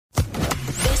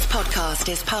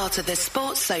podcast is part of the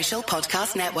Sports Social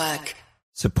Podcast Network.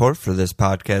 Support for this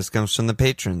podcast comes from the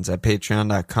patrons at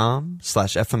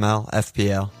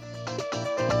patreon.com/FMLFPL.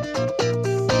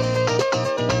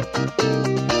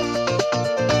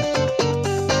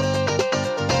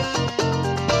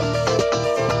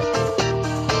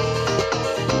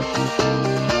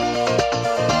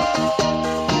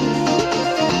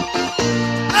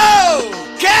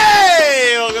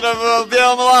 Okay! Welcome to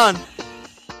FPL Milan.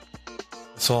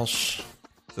 It's Walsh.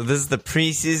 So this is the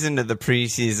preseason to the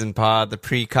preseason pod, the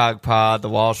Precog pod, the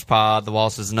Walsh pod, the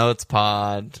Walsh's Notes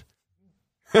pod.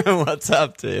 What's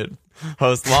up, dude?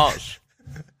 Host Walsh.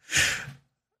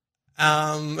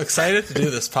 Excited to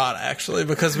do this pod, actually,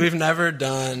 because we've never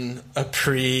done a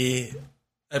preseason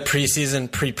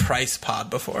pre-price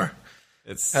pod before.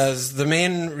 As the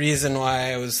main reason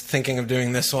why I was thinking of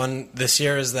doing this one this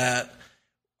year is that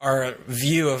our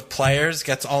view of players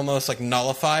gets almost like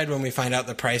nullified when we find out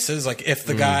the prices. Like if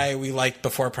the guy we liked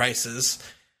before prices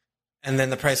and then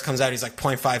the price comes out, he's like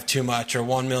 0.5 too much or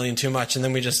 1 million too much. And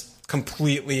then we just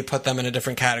completely put them in a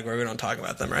different category. We don't talk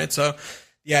about them. Right. So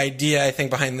the idea I think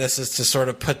behind this is to sort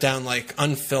of put down like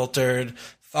unfiltered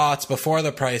thoughts before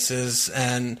the prices.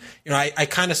 And, you know, I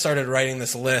kind of started writing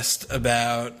this list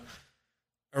about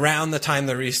around the time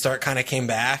the restart kind of came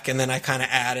back, and then I kind of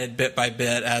added bit by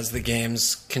bit as the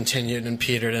games continued and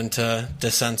petered into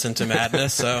descents into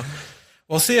madness. So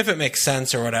we'll see if it makes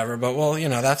sense or whatever. But well, you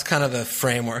know, that's kind of the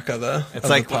framework of the it's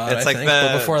like the pod, it's like the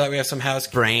but before that we have some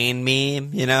brain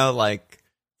meme, you know, like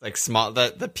small.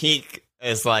 The peak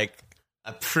is like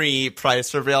a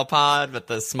pre-price reveal pod, but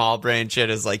the small brain shit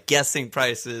is like guessing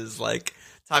prices, like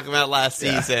talking about last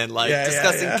season, like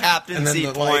discussing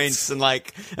captaincy points, and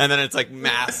then it's like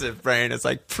massive brain. It's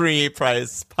like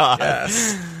pre-price pod.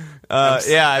 Yes.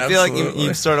 I feel like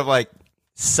you've sort of like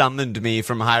summoned me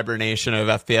from hibernation of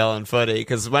FPL and footy,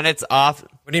 because when it's off.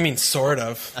 What do you mean, sort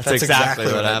of? That's exactly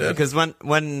what happened. Because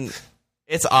when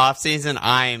it's off season,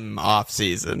 I'm off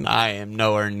season. I am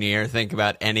nowhere near thinking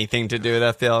about anything to do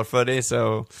with FPL or footy.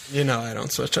 So you know, I don't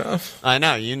switch off. I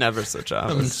know you never switch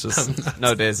off. It's just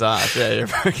no days off. Yeah, you're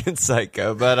fucking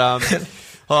psycho. But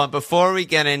hold on, before we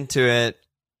get into it,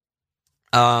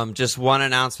 just one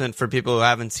announcement for people who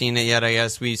haven't seen it yet. I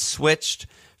guess we switched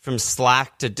from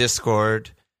Slack to Discord.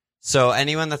 So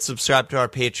anyone that's subscribed to our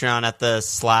Patreon at the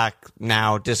Slack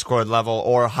now Discord level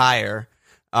or higher,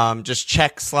 just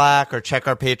check Slack or check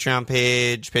our Patreon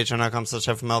page,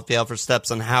 patreon.com/FMLPL, for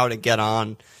steps on how to get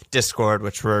on Discord,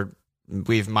 which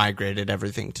we've migrated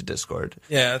everything to Discord.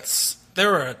 Yeah,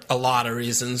 there were a lot of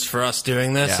reasons for us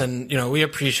doing this, and you know, we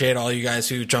appreciate all you guys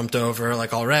who jumped over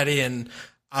like already, and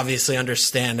obviously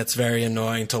understand it's very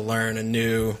annoying to learn a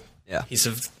new piece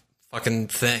of fucking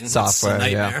thing. Software, it's a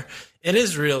nightmare. It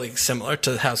is really similar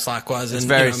to how Slack was. It's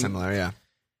very similar, yeah.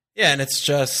 Yeah, and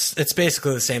it's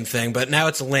basically the same thing, but now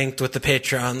it's linked with the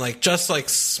Patreon, like just like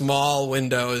small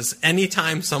windows.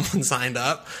 Anytime someone signed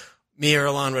up, me or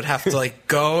Alon would have to like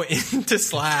go into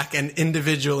Slack and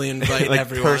individually invite like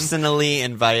everyone. Personally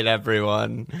invite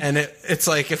everyone. And it's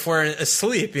like if we're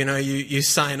asleep, you know, you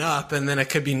sign up and then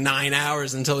it could be 9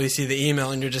 hours until you see the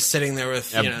email and you're just sitting there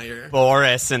with, you know, your...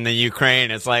 Boris in the Ukraine.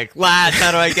 It's like, lads,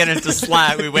 how do I get into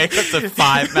Slack? We wake up to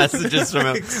 5 messages from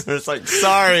him. It's like,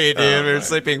 sorry, dude, we were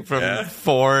sleeping from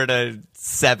 4 to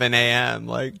 7 a.m.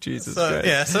 Like, Jesus Christ.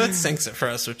 Yeah, so it syncs it for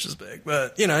us, which is big.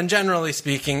 But, you know, and generally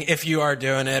speaking, if you are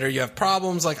doing it or you have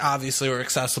problems, like, obviously we're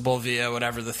accessible via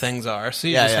whatever the things are. So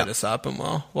you just hit us up and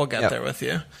we'll get there with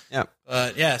you. Yep.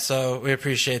 But, yeah, so we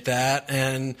appreciate that.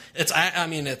 And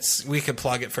we could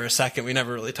plug it for a second. We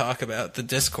never really talk about the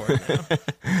Discord now.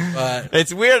 But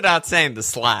it's weird not saying the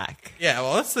Slack. Yeah,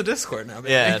 well, it's the Discord now,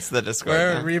 baby. Yeah, it's the Discord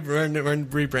We're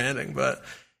rebranding, but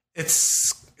it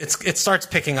starts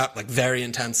picking up like very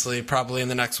intensely probably in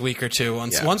the next week or two.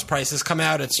 Once prices come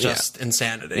out, it's just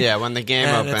insanity. Yeah, when the game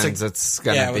opens, it's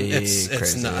gonna be it's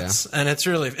crazy, nuts. And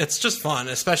it's just fun,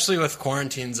 especially with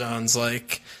quarantine zones,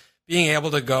 like being able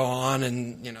to go on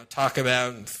and, you know, talk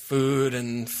about food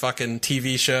and fucking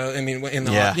TV show. I mean,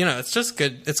 you know, it's just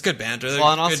good. It's good banter.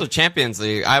 Well, and also Champions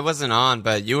League. I wasn't on,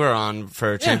 but you were on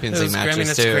for Champions League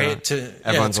matches too. It's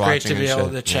great to be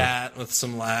able to chat with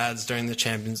some lads during the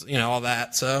Champions, you know, all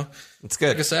that. So it's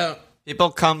good. Check us out.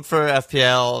 People come for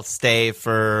FPL, stay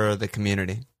for the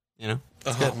community, you know?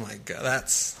 Oh my God,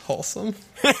 that's wholesome.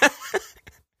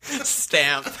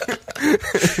 Stamp.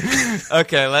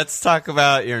 Okay, let's talk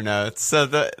about your notes. So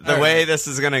the way this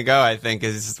is going to go, I think,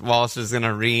 is Walsh is going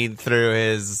to read through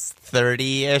his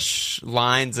 30-ish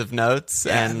lines of notes.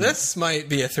 Yeah, and this might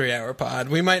be a 3-hour pod.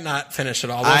 We might not finish it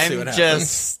all. We'll see what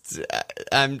happens.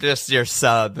 I'm just your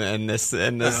sub in this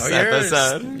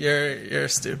episode. You're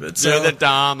stupid. So, you're the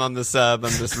dom. I'm the sub.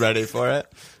 I'm just ready for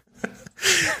it.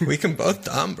 We can both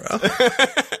dom, bro.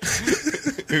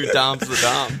 Who doms the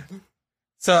dom?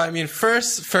 So, I mean,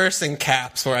 first in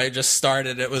caps where I just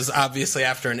started, it was obviously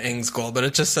after an Ings goal, but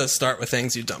it just says start with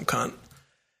Ings, you dumb cunt.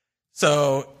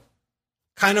 So,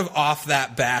 kind of off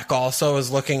that back also is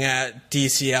looking at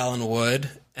DCL and Wood,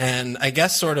 and I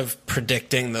guess sort of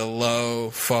predicting the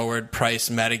low forward price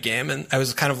metagame. And I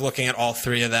was kind of looking at all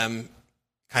three of them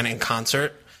kind of in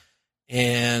concert.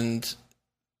 And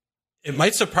it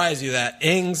might surprise you that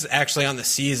Ings actually on the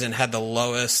season had the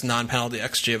lowest non-penalty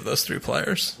XG of those three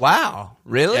players. Wow.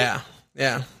 Really? Yeah.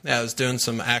 I was doing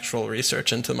some actual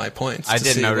research into my points. I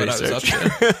did no research. I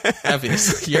was up to.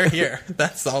 Obviously, you're here.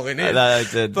 That's all we need. I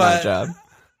did my job.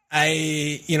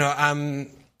 I'm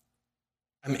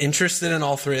interested in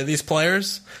all three of these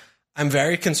players. I'm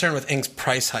very concerned with Ings'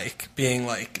 price hike being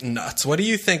like nuts. What do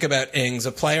you think about Ings,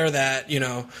 a player that,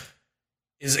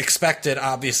 is expected,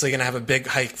 obviously, going to have a big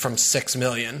hike from $6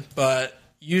 million, but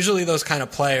usually those kind of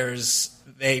players,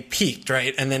 they peaked,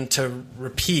 right? And then to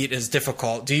repeat is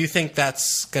difficult. Do you think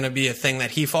that's going to be a thing that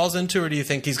he falls into, or do you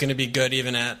think he's going to be good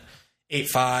even at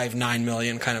 8.5, 9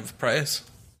 million kind of price?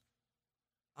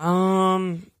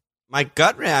 My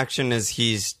gut reaction is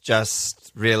he's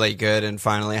just really good and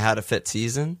finally had a fit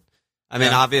season. I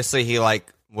mean, obviously he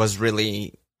was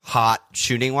really hot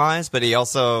shooting wise, but he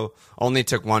also only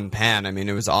took one pan. I mean,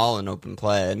 it was all in open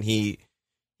play, and he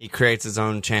creates his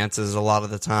own chances a lot of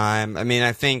the time. I mean,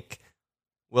 I think,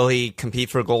 will he compete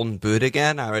for a Golden Boot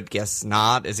again? I would guess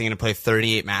not. Is he going to play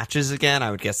 38 matches again?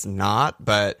 I would guess not.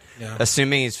 But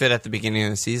assuming he's fit at the beginning of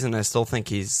the season, I still think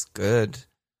he's good.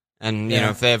 And,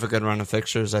 if they have a good run of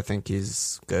fixtures, I think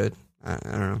he's good. I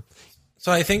don't know.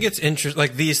 So I think it's interesting.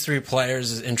 Like, these three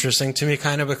players is interesting to me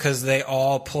kind of because they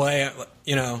all play,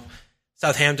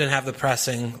 Southampton have the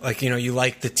pressing. Like, you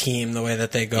like the team, the way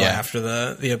that they go after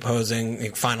the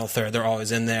opposing final third. They're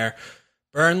always in there.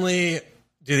 Burnley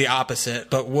do the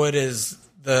opposite, but Wood is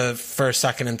the first,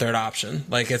 second, and third option.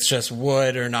 Like, it's just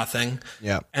Wood or nothing.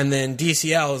 Yeah. And then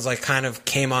DCL is kind of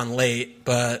came on late,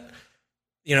 but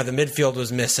the midfield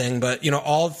was missing. But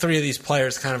all three of these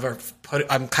players kind of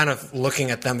I'm kind of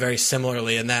looking at them very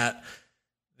similarly in that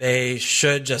they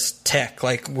should just tick.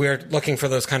 Like, we're looking for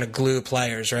those kind of glue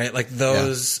players, right? Like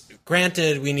those.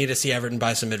 Granted, we need to see Everton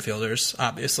buy some midfielders,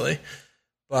 obviously.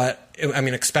 But, I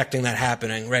mean, expecting that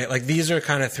happening, right? Like, these are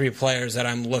kind of three players that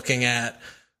I'm looking at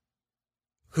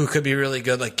who could be really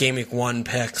good, like Game Week 1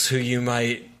 picks, who you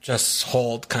might just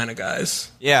hold kind of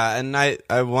guys. Yeah, and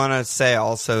I want to say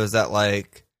also is that,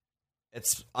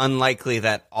 it's unlikely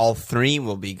that all three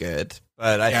will be good.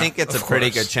 But I think it's a pretty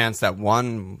good chance that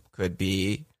one could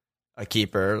be a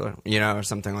keeper, or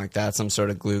something like that. Some sort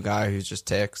of glue guy who just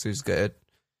ticks, who's good.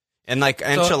 And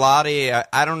Ancelotti,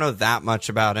 I don't know that much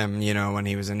about him, when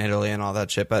he was in Italy and all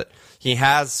that shit, but he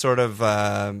has sort of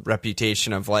a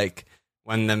reputation of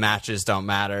when the matches don't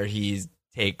matter, he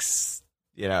takes,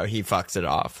 he fucks it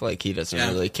off. Like, he doesn't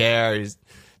really care. He's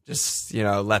just,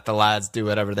 let the lads do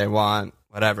whatever they want,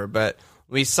 whatever. But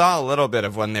we saw a little bit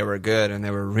of when they were good, and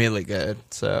they were really good.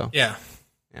 So yeah,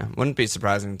 wouldn't be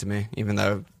surprising to me, even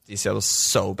though DCL was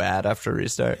so bad after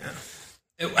restart. Yeah.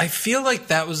 I feel like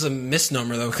that was a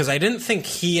misnomer, though, because I didn't think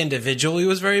he individually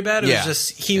was very bad. It was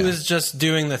just he was just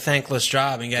doing the thankless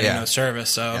job and getting no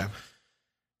service. So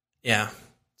yeah.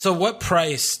 So what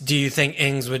price do you think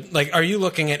Ings would are you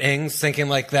looking at Ings thinking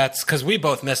that's because we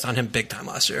both missed on him big time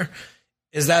last year?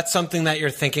 Is that something that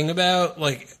you're thinking about?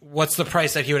 What's the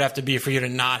price that he would have to be for you to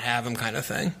not have him, kind of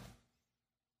thing?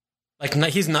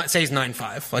 He's not, say he's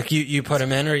 9.5. You put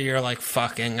him in, or you're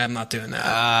fucking, I'm not doing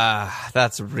that.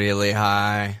 That's really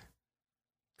high.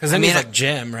 Because then he's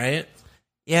Jim, right?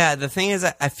 Yeah, the thing is,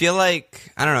 I feel I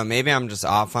don't know, maybe I'm just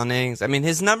off on Ings. I mean,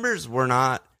 his numbers were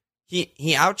not,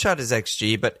 he outshot his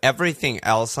XG, but everything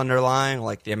else underlying,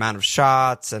 the amount of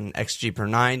shots and XG per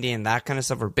 90 and that kind of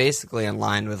stuff, were basically in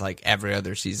line with every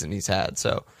other season he's had.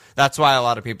 So that's why a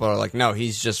lot of people are no,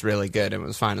 he's just really good and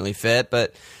was finally fit.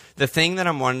 But the thing that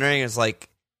I'm wondering is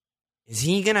is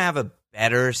he going to have a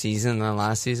better season than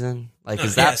last season?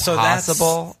 Is that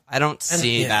possible? I don't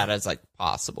see that as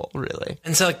possible, really.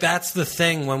 And so that's the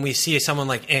thing when we see someone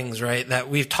like Ings, right? That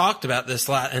we've talked about this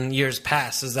a lot in years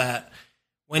past, is that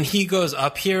when he goes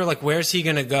up here, where's he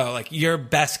going to go? Your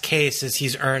best case is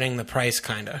he's earning the price,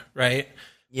 kind of, right?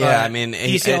 Yeah, but I mean,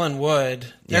 DCL and Wood,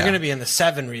 they're going to be in the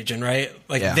 7 region, right?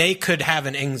 Like they could have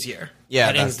an Ings year.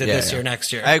 Yeah, that Ings did this year,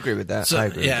 next year. I agree with that. So, I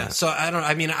agree with that. So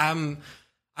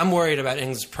I'm worried about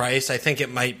Ings' price. I think it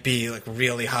might be like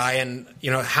really high, and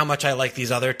how much I like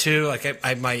these other two. Like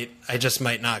I just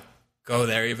might not go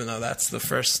there, even though that's the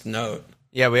first note.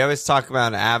 Yeah, we always talk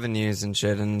about avenues and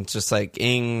shit, and it's just like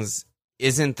Ings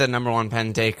isn't the number one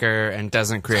pen taker and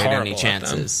doesn't create any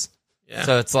chances. Yeah.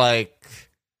 So it's like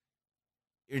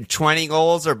 20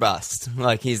 goals or bust.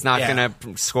 Like he's not going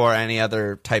to score any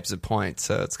other types of points,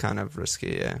 so it's kind of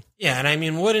risky. Yeah. Yeah, and I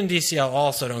mean Wood and DCL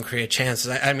also don't create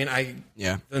chances. I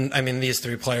mean these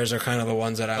three players are kind of the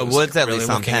ones that I was Wood's really at least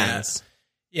looking on pens. at.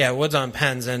 Yeah, Wood's on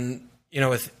pens, and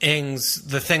with Ings,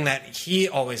 the thing that he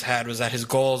always had was that his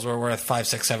goals were worth 5,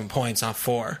 6, 7 points, not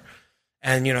 4.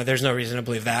 And there's no reason to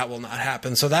believe that will not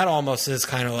happen. So that almost is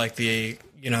kind of like the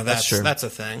that's a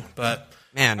thing. But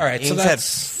man, all right, Ings so that's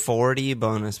had 40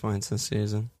 bonus points this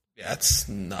season. Yeah, it's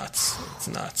nuts. It's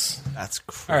nuts. That's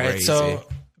crazy. All right, so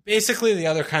basically the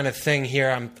other kind of thing here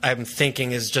I'm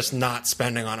thinking is just not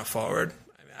spending on a forward.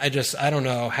 I don't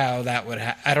know how that would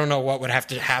I don't know what would have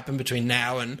to happen between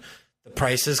now and the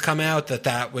prices come out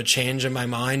that would change in my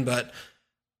mind, but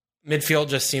midfield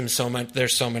just seems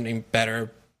there's so many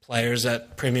better players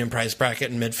at premium price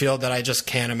bracket in midfield that I just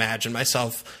can't imagine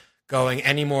myself going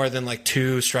any more than like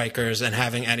 2 strikers and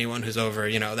having anyone who's over,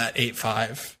 that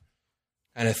 8.5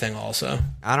 kind of thing also.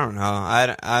 I don't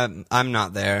know. I'm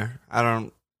not there. I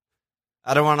don't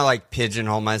want to like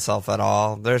pigeonhole myself at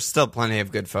all. There's still plenty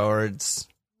of good forwards,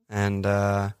 and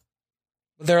there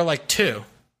are like 2.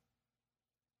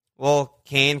 Well,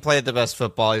 Kane played the best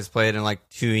football he's played in like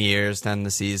 2 years to end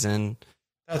the season.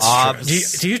 That's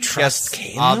true. Do you trust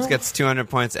Kane? Obbs gets 200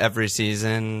 points every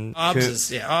season. Obbs is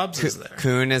there.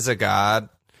 Kuhn is a god.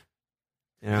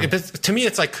 But to me,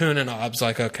 it's like Kuhn and Obbs.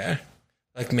 Like okay,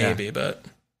 like maybe, but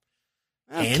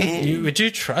Kane. Would you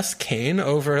trust Kane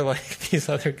over like these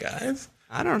other guys?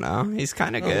 I don't know. He's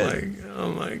kind of good.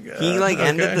 Oh my god. He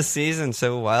ended the season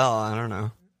so well. I don't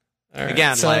know. Right,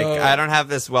 again, I don't have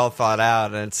this well thought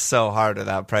out, and it's so hard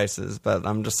without prices. But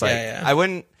I'm just like,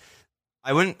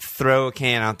 I wouldn't throw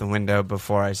Kane out the window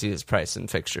before I see his price and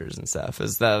fixtures and stuff.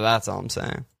 That's all I'm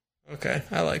saying. Okay,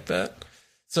 I like that.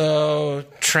 So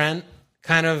Trent,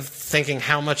 kind of thinking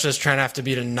how much does Trent have to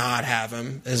be to not have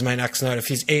him is my next note. If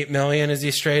he's 8 million, is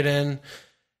he straight in?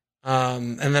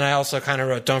 And then I also kind of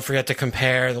wrote, don't forget to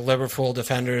compare the Liverpool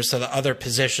defenders to the other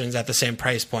positions at the same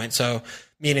price point. So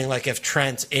meaning like if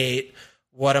Trent's 8,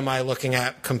 what am I looking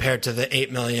at compared to the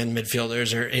 8 million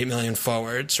midfielders or 8 million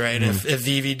forwards, right? Mm-hmm. If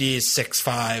VVD is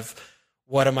 6.5,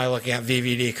 what am I looking at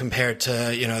VVD compared to,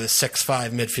 the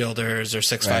 6.5 midfielders or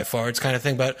 6.5 forwards kind of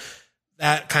thing? But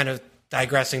that kind of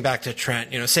digressing back to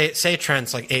Trent, say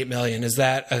Trent's like 8 million. Is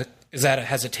that a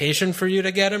hesitation for you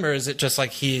to get him, or is it just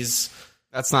like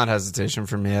That's not hesitation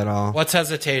for me at all. What's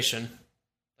hesitation?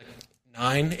 Like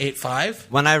 9,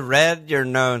 8.5? When I read your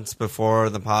notes before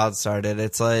the pod started,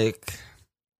 it's like,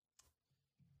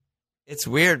 it's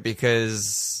weird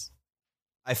because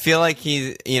I feel like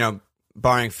he,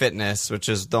 barring fitness, which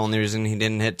is the only reason he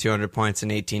didn't hit 200 points in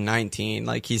 18-19,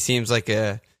 like he seems like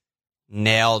a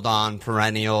nailed on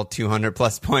perennial 200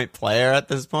 plus point player at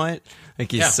this point. Like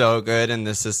he's so good in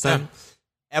the system. Yeah.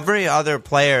 Every other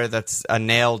player that's a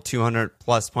nailed 200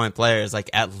 plus point player is like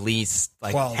at least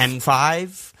like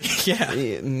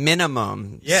 10.5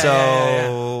 minimum. Yeah.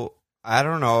 So I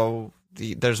don't know.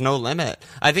 There's no limit.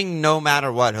 I think no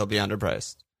matter what, he'll be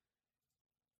underpriced.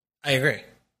 I agree.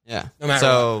 Yeah. No matter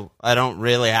what. I don't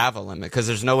really have a limit because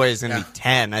there's no way he's going to be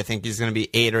 10. I think he's going to be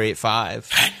 8 or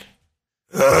 8.5.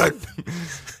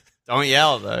 Don't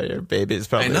yell though. Your baby's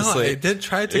probably asleep. I did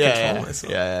try to control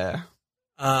myself. Yeah.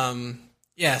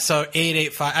 So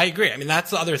 8.5. I agree. I mean,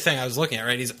 that's the other thing I was looking at,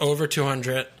 right? He's over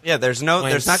 200. Yeah, there's not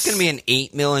going to be an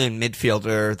 8 million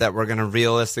midfielder that we're going to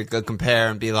realistically compare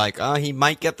and be like, oh, he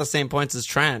might get the same points as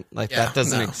Trent. Like that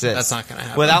doesn't exist. That's not going to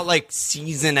happen. Without like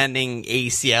season-ending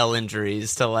ACL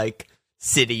injuries to like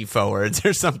City forwards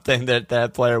or something,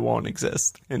 that player won't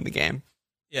exist in the game.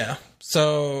 Yeah.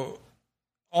 So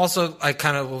also, I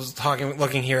kind of was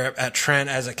looking here at Trent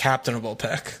as a captainable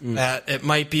pick. That it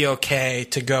might be okay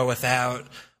to go without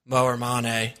Mo or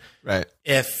Mane, right?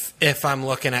 If I'm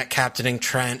looking at captaining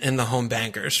Trent in the home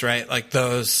bankers, right? Like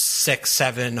those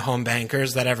 6-7 home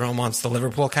bankers that everyone wants the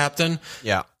Liverpool captain.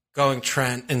 Yeah, going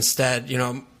Trent instead.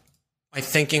 My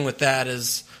thinking with that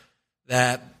is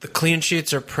that the clean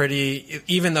sheets are pretty.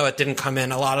 Even though it didn't come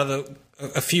in,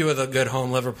 a few of the good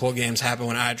home Liverpool games happened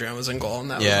when Adrian was in goal,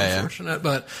 and that was unfortunate.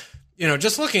 But,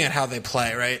 just looking at how they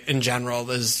play, right, in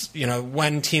general, is,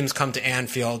 when teams come to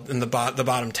Anfield in the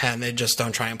bottom 10, they just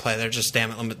don't try and play. They're just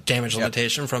damage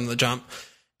limitation from the jump.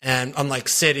 And unlike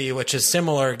City, which is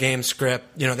similar game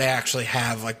script, they actually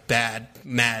have like bad,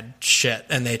 mad shit,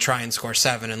 and they try and score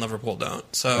 7, and Liverpool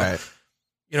don't. So, right.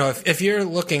 If you're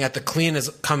looking at the clean as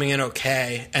coming in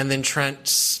okay, and then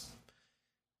Trent's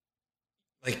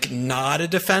like not a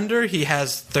defender, he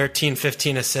has 13,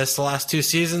 15 assists the last 2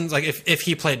 seasons. Like if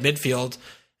he played midfield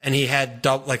and he had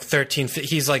 13,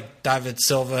 he's like David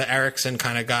Silva, Eriksson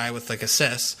kind of guy with like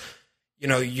assists.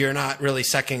 You're not really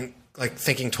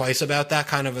thinking twice about that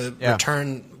kind of a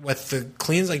return with the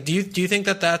cleans. Like, do you think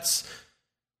that that's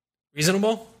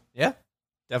reasonable? Yeah,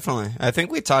 definitely. I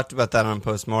think we talked about that on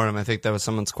Postmortem. I think that was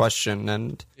someone's question,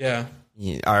 and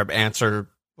our answer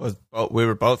was we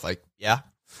were both like, yeah,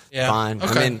 fine.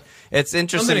 Okay. I mean, it's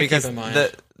interesting because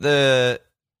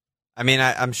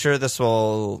I'm sure this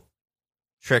will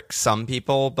trick some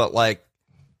people, but like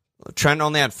Trent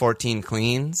only had 14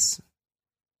 cleans,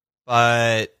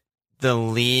 but the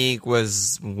league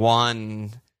was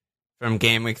won from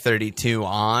game week 32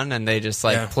 on, and they just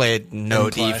played no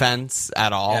defense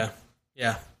at all.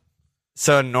 Yeah.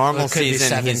 So a normal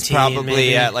season, he's probably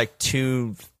maybe at like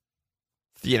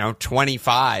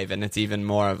 25, and it's even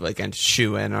more of like a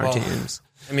shoe in our teams.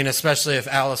 I mean, especially if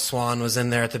Alice Swan was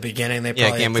in there at the beginning, they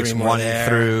probably game had 3 weeks more 1 there,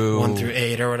 through 1 through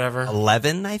 8 or whatever.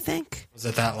 11, I think. Was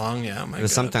it that long? Yeah, it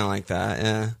was something like that.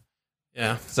 Yeah.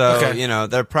 Yeah. So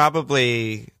they're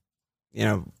probably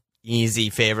easy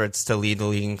favorites to lead the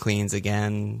league in cleans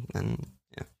again, and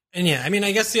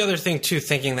I guess the other thing too,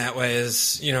 thinking that way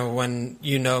is, when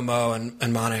Mo and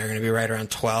Mane are going to be right around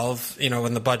 12,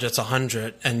 when the budget's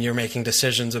 100 and you're making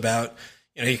decisions about,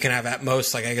 you can have at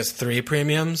most, like, I guess 3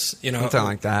 premiums, something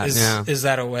like that. Is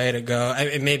that a way to go?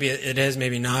 Maybe it is,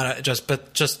 maybe not,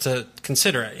 but just to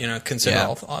consider it, consider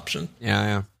all options.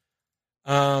 Yeah.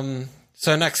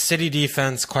 So next, City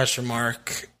defense, ?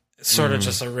 Sort of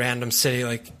just a random City,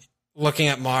 like, looking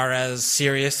at Mahrez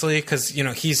seriously, because,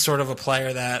 he's sort of a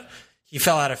player that he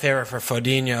fell out of favor for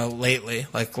Fodinho lately,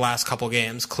 like last couple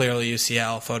games. Clearly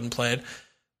UCL, Foden played.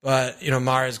 But,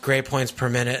 Mahrez, great points per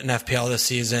minute in FPL this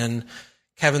season.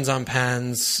 Kevin's on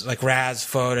pens, like Raz,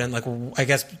 Foden. Like, I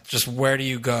guess just where do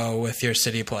you go with your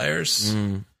City players?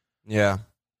 Yeah.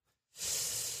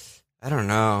 I don't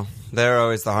know. They're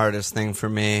always the hardest thing for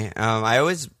me. I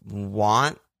always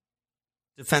want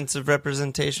defensive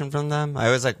representation from them. I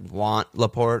always want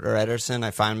Laporte or Ederson.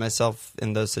 I find myself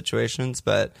in those situations,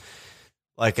 but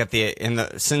like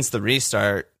since the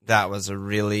restart, that was a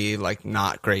really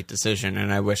not great decision,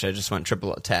 and I wish I just went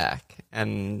triple attack.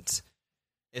 And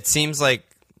it seems like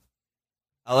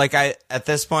at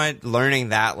this point, learning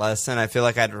that lesson, I feel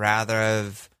like I'd rather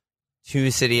have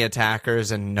 2 City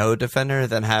attackers and no defender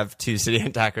than have 2 City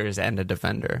attackor and a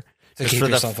defender. To keep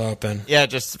yourself open. Yeah,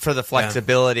 just for the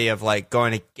flexibility of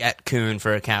going to get Kuhn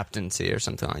for a captaincy or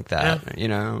something like that.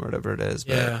 Whatever it is.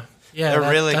 But they're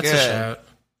really good. A shout.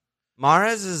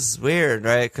 Mahrez is weird,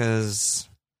 right? Because,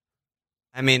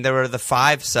 there were the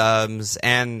 5 subs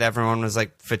and everyone was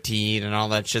fatigued and all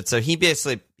that shit. So he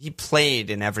played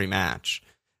in every match.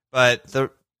 But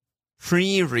the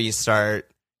pre-restart,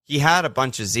 he had a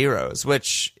bunch of zeros,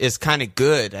 which is kind of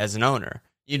good as an owner.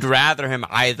 You'd rather him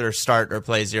either start or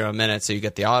play 0 minutes so you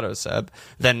get the auto sub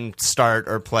than start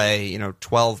or play,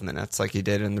 12 minutes like he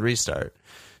did in the restart.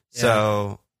 Yeah.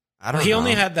 So I don't know. He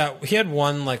only had that. He had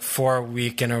one 4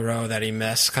 week in a row that he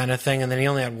missed kind of thing, and then he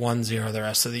only had 1-0 the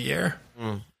rest of the year.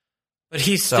 But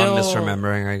he still, I'm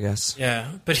misremembering, I guess.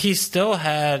 Yeah, but he still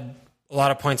had a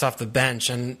lot of points off the bench,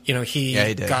 and he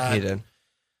did. He did.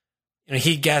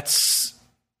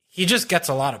 He just gets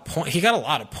a lot of points. He got a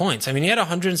lot of points. He had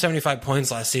 175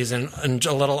 points last season and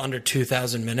a little under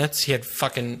 2,000 minutes. He had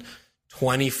fucking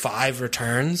 25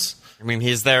 returns.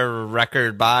 He's their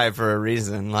record buy for a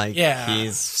reason.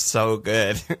 He's so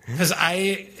good. Because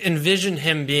I envision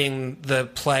him being the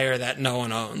player that no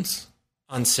one owns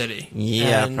on City.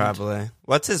 Yeah, probably.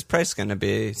 What's his price going to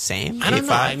be? Same? I don't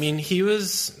know. He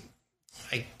was...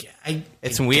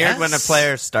 It's weird when a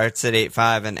player starts at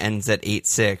 8.5 and ends at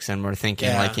 8.6, and we're thinking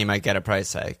he might get a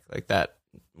price hike. That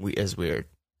is weird.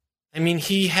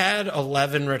 He had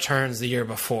 11 returns the year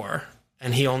before,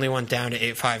 and he only went down to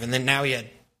 8.5, and then now he had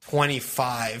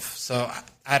 25. So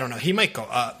I don't know. He might go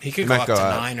up. He could go up to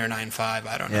 9 or 9.5.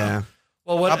 I don't know. Yeah.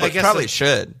 Well, I guess probably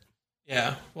should.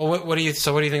 Yeah. Well, what do you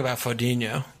think about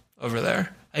Fodinho over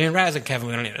there? Raz and Kevin,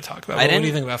 we don't need to talk about. What do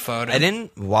you think about Foden? I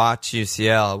didn't watch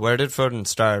UCL. Where did Foden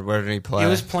start? Where did he play? He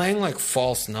was playing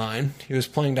false 9. He was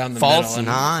playing down the false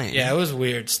middle. False 9? Yeah, it was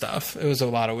weird stuff. It was a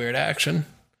lot of weird action.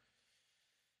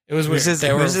 It was weird.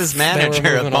 Who's his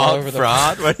manager? A bald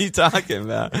fraud? What are you talking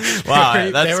about? Wow,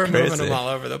 that's they were crazy. moving him all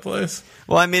over the place.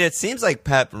 Well, I mean, it seems like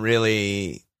Pep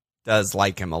really does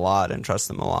like him a lot and trust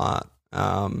him a lot.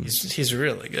 He's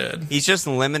really good. He's just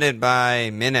limited by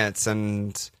minutes,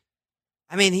 and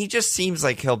I mean, he just seems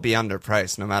like he'll be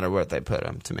underpriced no matter what they put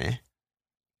him. To me,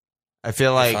 I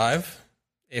feel like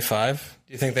A5.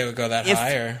 Do you think they would go that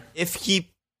high? Or if he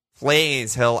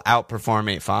plays, he'll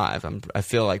outperform A5. I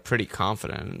feel like pretty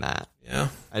confident in that. Yeah,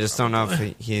 I just don't know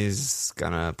if he's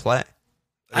gonna play.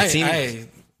 I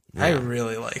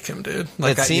really like him, dude.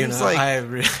 Like, it seems like I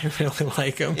really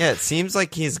like him. Yeah, it seems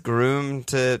like he's groomed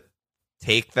to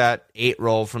take that 8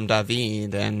 role from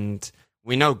David, and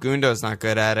we know Gundo's not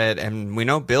good at it, and we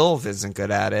know Bilv isn't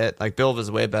good at it. Like, Bilv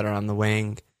is way better on the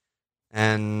wing,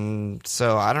 and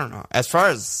so I don't know. As far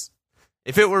as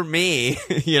if it were me,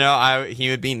 he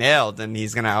would be nailed, and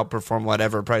he's going to outperform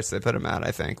whatever price they put him at,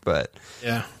 I think. But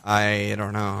yeah, I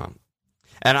don't know.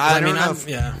 And I don't know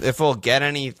if we'll get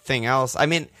anything else. I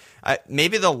mean,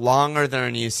 maybe the longer they're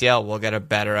in UCL, we'll get a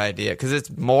better idea because it's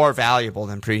more valuable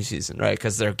than preseason, right?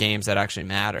 Because they're games that actually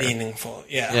matter. Meaningful,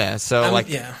 yeah. Yeah, so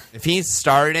if he's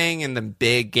starting in the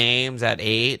big games at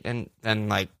 8, and then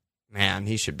man,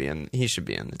 he should be in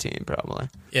the team probably.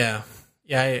 Yeah.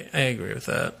 Yeah, I agree with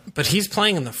that. But he's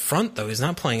playing in the front, though. He's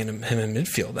not playing him in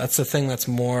midfield. That's the thing that's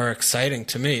more exciting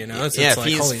to me. It's if like,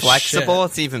 he's flexible,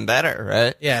 it's even better,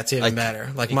 right? Yeah, it's even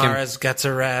better. Like, Mahrez gets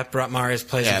a rep, Mahrez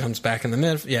plays and comes back in the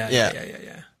mid.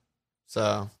 Yeah.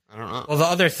 So, I don't know. Well, the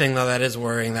other thing, though, that is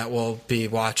worrying that we'll be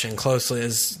watching closely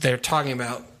is they're talking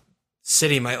about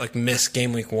City might, miss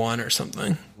game week 1 or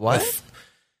something. What?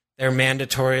 They're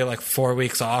mandatory, 4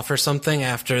 weeks off or something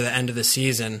after the end of the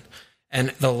season.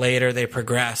 And the later they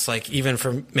progress, even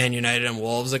for Man United and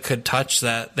Wolves, it could touch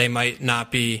that they might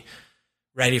not be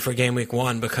ready for game week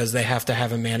 1 because they have to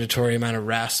have a mandatory amount of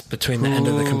rest between the end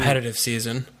of the competitive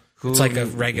season. It's like a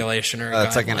regulation or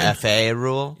it's like an FA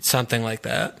rule? Something like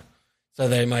that. So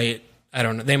they might, I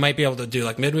don't know, they might be able to do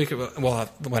midweek, well,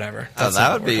 whatever.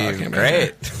 That would be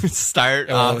great. Start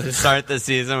the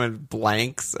season with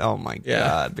blanks. Oh my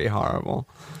God, it'd be horrible.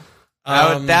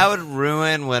 That would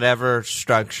ruin whatever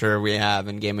structure we have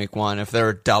in game week 1. If there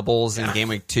were doubles in game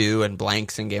week 2 and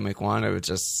blanks in game week 1, it would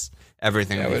just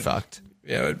everything would be fucked.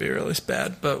 Yeah, it would be really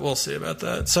bad, but we'll see about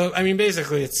that. So, I mean,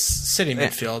 basically, it's City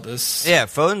midfield is. Yeah,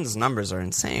 Foden's numbers are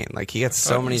insane. He gets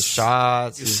so many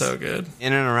shots. He's so good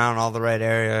in and around all the right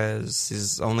areas.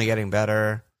 He's only getting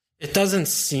better. It doesn't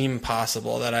seem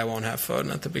possible that I won't have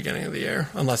Foden at the beginning of the year,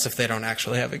 unless if they don't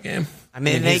actually have a game. I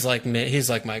mean he's like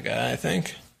my guy, I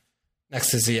think.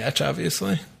 Next to Ziyech,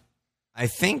 obviously. I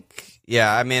think,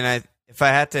 yeah. I mean, if I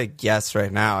had to guess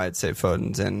right now, I'd say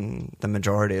Foden's in the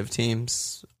majority of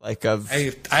teams. I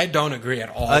don't agree at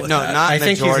all. No, not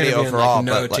majority overall,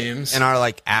 but teams in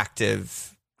our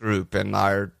active group and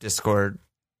our Discord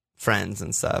friends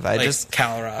and stuff.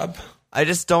 Cal Rob. I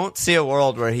just don't see a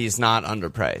world where he's not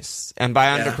underpriced, and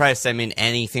by underpriced I mean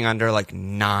anything under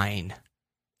 9.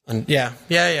 Yeah.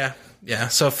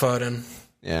 So Foden.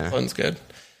 Yeah, Foden's good.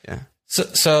 Yeah.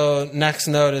 So next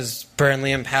note is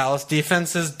Burnley and Palace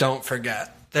defenses. Don't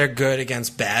forget, they're good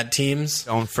against bad teams.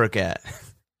 Don't forget.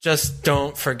 Just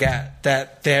don't forget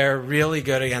that they're really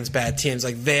good against bad teams.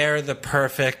 They're the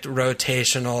perfect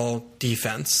rotational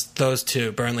defense. Those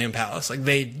two, Burnley and Palace.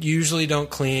 They usually don't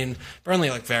clean.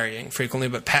 Burnley varying frequently,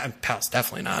 but Palace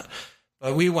definitely not.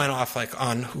 But we went off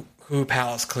on who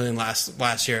Palace cleaned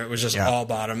last year. It was just all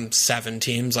bottom 7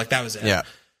 teams. That was it. Yeah.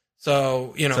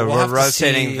 So, we'll we're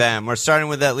rotating them. We're starting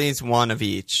with at least one of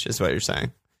each, is what you're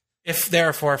saying. If there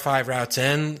are 4 or 5 routes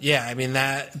in, yeah, I mean,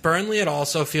 that Burnley, it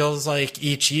also feels like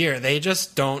each year they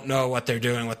just don't know what they're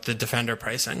doing with the defender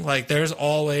pricing. There's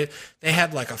always, they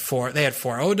had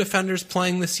 4-0 defenders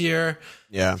playing this year.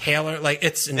 Yeah. Taylor,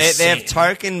 it's insane. They have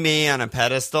Tark and me on a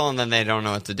pedestal, and then they don't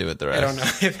know what to do with the rest. I don't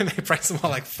know. They price them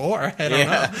all 4. I don't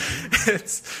know.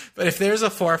 But if there's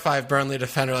a 4 or 5 Burnley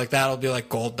defender, that'll be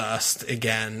gold dust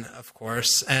again, of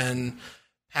course. And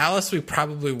Palace, we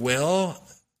probably will.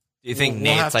 Do you think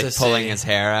Nate's pulling his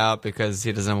hair out because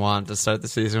he doesn't want to start the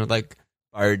season with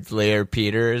Bardley or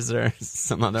Peters or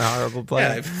some other horrible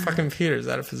player? Yeah, fucking Peters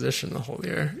out of position the whole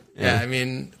year. Yeah, I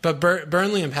mean, but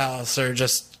Burnley and Palace are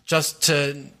just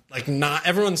to not.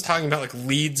 Everyone's talking about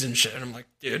Leeds and shit, and I'm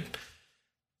dude,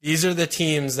 these are the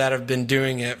teams that have been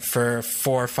doing it for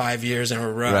 4 or 5 years in a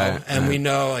row, and we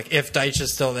know if Deitch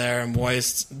is still there and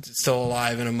Moyes still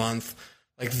alive in a month,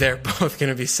 they're both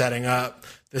going to be setting up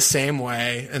the same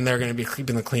way, and they're going to be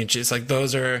keeping the clean sheets.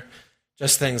 Those are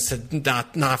just things to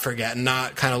not forget and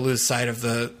not kind of lose sight of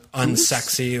the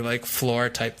unsexy like floor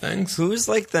type things. Who's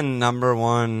like the number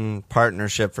one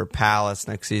partnership for Palace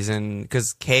next season?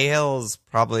 Because Cahill's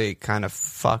probably kind of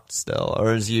fucked still,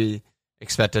 or is he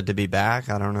expected to be back?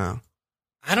 I don't know.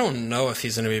 I don't know if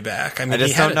he's going to be back. I mean, I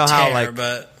just he had don't know a tear, how like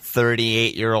but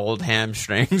 38-year-old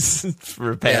hamstrings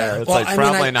repair. Yeah. It's Well, like I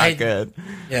probably mean, not good.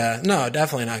 Yeah, no,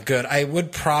 definitely not good. I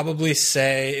would probably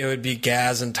say it would be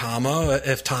Gaz and Tomo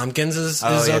if Tompkins is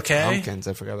okay. Tompkins,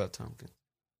 I forgot about Tompkins.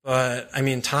 But I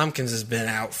mean, Tompkins has been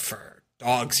out for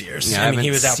dog's years. Yeah, I mean,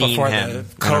 he was out before the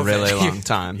COVID. In a really long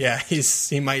time. Yeah,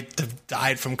 he might have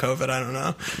died from COVID. I don't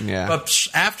know. Yeah. But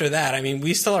after that, I mean,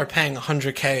 we still are paying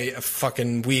 $100K a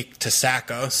fucking week to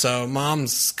Sacco, so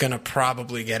Mom's gonna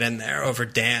probably get in there over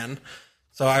Dan.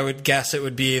 So I would guess it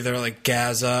would be either like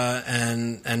Gaza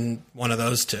and one of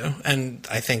those two, and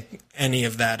I think any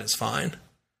of that is fine.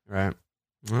 Right.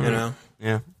 You know.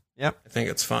 Yeah. Yep. I think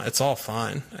it's fine. It's all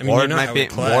fine. I mean, Ward you know might be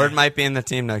play. Ward might be in the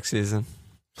team next season.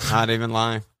 Not even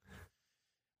lying.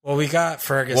 Well, we got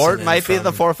Ferguson. Ward might be the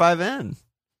 4-5 in.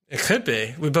 It could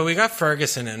be, but we got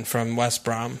Ferguson in from West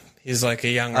Brom. He's like a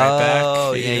young right back.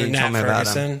 Oh, yeah, you told me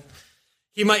about him.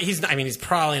 He might. He's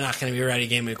probably not going to be ready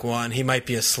game week 1. He might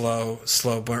be a slow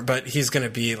burn, but he's going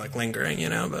to be like lingering, you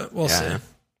know. But we'll see. Yeah.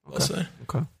 We'll see.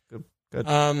 Okay.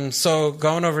 Good. So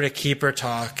going over to keeper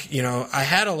talk, you know,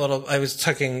 I was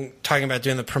talking about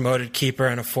doing the promoted keeper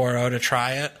and a 4-0 to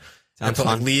try it. And put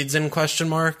like leads in question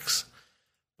marks.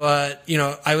 But, you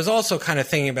know, I was also kind of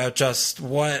thinking about just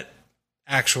what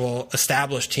actual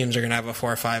established teams are going to have a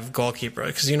 4-5 goalkeeper,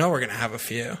 because you know we're going to have a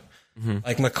few. Mm-hmm.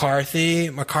 Like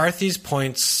McCarthy's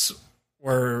points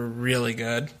were really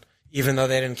good, even though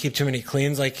they didn't keep too many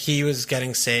cleans. Like, he was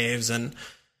getting saves, and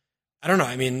I don't know.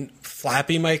 I mean,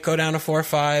 Flappy might go down to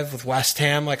 4-5 with West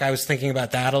Ham. Like, I was thinking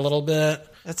about that a little bit.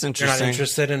 That's interesting. You're not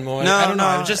interested in Moy? No, I don't know. no,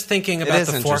 I was just thinking about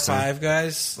the 4-5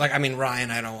 guys. Like, I mean, Ryan,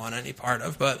 I don't want any part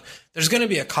of, but there's going to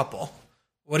be a couple.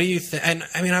 What do you think? And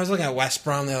I mean, I was looking at West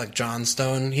Brom. They're like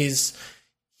Johnstone.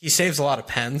 He saves a lot of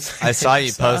pens. I saw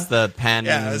you post the pen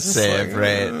save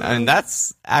rate. I mean,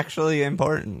 that's actually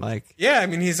important. Like, yeah, I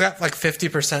mean, he's got like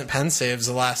 50% pen saves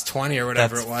the last 20 or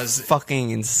whatever it was.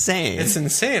 Fucking insane. It's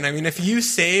insane. I mean, if you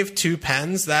save 2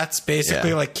 pens, that's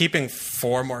basically like keeping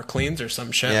 4 more cleans or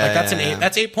some shit. Yeah, like that's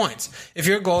that's 8 points. If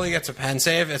your goalie gets a pen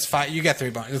save, it's 5. You get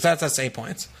 3 points. That's 8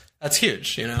 points. That's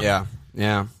huge. You know.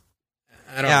 Yeah.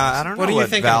 I don't know what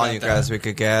value guys we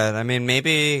could get. I mean,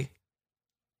 maybe.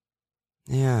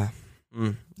 Yeah,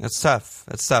 that's tough.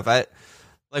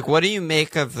 What do you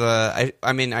make of the?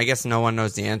 I mean, I guess no one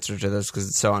knows the answer to this because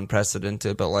it's so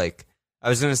unprecedented. But like, I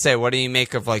was gonna say, what do you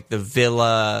make of like the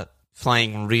Villa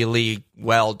playing really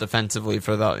well defensively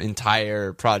for the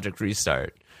entire Project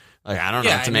Restart? Like, I don't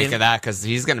know what to make of that, because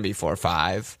he's gonna be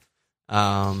 4-5.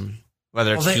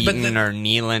 Whether it's Heaton or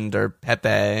Nealand or Pepe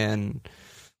and.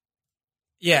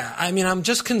 Yeah, I mean, I'm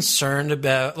just concerned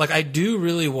about, like, I do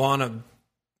really want to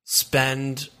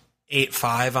spend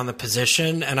 8-5 on the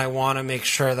position, and I want to make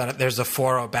sure that there's a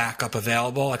 4-0 backup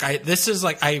available. Like, I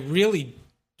really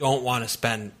don't want to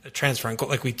spend a transfer on goal.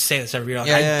 Like, we say this every year. Like,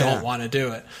 I don't want to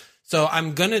do it. So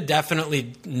I'm going to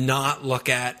definitely not look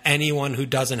at anyone who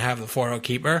doesn't have the 4-0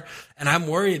 keeper, and I'm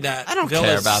worried that I don't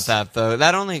care about that, though.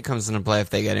 That only comes into play if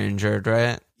they get injured,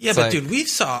 right? Yeah, but dude, we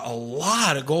saw a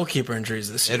lot of goalkeeper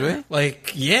injuries this year. Did we?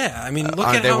 Like, yeah. I mean, look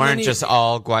at they how weren't many... just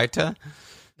all Guaita?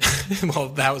 Well,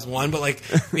 that was one, but like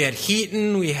we had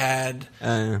Heaton, we had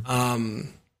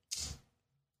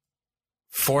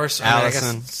Force,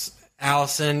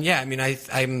 Allison. Yeah, I mean,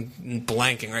 I'm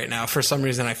blanking right now. For some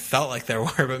reason, I felt like there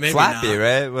were, but maybe Flappy, not.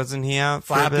 right? Wasn't he out?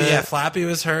 Flappy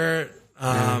was hurt.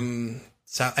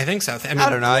 I think South. I mean, I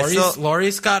don't know.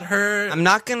 Laurie's got hurt. I'm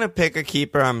not gonna pick a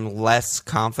keeper I'm less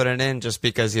confident in just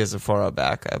because he has a 4-0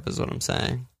 backup. Is what I'm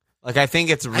saying. Like, I think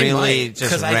it's really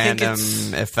just random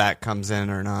if that comes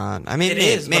in or not. I mean, it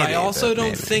is, but I also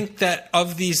don't think that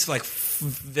of these, like,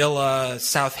 Villa,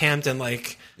 Southampton,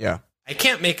 like, I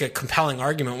can't make a compelling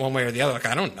argument one way or the other. Like,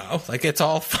 I don't know. Like, it's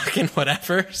all fucking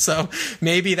whatever. So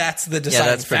maybe that's the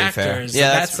deciding factor.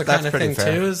 Yeah, that's the kind of thing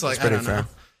fair. too. Is like, I don't know.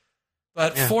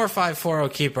 But 4-5,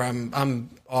 4-0 keeper, I'm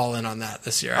all in on that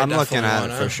this year. I'm looking at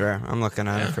it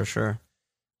for sure.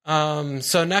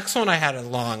 So next one I had a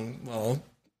long,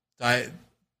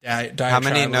 how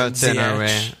many notes in are we?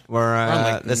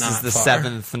 We're this is the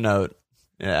 7th note.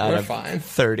 Yeah, we're fine.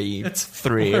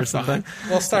 33 or something. Fine.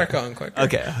 We'll start going quicker.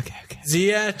 Okay.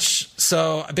 Ziyech.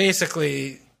 So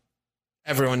basically,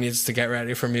 everyone needs to get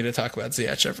ready for me to talk about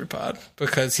Ziyech every pod,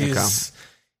 because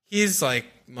he's like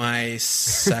my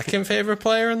second favorite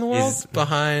player in the world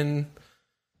behind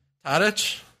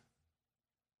Tadic.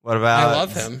 What about? I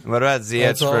love him. What about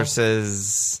Ziyech Ozil.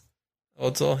 versus?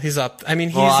 Ozil, he's up. I mean,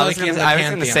 he's I like in the I was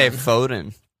going to say pantheon.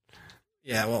 Foden.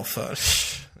 Yeah, well,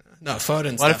 Foden. No,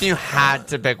 Foden's. What if you had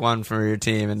to pick one from your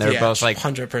team and they're Ziyech, both like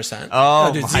 100%?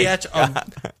 Oh, dude, my Ziyech,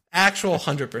 God. Actual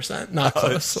 100%, not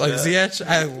close. Like Ziyech,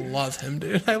 I love him,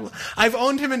 dude. I've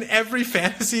owned him in every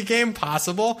fantasy game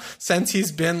possible since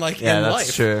he's been like in life.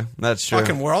 That's true. That's true.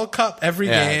 Fucking World Cup every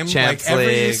game, Champs like every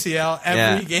League. UCL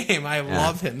every game. I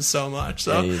love him so much.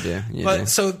 So, you do. But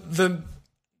so the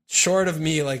short of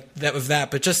me like that with that,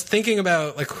 but just thinking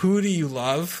about like who do you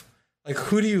love? Like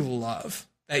who do you love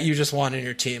that you just want in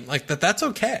your team? Like that's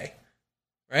okay,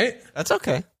 right? That's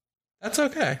okay. That's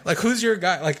okay. Like, who's your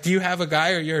guy? Like, do you have a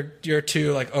guy, or you're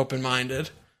too like open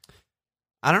minded?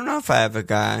 I don't know if I have a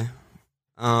guy.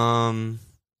 Because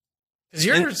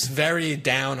you're very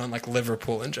down on like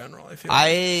Liverpool in general. I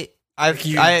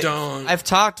feel I've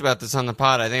talked about this on the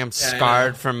pod. I think I'm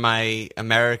scarred from my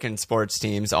American sports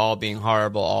teams all being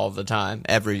horrible all the time,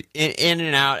 in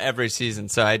and out every season.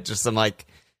 So I'm like,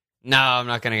 no, I'm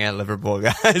not gonna get Liverpool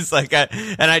guys.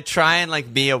 I try and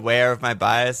like be aware of my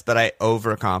bias, but I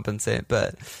overcompensate.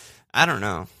 But I don't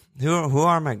know who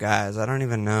are my guys. I don't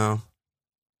even know.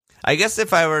 I guess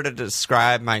if I were to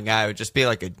describe my guy, it would just be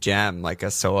like a gem, like a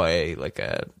Soy, like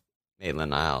a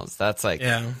Maitland-Niles. That's like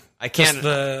I can't just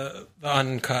the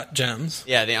uncut gems.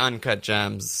 Yeah, the uncut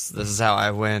gems. This is how I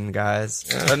win, guys.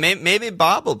 Yeah. But maybe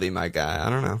Bob will be my guy. I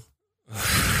don't know.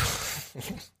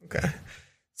 Okay.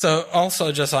 So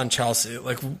also just on Chelsea,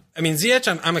 like I mean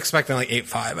Ziyech, I'm expecting like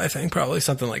 8.5. I think probably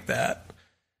something like that.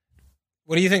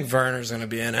 What do you think Werner's going to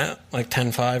be in at? Like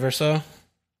 10.5 or so?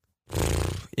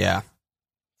 Yeah,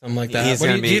 something like that. Do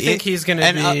you think he's going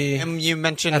to be? You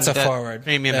mentioned that's a forward.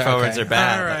 Premium forwards are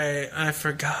bad. All right, I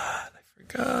forgot.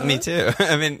 Me too.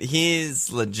 I mean,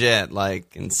 he's legit,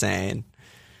 like insane.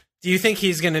 Do you think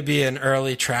he's going to be an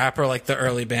early trap or like the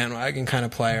early bandwagon kind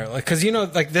of player? Like, because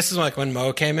like this is like when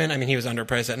Mo came in. I mean, he was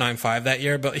underpriced at 9.5 that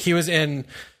year, but he was in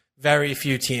very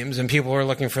few teams, and people were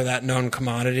looking for that known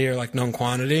commodity or like known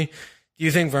quantity. Do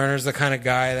you think Werner's the kind of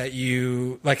guy that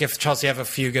you like? If Chelsea have a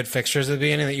few good fixtures at the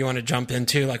beginning, that you want to jump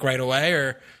into like right away,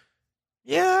 or?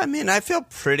 Yeah, I mean, I feel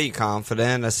pretty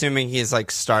confident, assuming he's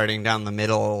like starting down the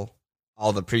middle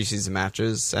all the preseason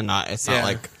matches, and it's not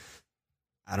like.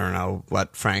 I don't know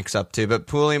what Frank's up to, but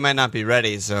Pooley might not be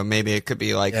ready, so maybe it could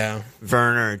be like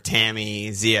Werner,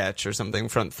 Tammy, Ziyech, or something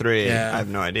front three. I have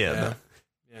no idea.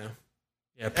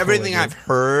 But everything I've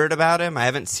heard about him, I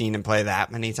haven't seen him play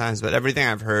that many times, but everything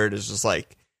I've heard is just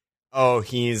like, oh,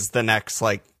 he's the next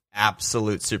like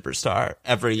absolute superstar.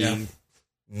 Every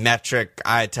metric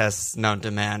eye test known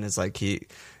to man is like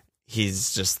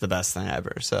he's just the best thing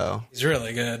ever. So he's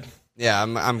really good. Yeah,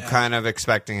 I'm kind of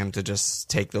expecting him to just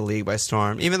take the league by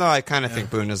storm, even though I kind of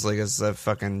think Bundesliga is a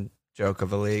fucking joke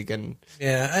of a league, and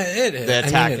it is. The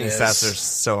attacking stats are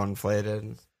so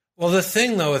inflated. Well, the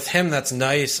thing though with him that's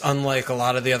nice, unlike a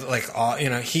lot of the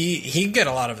other, he get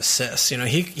a lot of assists.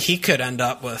 He could end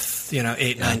up with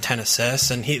 8, 9, 10 assists,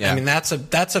 and I mean that's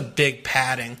a big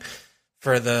padding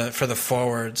for the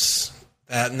forwards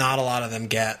that not a lot of them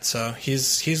get. So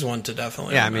he's one to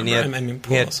definitely. Yeah, remember.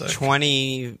 He had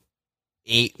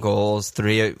 28 goals,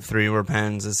 three were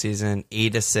pens this season,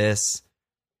 8 assists,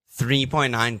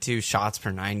 3.92 shots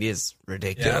per 90 is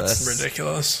ridiculous. Yeah, it's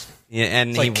ridiculous. Yeah, and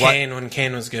it's like Kane when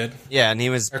Kane was good. Yeah, and he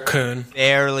was he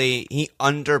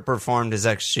underperformed his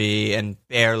XG and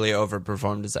barely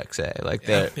overperformed his XA. Like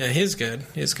he's good.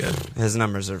 He's good. His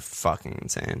numbers are fucking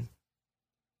insane.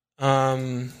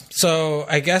 So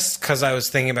I guess because I was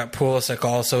thinking about Pulisic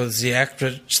also with Ziyech,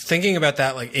 but just thinking about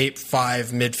that like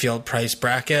 8.5 midfield price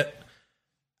bracket,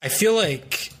 I feel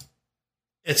like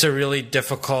it's a really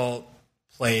difficult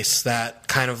place that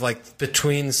kind of like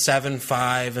between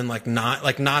 7.5 and like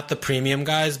not the premium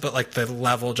guys, but like the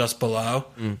level just below.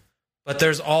 But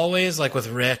there's always like with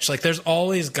Rich, like there's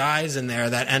always guys in there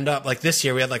that end up like this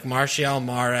year we had like Martial,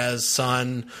 Mahrez,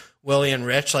 Son, Willie, and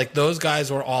Rich. Like those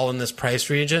guys were all in this price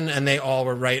region, and they all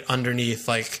were right underneath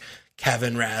like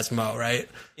Kevin, Rasmo, right?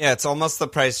 Yeah, it's almost the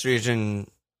price region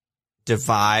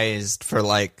devised for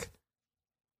like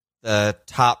the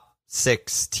top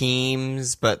 6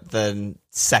 teams, but the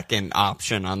second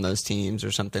option on those teams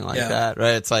or something like that,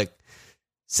 right? It's like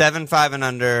 7.5 and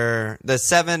under. The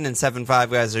 7 and 7.5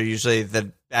 guys are usually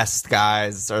the best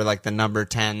guys, or like the number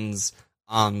 10s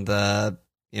on the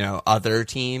other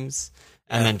teams,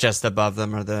 and then just above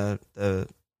them are the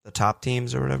top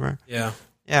teams or whatever. Yeah.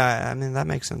 I mean that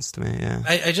makes sense to me. Yeah,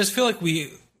 I just feel like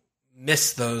we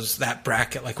miss that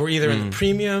bracket. Like we're either in the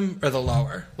premium or the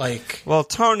lower. Like, well,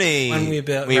 Tony, when we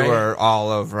right? were all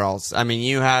overall. I mean,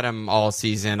 you had him all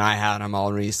season. I had him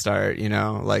all restart. You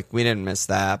know, like we didn't miss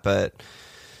that. But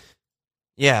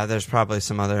yeah, there's probably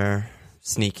some other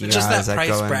sneaky just guys that price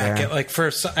go in bracket. there.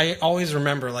 Like I always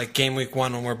remember like game week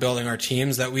 1 when we're building our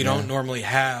teams that we don't normally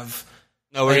have.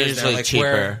 No, we're usually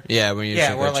cheaper.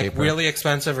 We're like cheaper. really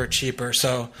expensive or cheaper.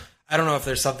 So I don't know if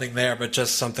there's something there, but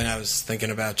just something I was thinking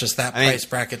about. Just that price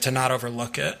bracket to not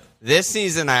overlook it. This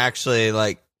season, I actually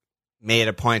made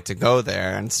a point to go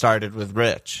there and started with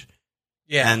Rich.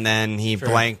 Yeah, and then he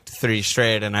blanked 3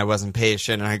 straight, and I wasn't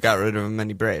patient, and I got rid of him, and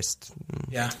he braced.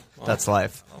 Yeah, that's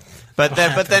life. But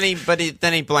then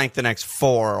he blanked the next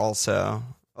 4 also.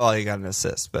 Well, he got an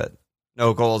assist, but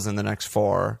no goals in the next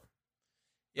 4.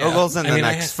 Yeah. No goals in the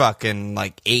next fucking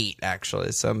 8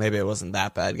 actually. So maybe it wasn't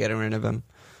that bad getting rid of him.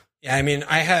 Yeah, I mean,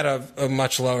 I had a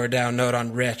much lower down note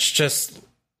on Rich. Just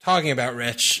talking about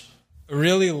Rich,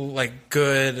 really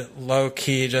good, low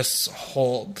key, just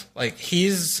hold. Like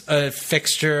he's a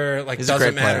fixture. Like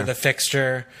doesn't matter the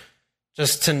fixture.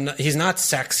 He's not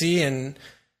sexy and.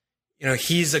 You know,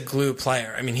 he's a glue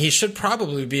player. I mean, he should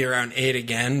probably be around 8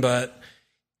 again, but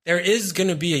there is going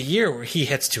to be a year where he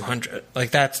hits 200. Like,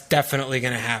 that's definitely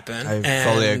going to happen. I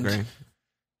fully agree.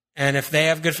 And if they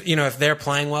have good, if they're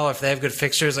playing well, if they have good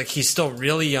fixtures, like, he's still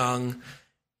really young.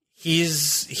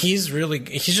 He's just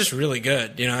really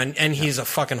good, and he's a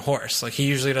fucking horse. Like, he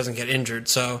usually doesn't get injured.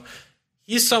 So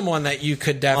he's someone that you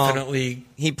could definitely...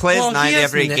 he plays 90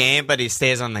 every game, but he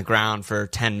stays on the ground for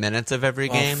 10 minutes of every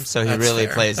game, so he really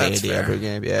plays 80 every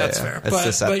game. Yeah, that's fair. But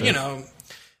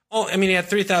he had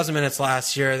 3,000 minutes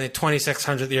last year, then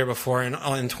 2,600 the year before, and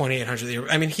 2,800 the year.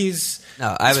 I mean, he's...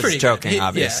 No, I was joking,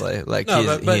 obviously.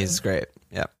 Yeah. He's great.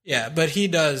 Yeah. Yeah, but he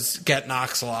does get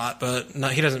knocks a lot, but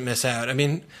he doesn't miss out. I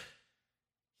mean...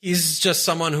 He's just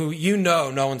someone who no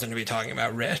one's going to be talking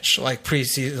about Rich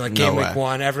preseason, game week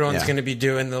 1. Everyone's going to be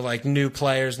doing the new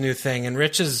players, new thing, and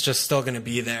Rich is just still going to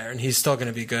be there, and he's still going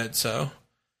to be good. So,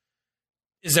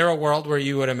 is there a world where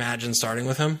you would imagine starting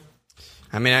with him?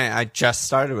 I mean, I just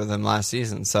started with him last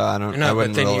season, so I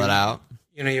wouldn't rule it out.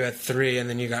 You had 3, and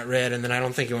then you got rid, and then I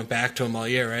don't think you went back to him all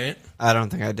year, right? I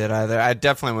don't think I did either. I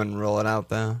definitely wouldn't rule it out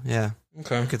though. Yeah,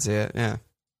 okay, I could see it. Yeah.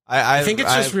 I think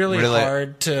it's just really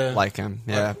hard to like him.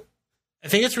 Yeah, I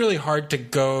think it's really hard to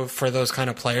go for those kind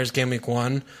of players game week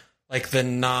 1, like the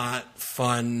not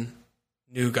fun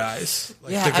new guys,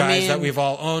 the guys that we've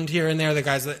all owned here and there, the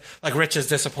guys that Rich has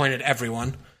disappointed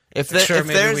everyone.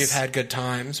 Maybe we've had good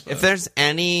times. But. If there's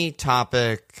any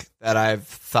topic that I've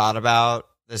thought about,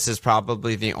 this is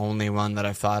probably the only one that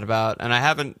I've thought about, and I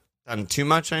haven't done too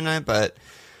much on it, but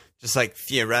just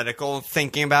theoretical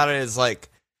thinking about it is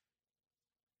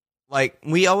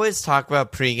we always talk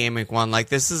about pre-game week 1,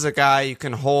 this is a guy you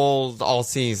can hold all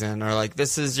season, or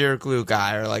this is your glue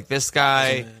guy, or this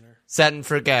guy set and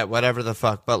forget, whatever the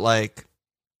fuck. But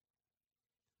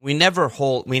we never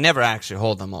actually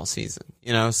hold them all season,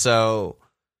 So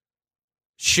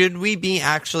should we be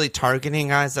actually targeting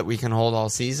guys that we can hold all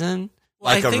season,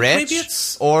 a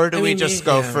Rich, or do we just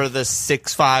go for the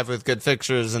 6-5 with good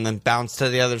fixtures and then bounce to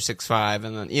the other 6-5,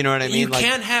 and then you know what I mean? You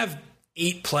can't have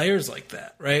 8 players like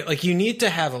that, right? You need to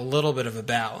have a little bit of a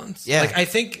balance. Yeah. I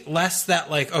think less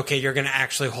that okay, you're going to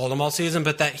actually hold him all season,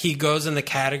 but that he goes in the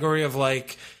category of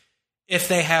if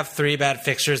they have 3 bad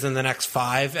fixtures in the next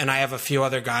 5, and I have a few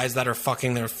other guys that are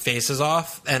fucking their faces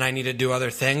off, and I need to do other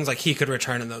things, he could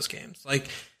return in those games.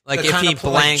 If he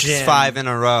blanks 5 in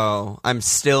a row, I'm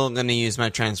still going to use my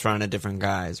transfer on a different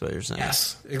guy, is what you're saying.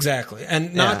 Yes, exactly.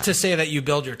 And not to say that you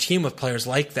build your team with players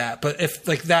like that, but if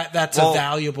that's a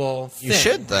valuable thing. You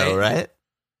should, though, right?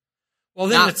 Well,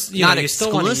 then it's, not you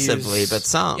still want to exclusively, but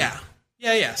some.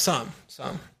 Yeah, some.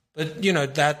 But,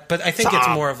 but I think it's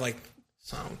more of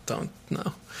some, don't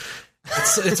know.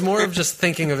 It's more of just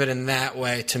thinking of it in that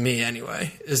way to me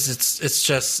anyway. It's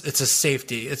a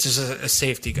safety. It's just a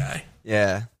safety guy.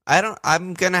 Yeah.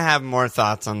 I'm going to have more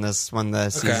thoughts on this when the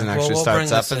season actually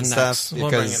starts up and stuff. We'll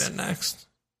bring it in next.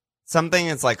 Something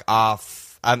is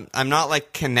off. I'm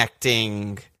not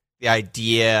connecting the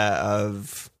idea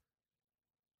of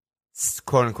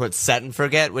quote unquote set and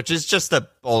forget, which is just a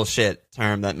bullshit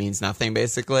term that means nothing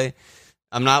basically.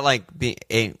 I'm not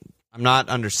I'm not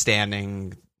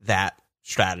understanding that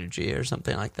strategy or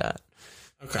something like that.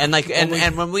 Okay. And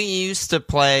and when we used to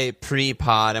play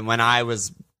pre-pod and when I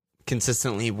was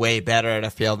consistently way better at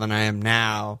FPL than I am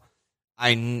now,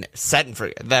 set and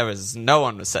forget. No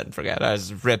one was set and forget. I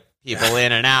was rip people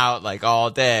in and out like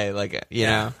all day, like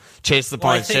know, chase the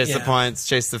points, chase the points,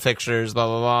 chase the fixtures, blah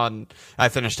blah blah. And I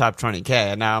finished top 20K,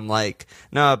 and now I'm like,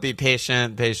 no, be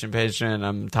patient.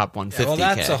 I'm top 150K.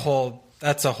 Well,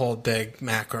 that's a whole big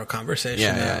macro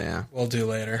conversation. Yeah. We'll do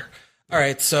later. All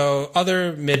right, so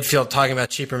other midfield, talking about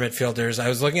cheaper midfielders, I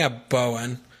was looking at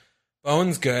Bowen.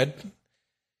 Bowen's good.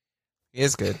 He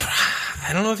is good.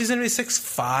 I don't know if he's going to be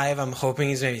 6'5". I'm hoping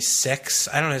he's maybe 6.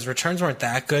 I don't know. His returns weren't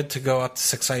that good to go up to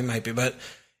 6'5". He might be, but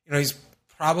he's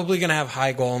probably going to have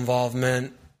high goal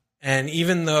involvement. And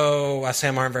even though West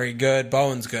Ham aren't very good,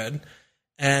 Bowen's good.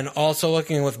 And also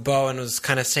looking with Bowen was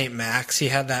kind of St. Max. He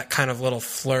had that kind of little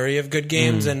flurry of good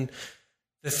games. And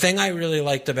the thing I really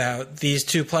liked about these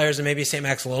two players, and maybe St.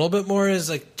 Max a little bit more, is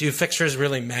like, do fixtures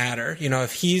really matter?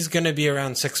 If he's going to be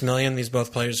around 6 million, these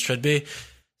both players should be.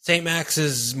 St. Max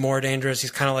is more dangerous. He's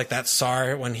kind of like that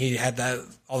Sarr when he had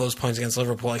all those points against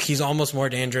Liverpool. Like, he's almost more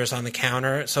dangerous on the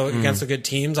counter. So against the good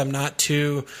teams, I'm not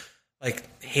too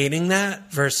hating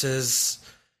that versus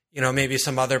maybe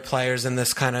some other players in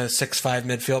this kind of 6'5"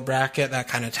 midfield bracket, that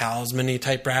kind of talisman-y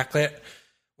type bracket.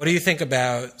 What do you think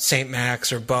about St.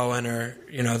 Max or Bowen or,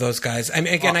 those guys? I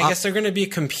mean, again, I guess they're going to be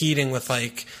competing with,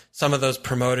 some of those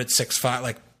promoted 6'5",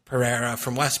 like Pereira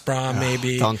from West Brom,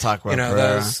 maybe. Don't talk about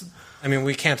Pereira. I mean,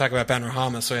 we can't talk about Ben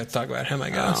Rahama, so we have to talk about him,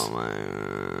 I guess. Oh,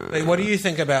 my. What do you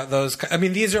think about those? I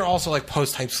mean, these are also,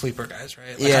 post-type sleeper guys,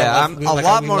 right? I'm a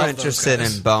lot more interested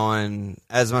in Bowen.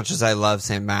 As much as I love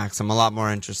St. Max, I'm a lot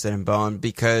more interested in Bowen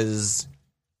because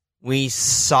we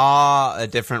saw a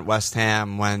different West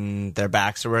Ham when their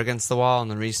backs were against the wall and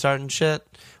the restart and shit.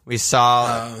 We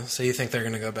saw... so you think they're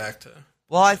going to go back to...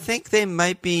 Well, I think they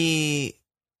might be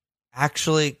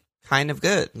actually kind of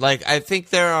good. I think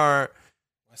there are...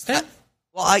 West Ham?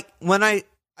 When I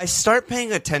start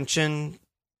paying attention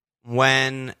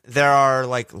when there are,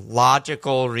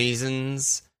 logical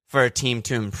reasons for a team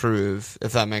to improve,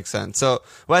 if that makes sense. So,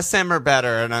 West Ham are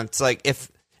better, and it's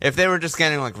if they were just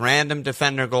getting random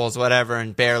defender goals, whatever,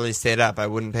 and barely stayed up, I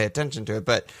wouldn't pay attention to it.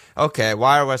 But okay,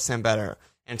 why are West Ham better?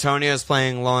 Antonio's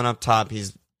playing low and up top.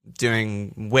 He's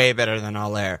doing way better than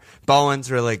Allaire.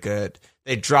 Bowen's really good.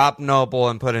 They dropped Noble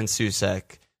and put in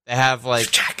Susek. They have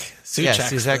Suchek.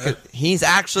 He's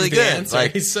actually good.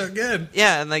 He's so good.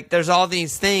 Yeah, and there's all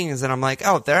these things, and I'm like,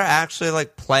 oh, they're actually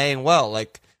playing well.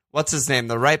 What's his name?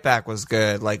 The right back was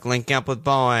good. Linking up with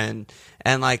Bowen.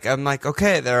 And I'm like,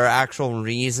 okay, there are actual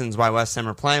reasons why West Ham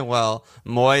are playing well.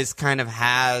 Moyes kind of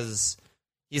has.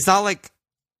 He's not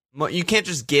you can't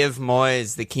just give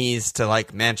Moyes the keys to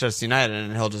Manchester United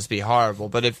and he'll just be horrible.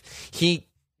 But if he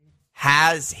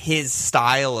has his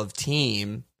style of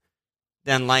team,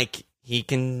 then he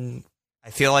can.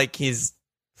 I feel like he's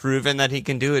proven that he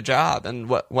can do a job. And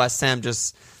what West Ham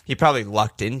he probably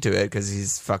lucked into it because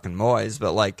he's fucking Moyes,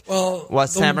 but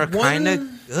West Ham are kind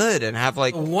of good and have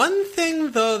one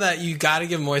thing though that you got to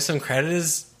give Moyes some credit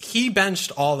is he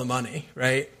benched all the money,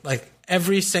 right?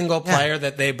 Every single player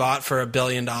that they bought for $1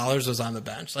 billion was on the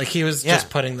bench. He was just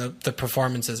putting the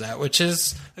performances out, which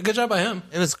is a good job by him.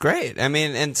 It was great. I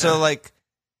mean, and so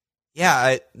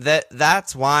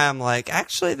that's why I'm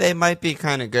actually they might be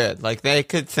kind of good. They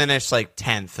could finish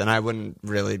 10th, and I wouldn't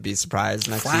really be surprised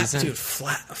next season. Dude,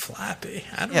 Flappy.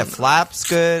 I don't know. Flap's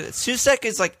good. Susek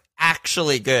is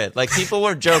actually good. People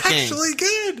were joking. Actually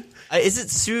good. Is it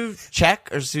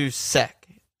Suchek or Susek?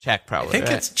 Czech, probably. I think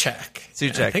right? it's Czech.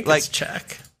 Suchek. I think it's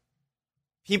Czech.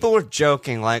 People were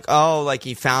joking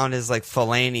he found his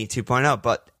Fellaini 2.0,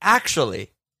 but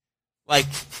actually.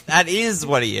 That is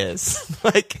what he is.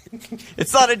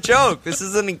 It's not a joke. This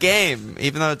isn't a game,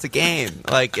 even though it's a game.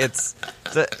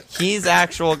 He's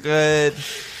actual good.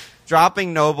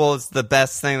 Dropping Noble is the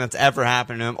best thing that's ever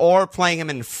happened to him. Or playing him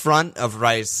in front of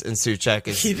Rice and Suchek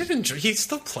is. He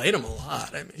still played him a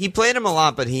lot. He played him a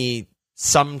lot, but he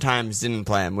sometimes didn't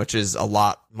play him, which is a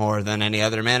lot more than any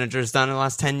other manager's done in the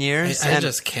last 10 years. I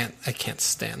just can't. I can't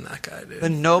stand that guy, dude.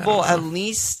 But Noble, at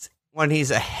least. When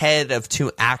he's ahead of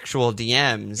two actual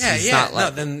DMs, he's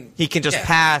not then he can just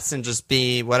pass and just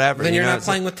be whatever. Then you're not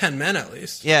playing with 10 men at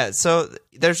least. Yeah, so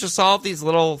there's just all these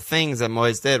little things that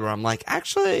Moyes did where I'm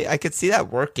actually, I could see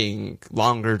that working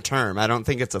longer term. I don't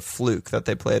think it's a fluke that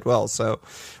they played well. So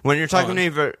when you're talking to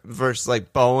me versus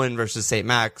Bowen versus St.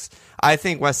 Max, I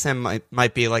think West Ham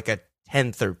might be a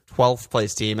 10th or 12th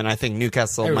place team, and I think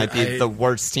Newcastle might be the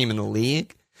worst team in the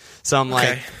league. So I'm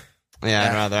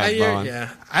I'd rather have Bowen. Yeah,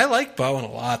 I like Bowen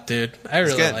a lot, dude. I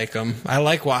really like him. I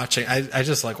like watching. I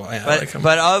just like. I like him.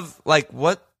 But of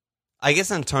what? I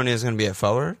guess Antonio's going to be a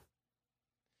forward.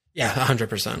 Yeah,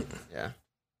 100%. Yeah,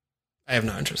 I have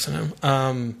no interest in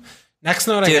him. Next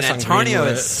note, dude, I guess Antonio on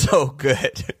is so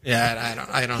good. Yeah,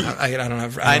 I don't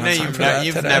have. I know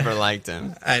you've never liked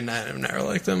him. I've never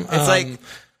liked him. It's like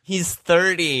he's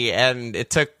 30, and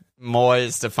it took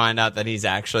Moyes to find out that he's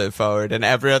actually a forward, and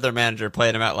every other manager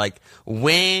played him at like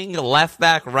wing, left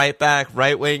back,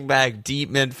 right wing back,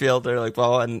 deep midfielder, like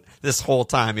well, and this whole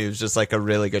time he was just like a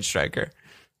really good striker.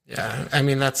 Yeah, I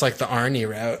mean that's like the Arnie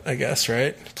route, I guess,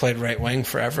 right? Played right wing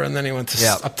forever, and then he went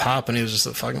to up top, and he was just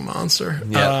a fucking monster.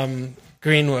 Yep.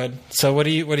 Greenwood. So what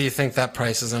do you think that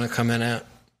price is going to come in at?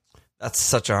 That's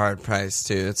such a hard price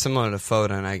too. It's similar to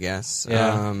Foden, I guess.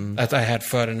 Yeah, I had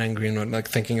Foden and Greenwood. Like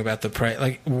thinking about the price,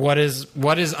 like what is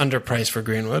underpriced for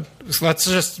Greenwood? So let's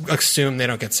just assume they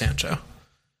don't get Sancho.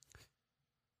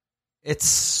 It's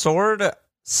sort of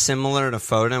similar to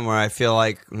Foden, where I feel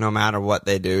like no matter what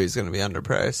they do, he's going to be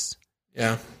underpriced.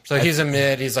 Yeah, so he's a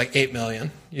mid. He's like 8 million.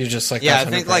 You just like I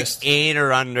think like 8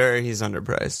 or under, he's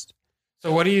underpriced.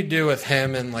 So what do you do with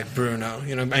him and like Bruno?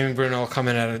 You know, I mean, Bruno will come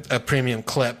in at a premium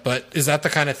clip, but is that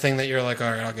the kind of thing that you're like, all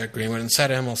right, I'll get Greenwood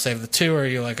instead of him, I'll save the 2, or are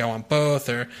you like, I want both,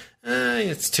 or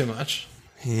it's too much?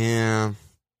 Yeah.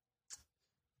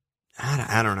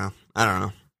 I don't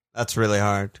know. That's really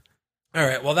hard. All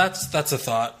right, well, that's a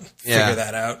thought. Figure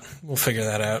that out. We'll figure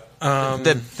that out.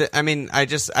 I mean, I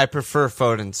prefer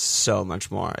Foden so much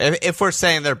more. If we're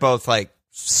saying they're both like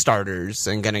starters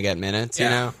and going to get minutes, you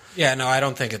know? Yeah, no, I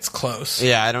don't think it's close.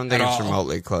 Yeah, I don't think it's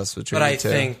remotely close between the two.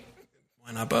 But I think,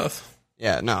 why not both?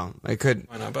 Yeah, no, I could.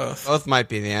 Why not both? Both might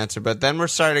be the answer, but then we're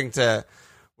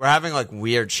having like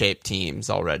weird shaped teams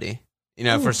already. You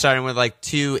know, if we're starting with like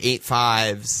 2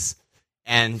 8-5s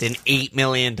and an 8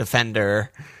 million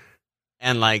defender,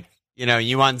 and like, you know,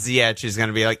 you want Ziyech who's going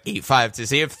to be like 8-5 too.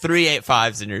 So you have 3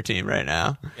 8-5s in your team right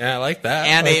now. Yeah, I like that.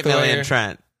 And like 8 million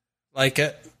Trent. Like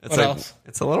it. What else?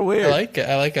 It's a little weird. I like it.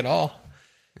 I like it all.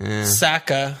 Yeah.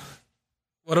 Saka.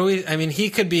 I mean, he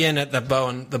could be in at the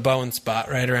Bowen spot,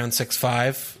 right around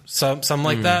 6'5", something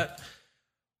like that.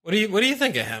 What do you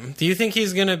think of him? Do you think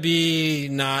he's going to be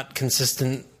not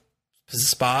consistent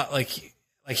spot? Like he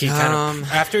kind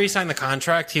of, after he signed the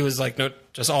contract, he was like, no,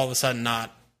 just all of a sudden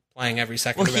not playing every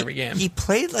second of every game. He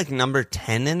played like number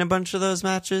 10 in a bunch of those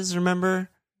matches, remember?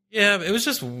 Yeah, it was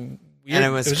just weird. And it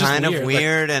was kind of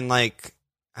weird, and like,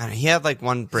 he had like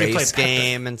one brace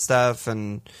game and stuff,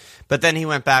 but then he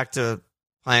went back to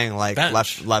playing like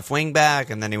left wing back,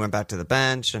 and then he went back to the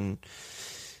bench, and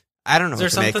I don't know what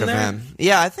to make of him.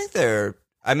 Yeah, I think there's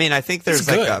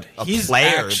like a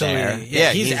player there.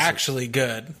 Yeah, he's actually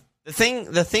good. The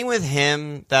thing with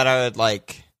him that I would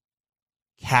like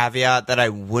caveat that I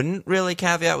wouldn't really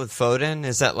caveat with Foden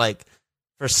is that like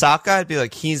for Saka, I'd be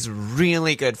like, he's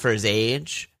really good for his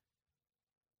age.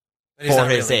 For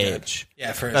his age.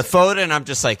 Yeah, for his age. Foden, I'm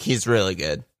just like, he's really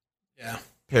good. Yeah.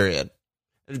 Period.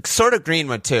 Sort of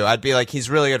Greenwood, too. I'd be like, he's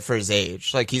really good for his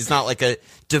age. Like, he's not like a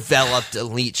developed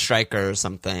elite striker or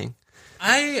something.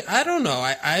 I don't know.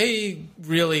 I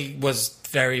really was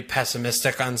very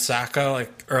pessimistic on Saka,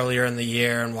 like, earlier in the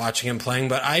year and watching him playing,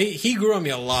 but he grew on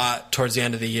me a lot towards the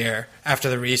end of the year after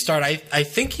the restart. I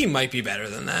think he might be better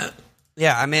than that.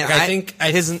 Yeah, I mean, like, I think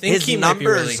his he numbers might be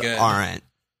really good. Aren't.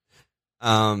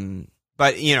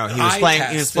 But you know, he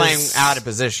was playing out of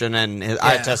position, and his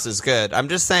eye test is good. I'm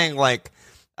just saying, like,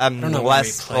 I'm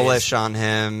less bullish on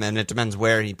him, and it depends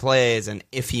where he plays and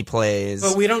if he plays.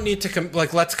 But we don't need to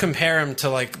let's compare him to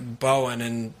like Bowen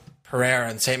and Pereira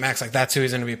and St. Max. Like, that's who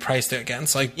he's going to be priced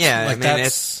against. Like, yeah, like, I mean,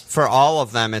 it's for all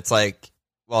of them. It's like,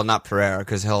 well, not Pereira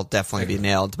because he'll definitely be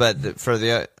nailed, but for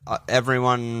the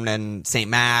everyone and St.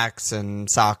 Max and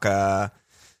Saka,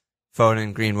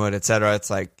 Foden, Greenwood, etc. It's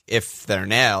like, if they're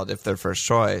nailed, if they're first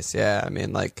choice, yeah. I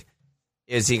mean, like,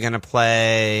 is he going to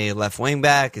play left wing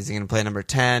back? Is he going to play number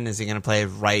 10? Is he going to play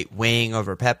right wing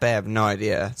over Pepe? I have no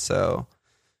idea. So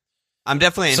I'm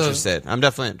definitely interested.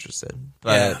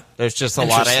 But there's just a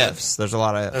lot of ifs. There's a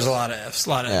lot of ifs.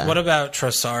 What about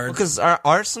Trossard? Because our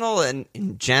Arsenal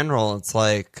in general, it's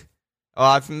like,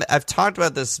 I've talked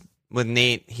about this with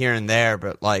Nate here and there,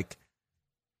 but like,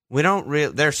 we don't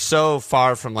really. They're so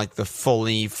far from like the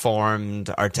fully formed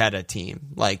Arteta team.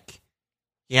 Like,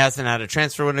 he hasn't had a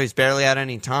transfer window. He's barely had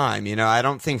any time. You know, I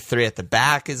don't think 3 at the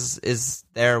back is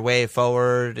their way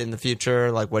forward in the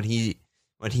future. Like what he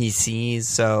sees.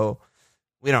 So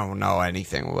we don't know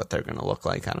anything what they're going to look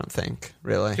like. I don't think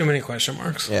really. Too many question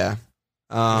marks. Yeah.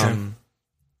 Okay.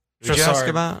 Did you ask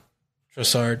about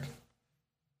Trossard?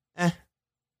 I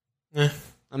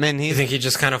mean, you think he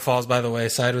just kind of falls by the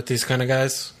wayside with these kind of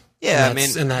guys? Yeah, I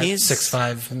mean, in that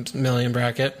 6-5 million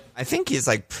bracket. I think he's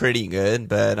like pretty good,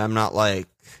 but I'm not like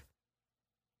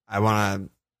I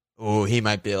want to Oh, he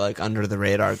might be like under the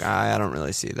radar guy. I don't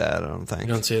really see that. I don't think. You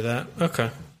don't see that? Okay.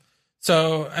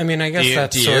 So, I mean, I guess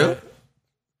that's do you?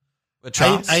 With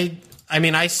Trops? I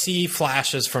mean, I see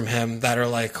flashes from him that are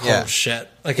like, oh shit!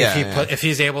 Like if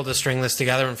he's able to string this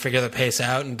together and figure the pace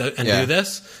out and do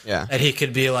this, that he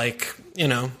could be like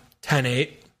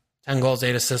 10-8, 10 goals,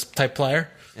 8 assists type player.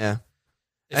 Yeah,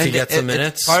 if he gets the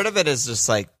minutes. Part of it is just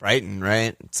like Brighton,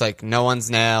 right? It's like no one's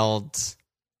nailed.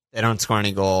 They don't score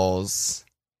any goals.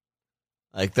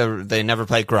 Like they never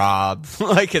play Grob.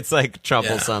 Like it's like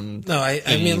troublesome. Yeah. No,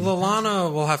 I mean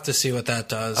Lallana. We'll have to see what that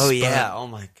does. Oh yeah. Oh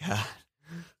my god.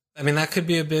 I mean that could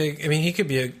be a big. I mean he could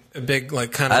be a big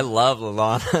like kind of. I love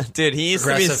Lallana, dude. He used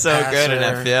to be so passer. Good in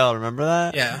FPL. Remember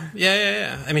that?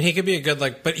 Yeah. I mean he could be a good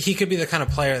but he could be the kind of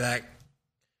player that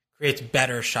creates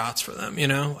better shots for them.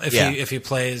 If he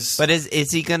plays. But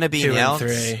is he going to be nailed?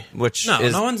 3. Which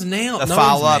no one's nailed. The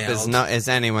follow up is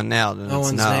anyone nailed? And no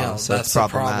one's nailed. So that's the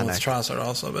problem with Trossard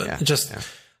also. But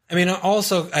I mean, I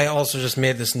also just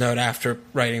made this note after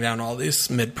writing down all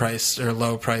these mid-price or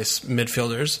low-price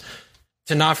midfielders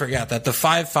to not forget that the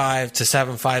 5.5 to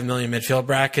 7.5 million midfield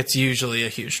bracket's usually a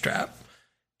huge trap,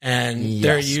 and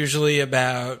they're usually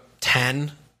about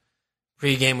 10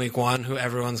 pre-game week 1 who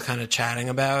everyone's kind of chatting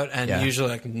about, and usually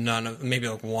like maybe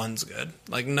like one's good.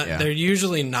 Like they're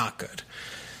usually not good.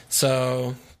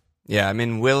 So yeah, I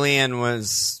mean Willian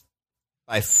was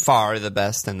by far the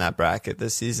best in that bracket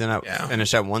this season.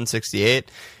 Finished at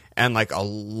 168, and like a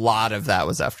lot of that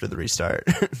was after the restart.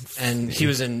 And he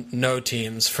was in no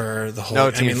teams for the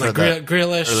whole.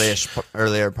 Grealish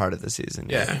earlier part of the season.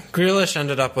 Yeah, Grealish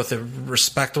ended up with a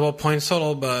respectable points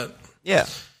total, but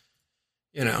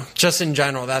just in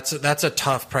general, that's a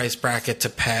tough price bracket to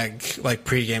peg like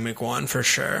pre-game week 1 for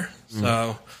sure.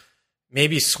 So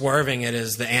maybe swerving it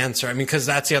is the answer. I mean, because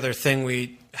that's the other thing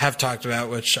we have talked about,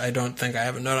 which I don't think I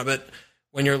haven't known of, but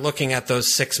when you're looking at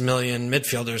those 6 million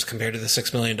midfielders compared to the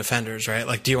 6 million defenders, right?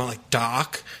 Like, do you want like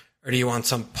Doc or do you want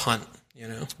some punt?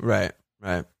 Right.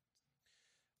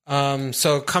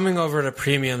 So coming over to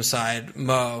premium side,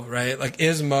 Mo, right? Like,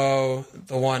 is Mo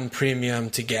the one premium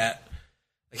to get?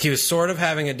 Like, he was sort of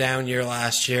having a down year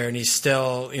last year, and he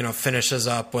still, finishes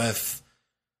up with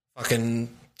fucking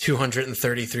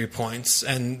 233 points,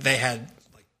 and they had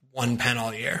like 1 pen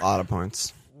all year. A lot of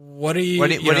points. What do you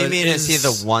mean? Is he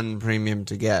the one premium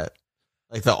to get?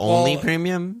 Like the only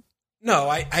premium? No,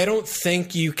 I don't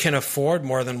think you can afford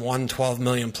more than 12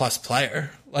 million plus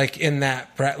player. Like in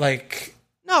that, like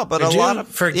no, but a lot of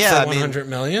for 100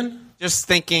 million. Just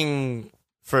thinking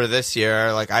for this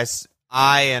year, like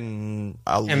I and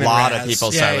a lot of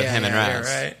people start with him and Raz.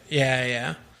 Right?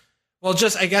 Yeah. Well,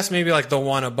 just I guess maybe like the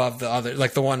one above the other,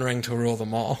 like the one ring to rule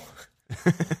them all.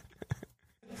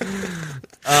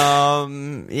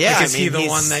 Like, is he the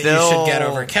one that you should get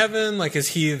over Kevin? Like, is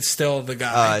he still the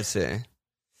guy? Oh, I see.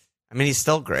 I mean, he's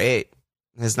still great.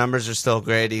 His numbers are still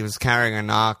great. He was carrying a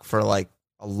knock for like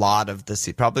a lot of the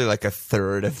season, probably like a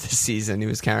third of the season. He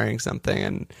was carrying something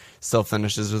and still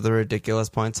finishes with a ridiculous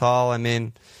points haul. I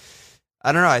mean,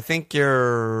 I don't know. I think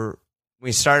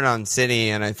we started on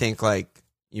City, and I think like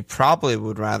you probably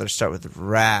would rather start with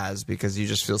Raz because you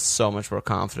just feel so much more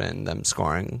confident in them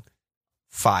scoring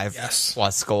 5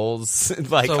 plus goals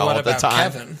like so all what the about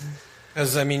time. Kevin?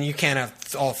 Because I mean, you can't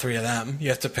have all 3 of them. You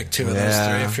have to pick 2 of those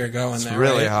 3 if you're going it's there. It's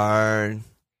really hard.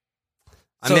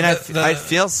 I mean, I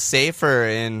feel safer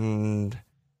in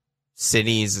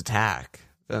City's attack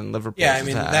than Liverpool's Yeah, I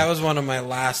mean, attack. that was one of my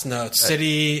last notes.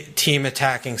 City team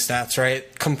attacking stats,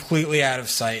 right? Completely out of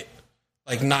sight.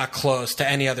 Like, not close to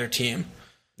any other team.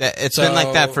 It's been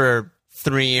like that for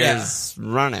 3 years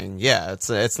running. Yeah,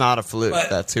 it's not a fluke.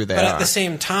 That's who they are. But at the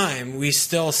same time, we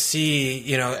still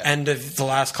see, end of the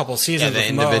last couple of seasons. The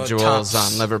individuals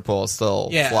on Liverpool still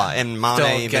fly, and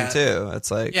Mane even too. It's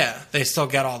like they still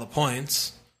get all the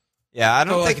points. Yeah, I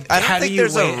don't think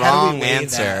there's a wrong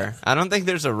answer. I don't think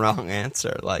there's a wrong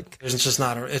answer. Like there's just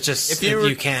not. It's just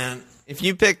you can't. If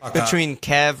you pick between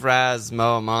Kev, Raz,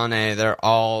 Mo, Mane, they're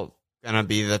all gonna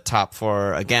be the top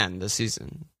 4 again this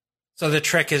season. So the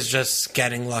trick is just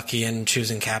getting lucky and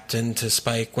choosing captain to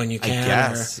spike when you can.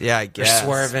 I guess. Or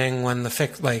swerving when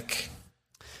that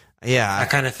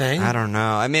kind of thing. I don't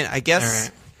know. I mean, I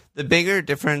guess the bigger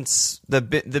difference, the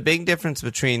big difference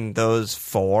between those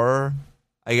 4,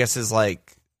 I guess, is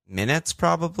like minutes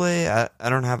probably. I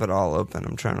don't have it all open.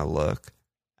 I'm trying to look.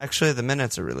 Actually, the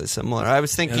minutes are really similar. I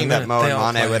was thinking that Mo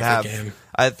and Mane would have.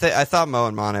 I thought Mo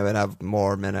and Mane would have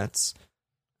more minutes.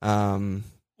 Well,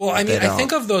 I mean, I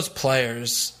think of those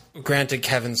players. Granted,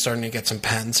 Kevin's starting to get some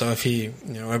pens, so if he,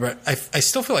 I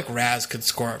still feel like Raz could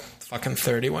score fucking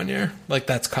 30 one year. Like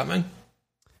that's coming.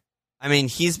 I mean,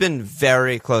 he's been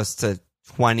very close to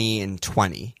 20 and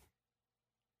 20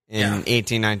 in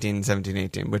 18, 19, 17,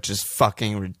 18, which is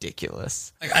fucking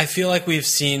ridiculous. Like, I feel like we've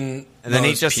seen, and then he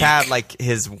Mo's just peak. had like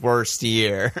his worst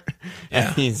year, and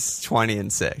Yeah. he's 20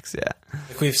 and 6. Yeah,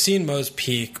 Like, we've seen Mo's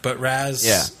peak, but Raz,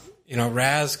 Yeah. you know,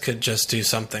 Raz could just do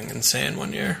something insane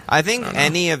one year. I think don't know.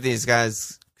 any of these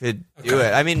guys could do Okay.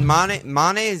 it. I mean,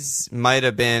 Mane's might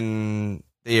have been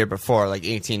the year before, like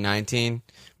 18, 19,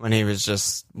 when he was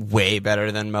just way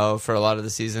better than Mo for a lot of the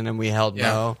season, and we held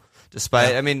Mo.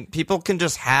 Despite, I mean, people can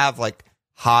just have like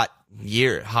hot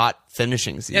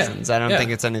finishing seasons. I don't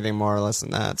think it's anything more or less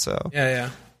than that. So Yeah.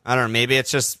 I don't know. Maybe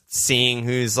it's just seeing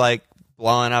who's like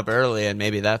blowing up early, and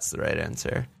maybe that's the right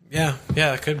answer. Yeah,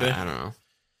 it could be. I don't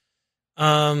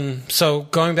know. So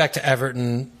going back to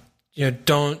Everton, you know,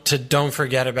 don't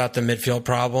forget about the midfield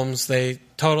problems. They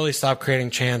totally stopped creating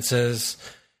chances.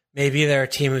 Maybe they're a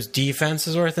team whose defense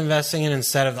is worth investing in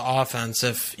instead of the offense.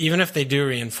 Even if they do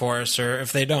reinforce, or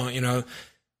if they don't, you know,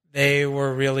 they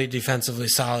were really defensively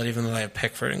solid, even though they had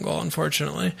Pickford in goal,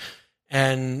 unfortunately.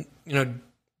 And, you know,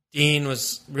 Dean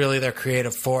was really their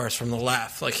creative force from the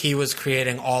left. Like, he was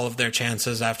creating all of their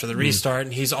chances after the restart,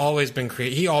 and he's always been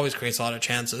he always creates a lot of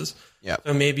chances. Yeah.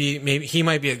 So maybe he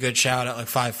might be a good shout at like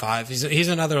 5'5". He's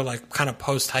another like kind of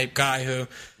post type guy who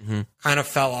kind of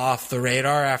fell off the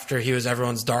radar after he was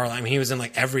everyone's darling. I mean, he was in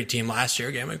like every team last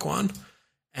year, Game Week 1.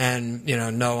 And, you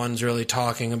know, no one's really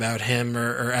talking about him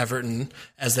or Everton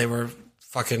as they were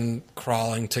fucking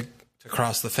crawling to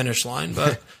cross the finish line.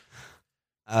 But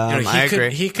you know, I agree.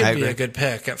 He could be a good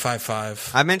pick at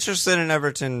 5'5". I'm interested in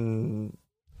Everton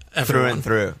through and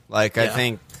through. Like, I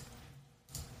think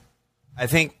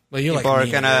well, you people like are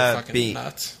Mina, gonna you're fucking be.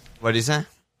 nuts. What do you say?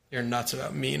 You're nuts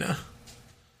about Mina.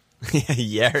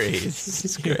 Yeri,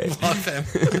 he's great. Love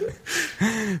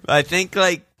him. I think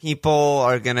like people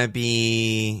are gonna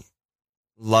be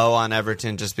low on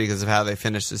Everton just because of how they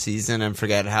finished the season and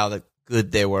forget how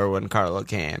good they were when Carlo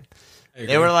came.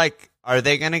 They were like, are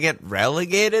they gonna get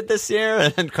relegated this year?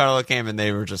 And then Carlo came and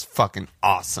they were just fucking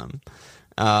awesome.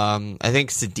 I think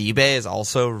Sidibe is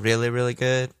also really, really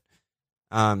good.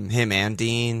 Him and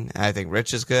Dean. I think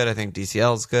Rich is good. I think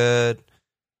DCL is good. Are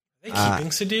they keeping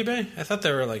Sidibe? I thought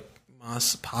they were like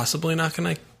possibly not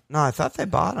going to. No, I thought they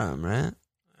bought him, right?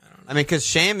 I mean, because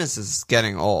Seamus is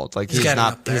getting old. Like he's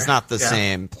not the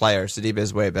same player. Sidibe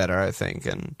is way better, I think.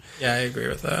 And yeah, I agree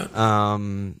with that.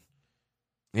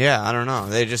 yeah, I don't know.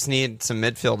 They just need some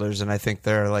midfielders, and I think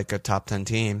they're like a top 10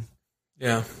 team.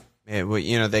 Yeah,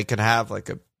 you know, they could have like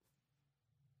a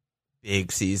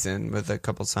big season with a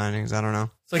couple signings. I don't know.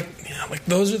 It's like, like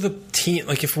those are the team.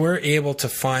 Like if we're able to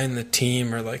find the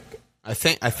team, or like I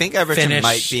think Everton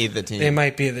might be the team. They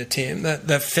might be the team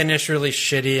that finish really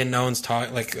shitty and no one's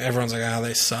talking. Like everyone's like, oh,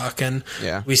 they suck, and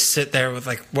we sit there with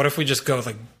like, what if we just go with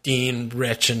like Dean,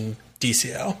 Rich, and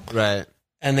DCL, right?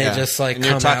 And they just like and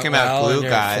you're talking about glue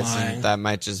guys, flying. and that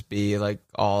might just be like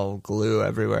all glue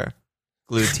everywhere,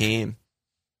 glue team,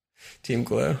 team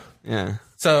glue. Yeah.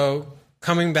 So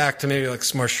coming back to maybe like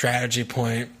some more strategy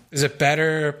point, is it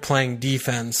better playing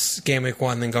defense Game Week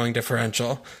 1 than going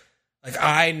differential? Like,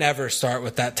 I never start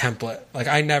with that template. Like,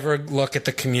 I never look at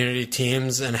the community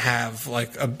teams and have,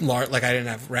 like, I didn't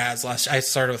have Raz last year. I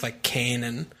started with, like, Kane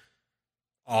and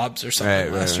Obbs or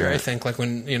something last year. I think, like,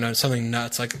 when, you know, something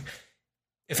nuts. Like,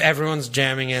 if everyone's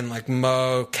jamming in, like,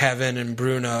 Mo, Kevin, and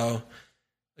Bruno,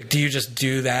 like, do you just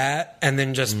do that and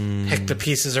then just pick the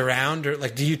pieces around? Or,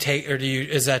 like,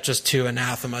 is that just too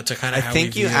anathema to kind of I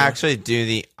think you actually do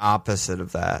the opposite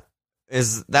of that.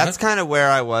 That's kind of where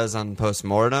I was on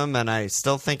postmortem, and I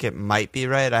still think it might be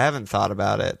right. I haven't thought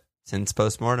about it since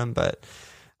postmortem, but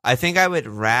I think I would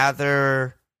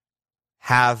rather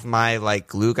have my like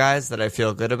glue guys that I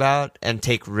feel good about and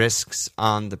take risks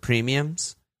on the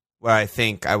premiums where I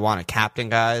think I want to captain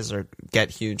guys or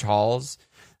get huge hauls.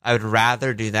 I would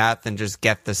rather do that than just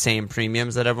get the same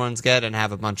premiums that everyone's get and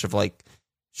have a bunch of like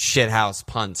shithouse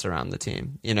punts around the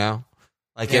team, you know?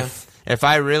 Like if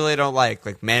I really don't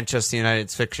like Manchester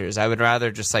United's fixtures, I would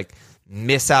rather just like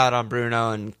miss out on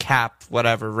Bruno and cap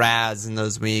whatever Raz in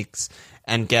those weeks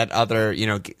and get other, you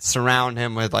know, surround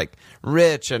him with like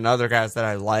Rich and other guys that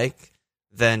I like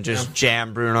than just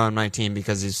jam Bruno on my team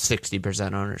because he's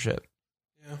 60% ownership.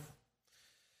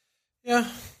 Yeah.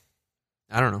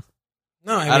 I don't know.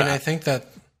 No, I think that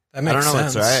makes sense. I don't know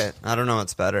what's right. I don't know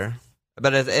what's better.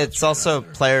 But it's also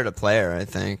player to player, I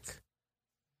think.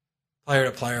 Player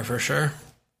to player for sure.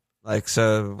 Like,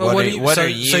 so what are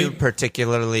you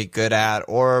particularly good at,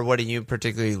 or what do you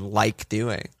particularly like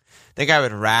doing? I think I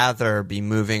would rather be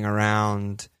moving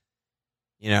around,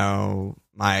 you know,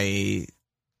 my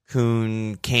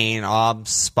Kuhn, Kane,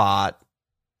 Obbs spot,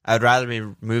 I'd rather be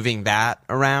moving that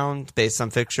around based on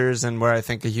fixtures and where I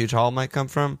think a huge haul might come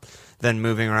from than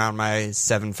moving around my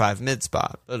 7-5 mid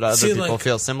spot. But other people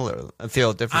feel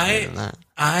differently than that.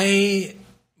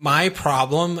 My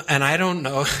problem, and I don't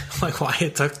know like why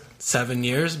it took 7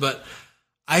 years, but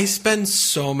I spend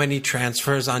so many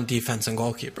transfers on defense and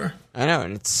goalkeeper. I know,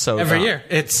 and it's so every dumb. year.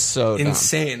 It's so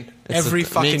insane. Every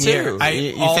fucking me too. year.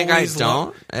 You think I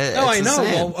don't? No, I know.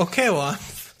 Well, okay, well, I'm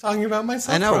talking about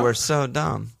myself. I know, we're so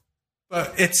dumb.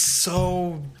 But it's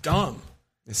so dumb.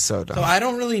 It's so dumb. So I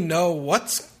don't really know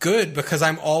what's good because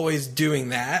I'm always doing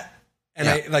that.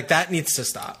 And that needs to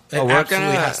stop. It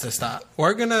absolutely has to stop.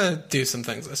 We're going to do some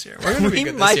things this year. We're going to be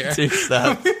good this year. We might do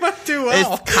stuff. We might do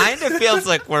well. It kind of feels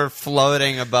like we're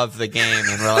floating above the game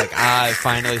and we're like, I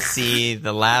finally see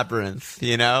the labyrinth,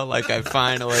 you know? Like I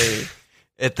finally...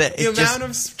 The amount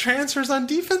of transfers on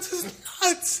defense is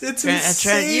nuts. It's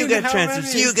insane. You get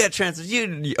transfers. You get transfers.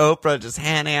 Oprah just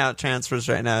handing out transfers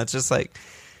right now. It's just like,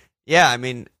 yeah, I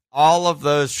mean, all of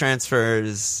those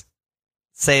transfers,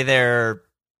 say they're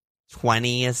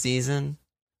 20 a season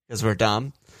because we're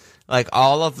dumb. Like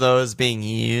all of those being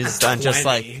used on just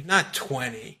like not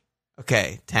 20.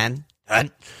 Okay, 10.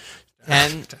 10.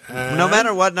 No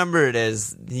matter what number it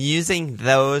is, using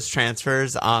those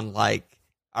transfers on like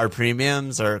our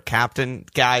premiums or captain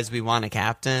guys we want a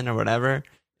captain or whatever,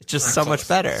 it's just so much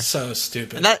better. So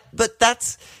stupid. But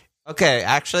that's okay.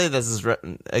 Actually, this is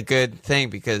a good thing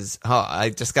because I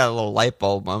just got a little light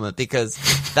bulb moment because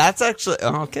that's actually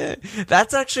okay.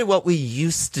 That's actually what we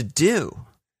used to do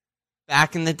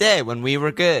back in the day when we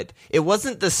were good. It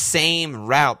wasn't the same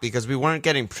route because we weren't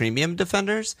getting premium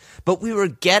defenders, but we were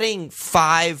getting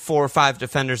 4 or 5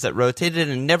 defenders that rotated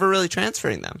and never really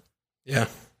transferring them. Yeah.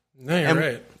 No, you're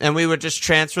right. And we would just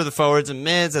transfer the forwards and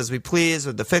mids as we please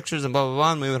with the fixtures and blah, blah,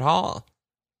 blah, and we would haul.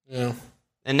 Yeah.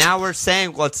 And now we're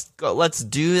saying, let's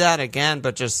do that again,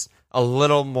 but just a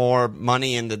little more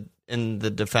money in the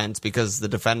defense because the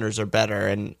defenders are better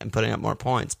and putting up more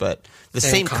points. But the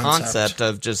same concept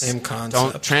of just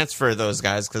don't transfer those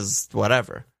guys because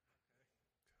whatever.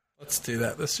 Let's do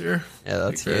that this year. Yeah,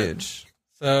 that's huge.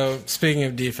 So, speaking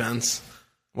of defense...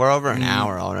 We're over an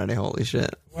hour already. Holy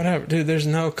shit! Whatever, dude. There's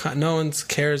no one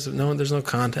cares. There's no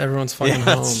content. Everyone's fucking home.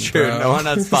 That's true. Bro. No one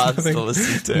has spots to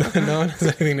listen to. No one has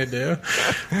anything to do.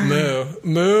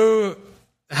 Moo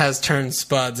has turned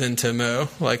Spuds into Moo.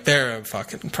 Like they're a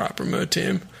fucking proper Moo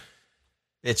team.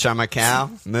 Bitch, I'm a cow.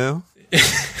 Moo.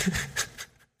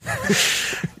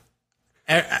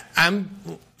 I'm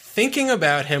thinking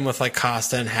about him with like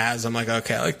Costa and Haz. I'm like,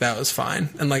 okay, like that was fine.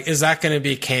 And like, is that going to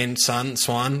be Kane,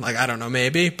 Swan? Like, I don't know,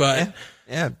 maybe, but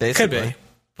yeah, basically could be.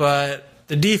 But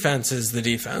the defense is the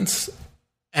defense,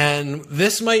 and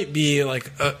this might be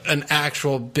like an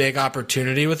actual big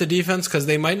opportunity with the defense because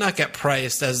they might not get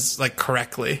priced as like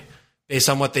correctly based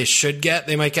on what they should get.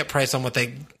 They might get priced on what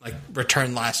they like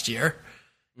returned last year,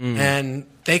 and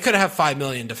they could have 5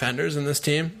 million defenders in this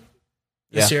team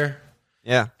this year.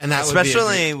 Yeah, and that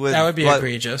especially would be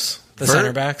egregious. The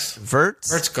center backs,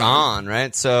 Vert's gone,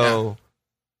 right? So,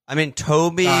 I mean,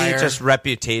 Toby, just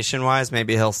reputation wise,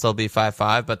 maybe he'll still be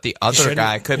 5'5", but the other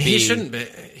guy could be. He shouldn't be.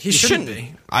 He shouldn't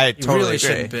be. I totally really agree.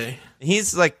 Shouldn't be.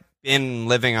 He's like been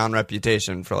living on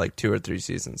reputation for like 2 or 3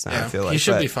 seasons now. Yeah, I feel like he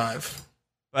should be 5.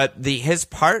 But his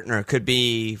partner could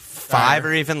be 5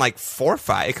 or even like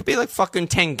 4-5. It could be like fucking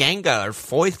Tanganga or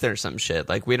Foyth or some shit.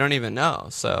 Like we don't even know.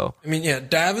 So I mean, yeah,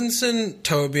 Davinson,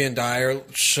 Toby, and Dyer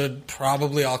should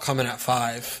probably all come in at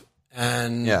 5.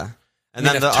 And yeah, and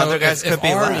then the other guys could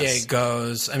be less. If Aurier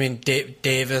goes, I mean,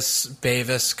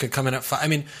 Davis could come in at 5. I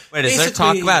mean, wait, is there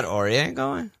talk about Aurier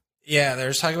going? Yeah,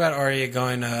 there's talk about Aurier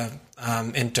going to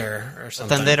Inter or something.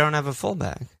 But then they don't have a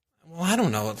fullback. Well, I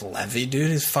don't know what Levy,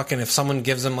 dude. He's fucking. If someone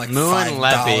gives him like Moo $5, and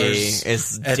Levy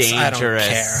is dangerous.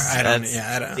 I don't care.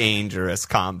 I don't. Dangerous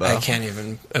combo. I can't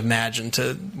even imagine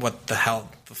what the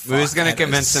hell. Moo's gonna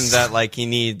convince him that like he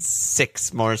needs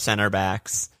 6 more center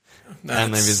backs,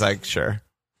 and Levy's like, sure.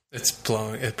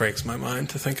 It breaks my mind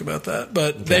to think about that.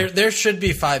 But there should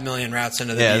be 5 million routes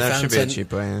into the defense. Yeah, that should be a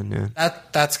cheap way in. Yeah,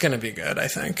 that's gonna be good. I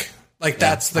think. Like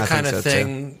that's the kind of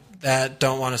thing. That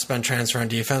don't want to spend transfer on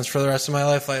defense for the rest of my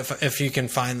life. Like if you can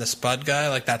find the Spud guy,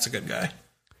 like that's a good guy.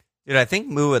 Dude, I think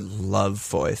Moo would love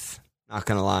Foyth. Not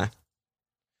gonna lie.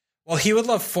 Well, he would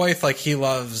love Foyth like he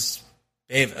loves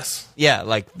Davis. Yeah,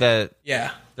 like the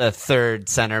 3rd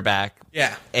center back.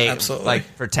 Yeah, absolutely.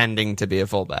 Like pretending to be a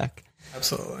fullback.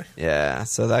 Absolutely. Yeah,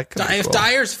 so that could be if cool.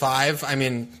 Dyer's 5, I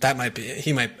mean, that might be.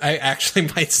 I actually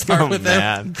might start with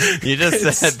him. You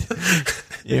just said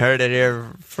you heard it here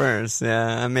first.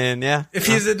 Yeah, I mean, yeah. If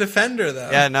he's a defender, though.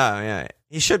 Yeah, no, yeah,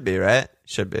 he should be, right?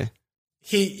 Should be.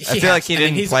 I feel like he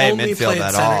didn't play midfield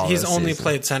at all. He's only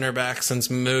played center back since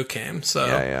Moo came. So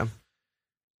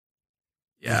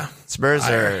yeah. Spurs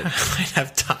Dyer. I'd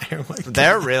have Dyer.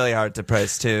 They're really hard to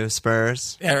price too.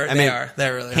 Spurs. They are.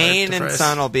 They're really Kane hard to price. and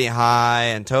Son will be high,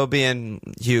 and Toby and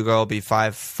Hugo will be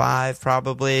 5.5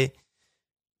 probably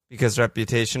because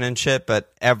reputation and shit.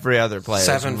 But every other player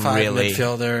 7.5 really,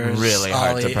 midfielders, really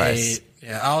hard Ollie to price. 8.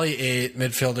 Yeah, Ollie 8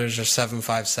 midfielders are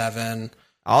 7.57.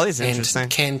 Ollie's interesting.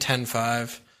 Kane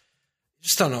 10.5.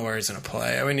 Just don't know where he's going to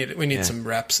play. We need some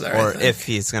reps there. Or if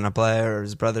he's going to play, or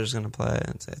his brother's going to play.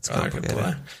 It's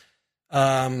complicated.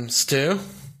 Stu?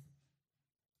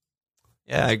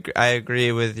 Yeah, I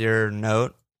agree with your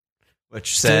note,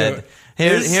 which said,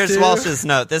 here's Walsh's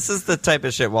note. This is the type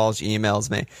of shit Walsh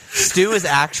emails me. Stu is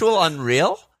actual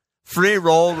unreal. Free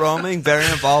roll roaming, very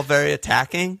involved, very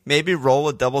attacking. Maybe roll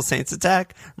with double Saints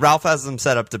attack. Ralph has them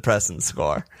set up to press and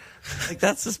score. Like,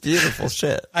 that's just beautiful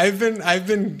shit. I've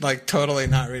been like totally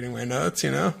not reading my notes, you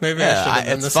know? Maybe I should have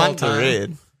been this whole time. It's fun to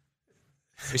read.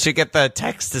 We should get the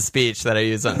text to speech that I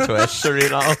use on Twitch to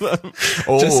read all of them.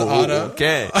 Just auto.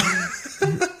 Okay.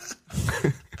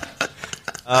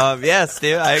 Yes,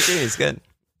 dude, I agree. He's good.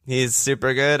 He's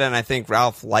super good, and I think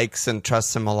Ralph likes and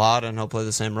trusts him a lot, and he'll play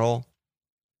the same role.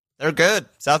 They're good.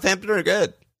 Southampton are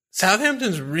good.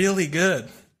 Southampton's really good.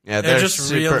 Yeah, they're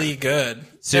just really good.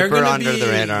 Super under the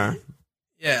radar.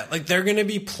 Yeah, like they're going to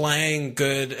be playing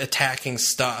good attacking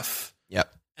stuff.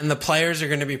 Yep. And the players are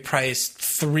going to be priced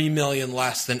 $3 million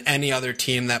less than any other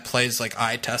team that plays like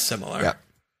eye test similar. Yep.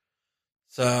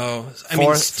 So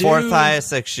fourth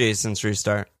highest XG since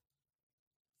restart.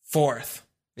 Fourth.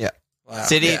 Yeah. Wow.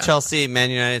 City, Chelsea, Man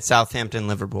United, Southampton,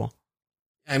 Liverpool.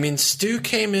 I mean, Stu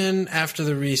came in after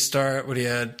the restart when he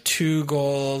had 2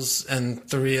 goals and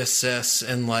 3 assists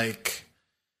in like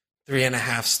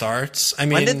 3.5 starts. I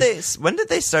mean, when did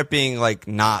they start being like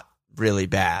not really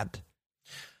bad?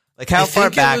 Like, how far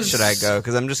back should I go?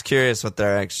 Because I'm just curious what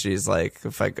their XG is like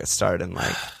if I start in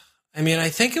like. I mean, I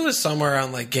think it was somewhere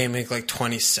around like game week like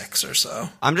 26 or so.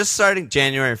 I'm just starting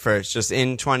January 1st, just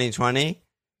in 2020.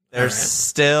 They're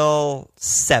still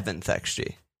 7th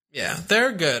XG. Yeah,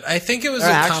 they're good. I think it was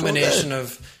a combination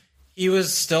of he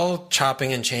was still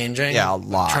chopping and changing. Yeah, a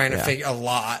lot. Trying to figure a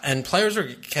lot. And players were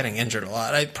getting injured a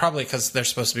lot. Probably because they're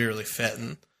supposed to be really fit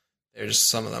and there's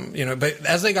some of them, you know. But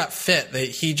as they got fit, they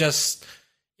just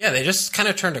kind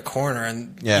of turned a corner.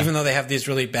 And even though they have these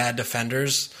really bad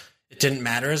defenders, it didn't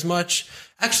matter as much.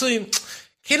 Actually,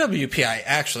 KWP I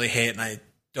actually hate and I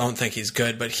don't think he's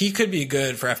good, but he could be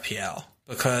good for FPL.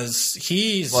 Because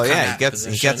he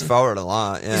gets forward a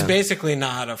lot. Yeah. He's basically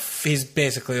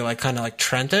like kind of like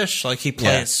Trentish. Like he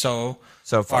plays so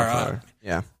far up.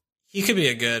 Yeah. He could be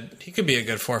a good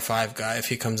 4-5 guy if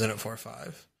he comes in at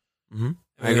 4-5. Mm-hmm.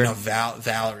 I agree. Know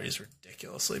Valerie's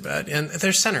ridiculously bad. And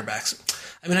their center backs.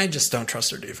 I mean, I just don't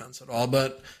trust their defense at all.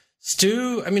 But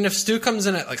Stu, I mean, if Stu comes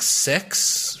in at like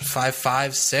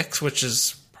 5'5", 6, which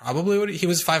is probably what he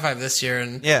was 5'5" this year.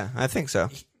 And yeah, I think so.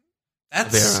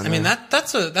 That's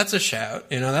a shout.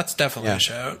 You know, that's definitely a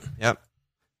shout. Yep.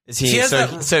 Is he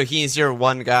so he's your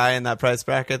one guy in that price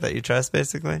bracket that you trust,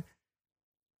 basically?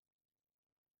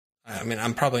 I mean,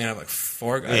 I'm probably gonna have like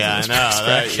 4 guys. Yeah,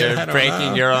 I know. You're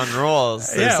breaking your own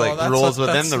rules. There's rules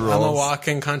within the rules. I'm a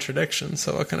walking contradiction.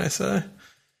 So what can I say?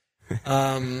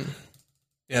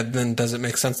 Yeah, then does it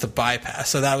make sense to bypass?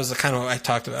 So that was the kind of what I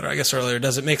talked about, I guess, earlier.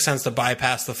 Does it make sense to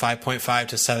bypass the 5.5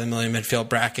 to 7 million midfield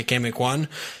bracket game week 1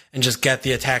 and just get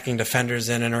the attacking defenders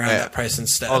in and around that price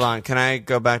instead? Hold on. Can I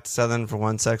go back to Southern for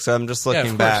 1 sec? So I'm just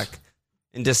looking back.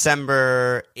 In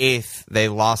December 8th, they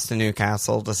lost to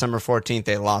Newcastle. December 14th,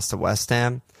 they lost to West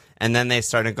Ham. And then they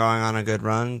started going on a good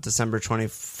run, December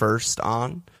 21st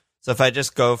on. So if I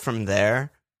just go from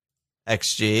there,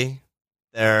 XG,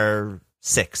 they're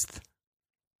 6th.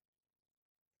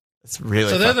 It's really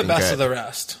so they're the best good. Of the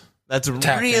rest. That's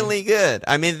really good.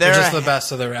 I mean, they're just the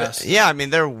best of the rest. Yeah, I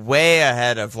mean, they're way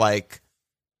ahead of like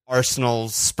Arsenal,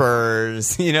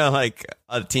 Spurs. You know, like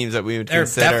teams that we would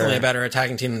consider. They're definitely a better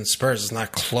attacking team than Spurs. It's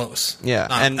not close. Yeah,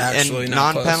 and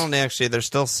non-penalty actually, they're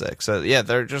still 6. So yeah,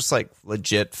 they're just like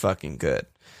legit fucking good.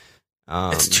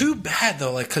 It's too bad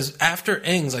though, like because after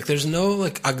Ings, like there's no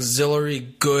like auxiliary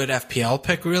good FPL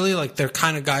pick really. Like they're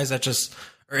kind of guys that just.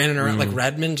 Or in and around, like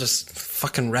Redmond, just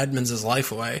fucking Redmond's his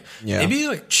life away. Yeah. Maybe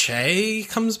like Che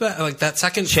comes back, like that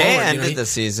second Che forward. ended the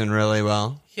season really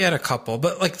well. He had a couple,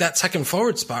 but like that second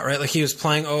forward spot, right? Like he was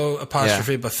playing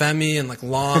Bafemi and like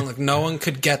Long, like no one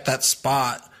could get that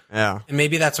spot. Yeah. And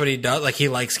maybe that's what he does. Like he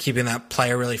likes keeping that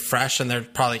player really fresh, and they're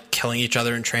probably killing each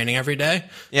other in training every day.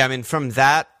 Yeah, I mean, from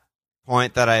that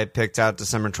point that I had picked out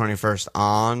December 21st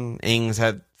on, Ings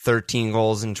had 13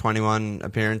 goals in 21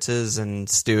 appearances, and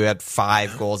Stu had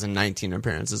 5 goals in 19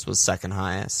 appearances, was second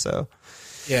highest. So,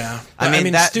 yeah, I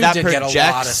mean Stu did get a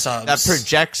lot of subs. That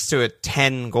projects to a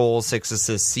 10-goal,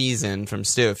 6-assist season from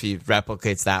Stu if he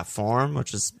replicates that form,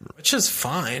 which is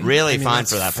fine, really fine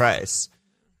for that price.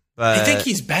 But I think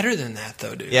he's better than that,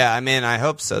 though, dude. Yeah, I mean, I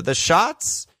hope so. The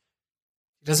shots,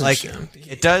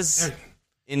 it does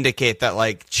indicate that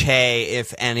like Che,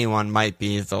 if anyone, might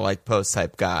be the like post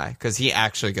type guy because he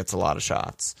actually gets a lot of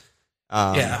shots.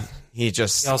 He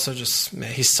also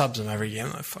he subs him every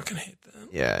game. I fucking hate that.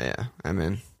 Yeah. I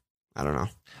mean, I don't know.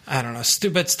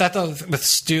 With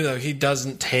Stu though, he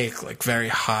doesn't take like very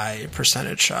high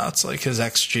percentage shots. Like his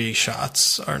XG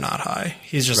shots are not high.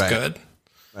 He's just good.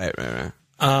 Right.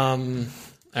 All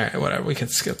right, whatever. We can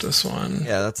skip this one.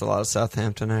 Yeah, that's a lot of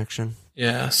Southampton action.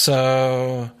 Yeah,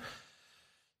 so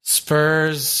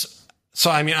Spurs. So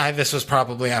I mean, this was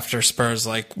probably after Spurs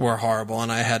like were horrible,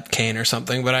 and I had Kane or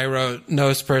something. But I wrote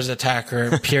no Spurs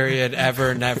attacker. Period.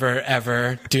 Ever, never,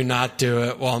 ever. Do not do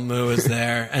it while Moo is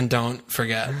there, and don't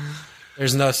forget.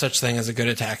 There's no such thing as a good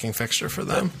attacking fixture for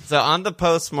them. So on the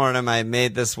postmortem, I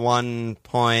made this one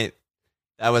point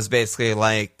that was basically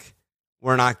like,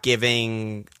 we're not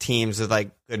giving teams with like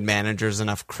good managers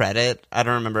enough credit. I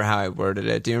don't remember how I worded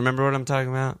it. Do you remember what I'm talking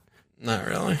about? Not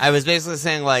really. I was basically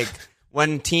saying like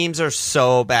when teams are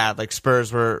so bad, like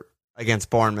Spurs were against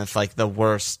Bournemouth, like the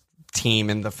worst team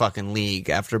in the fucking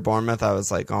league after Bournemouth. I was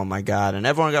like, oh my God. And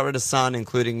everyone got rid of Son,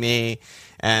 including me,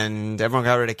 and everyone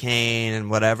got rid of Kane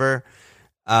and whatever.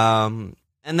 And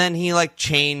then he like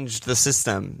changed the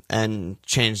system and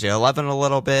changed the 11 a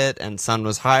little bit, and Son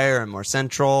was higher and more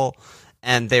central.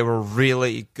 And they were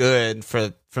really good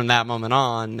from that moment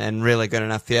on, and really good in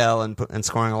FPL and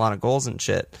scoring a lot of goals and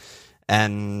shit.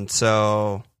 And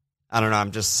so, I don't know,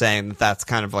 I'm just saying that's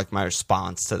kind of like my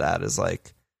response to that is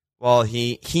like, well,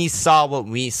 he saw what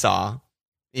we saw,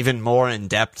 even more in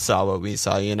depth saw what we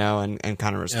saw, and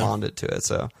kind of responded to it.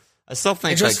 So I still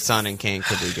think like Son and Kane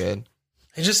could be good.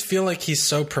 I just feel like he's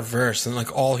so perverse, and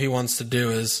like all he wants to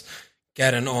do is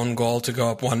get an own goal to go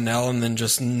up 1-0 and then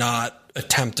just not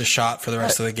attempt a shot for the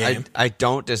rest of the game. I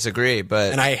don't disagree,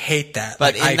 but... And I hate that.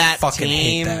 But in that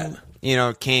team,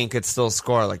 Kane could still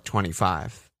score like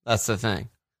 25. That's the thing.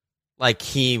 Like,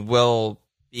 he will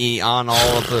be on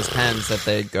all of those pens that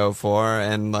they go for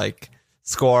and like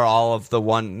score all of the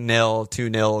 1-0,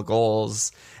 2-0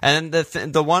 goals. And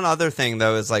the one other thing,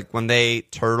 though, is like when they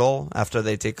turtle after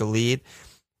they take a lead,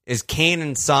 is Kane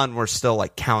and Son were still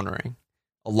like countering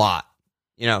a lot,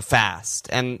 fast.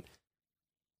 And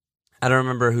I don't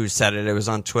remember who said it. It was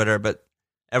on Twitter, but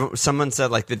someone said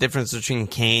like the difference between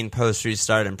Kane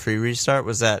post-restart and pre-restart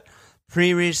was that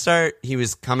pre-restart, he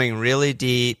was coming really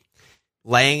deep,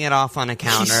 laying it off on a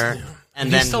counter.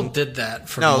 And then still did that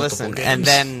for multiple games. And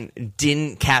then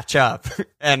didn't catch up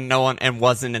and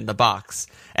wasn't in the box.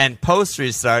 And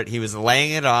post-restart, he was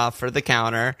laying it off for the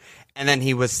counter, and then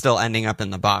he was still ending up in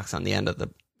the box on the end of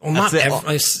the... Well,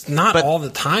 not all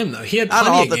the time, though. He had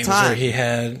plenty of games where he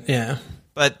had...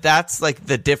 But that's like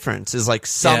the difference is like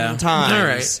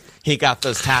sometimes he got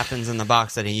those tap-ins in the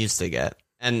box that he used to get.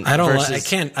 And I don't. I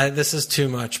can't. This is too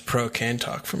much pro Kane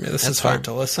talk for me. This is hard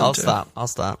to listen to. I'll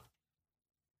stop.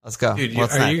 Let's go. Dude,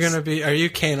 are you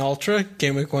Kane Ultra?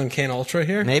 Game week 1 Kane Ultra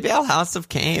here? Maybe I'll House of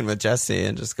Kane with Jesse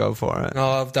and just go for it. And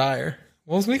I'll have Dyer.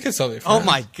 Well, we could still be friends. Oh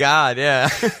my God, yeah.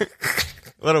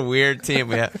 What a weird team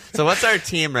we have. So what's our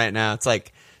team right now? It's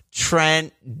like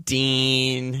Trent,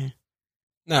 Dean.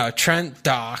 No, Trent,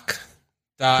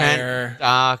 Dyer.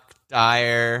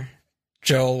 Dyer.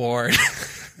 Joel Ward.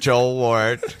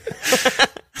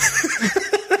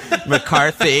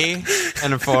 McCarthy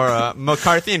and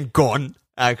McCarthy and Gunn,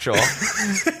 actual.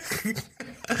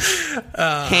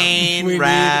 Kane, we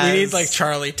Raz. need like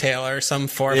Charlie Taylor, some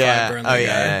 4 or 5 burn.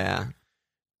 Yeah.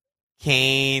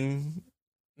 Kane.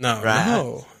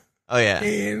 No. Oh yeah.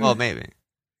 Kane. Well, maybe.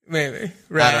 Raz.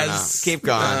 I don't know. Keep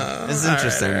going. This is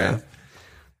interesting, man.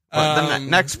 Well, the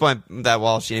next point that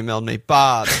Walsh emailed me,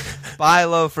 Bob, buy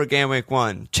low for game week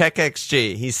 1. Check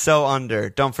XG. He's so under.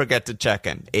 Don't forget to check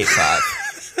him.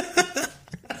 8.5.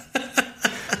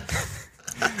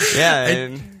 Yeah.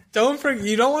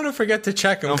 You don't want to forget to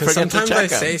check him because sometimes I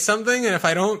say something and if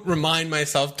I don't remind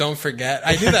myself, don't forget.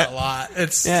 I do that a lot.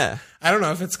 I don't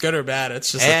know if it's good or bad.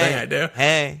 It's just a thing I do.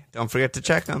 Hey, don't forget to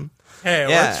check him. Hey, it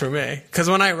works for me. Because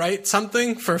when I write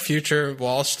something for future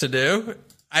Walsh to do,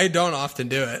 I don't often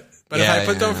do it. But if I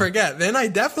put don't forget, then I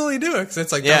definitely do it. Because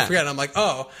it's like, don't forget. And I'm like,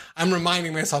 oh, I'm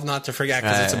reminding myself not to forget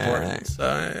because it's important. Right.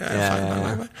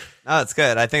 So, fine. No, it's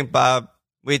good. I think Bob,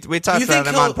 we talked about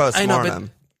him on Postmortem.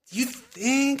 Do you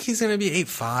think he's going to be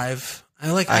 8'5"?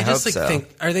 I just think,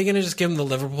 are they going to just give him the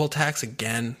Liverpool tax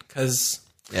again? Because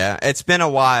it's been a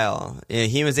while. Yeah,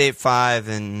 he was 8'5"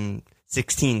 in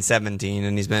 16-17,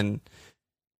 and he's been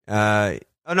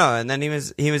and then he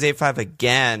was 8'5"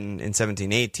 again in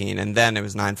 17-18, and then it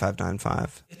was 9'5",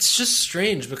 9'5". It's just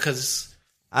strange because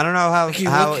I don't know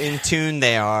how in tune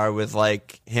they are with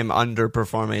like him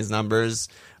underperforming his numbers,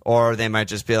 or they might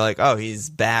just be like, oh, he's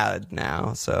bad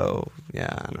now. So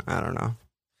I don't know.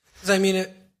 Because I mean,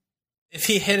 if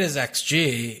he hit his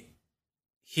XG,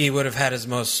 he would have had his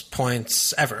most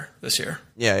points ever this year.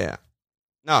 Yeah.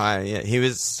 No, he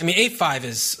was. I mean, 8'5"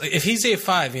 is, if he's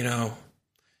 8'5",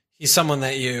 he's someone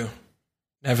that you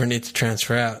never need to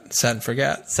transfer out. Set and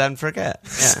forget.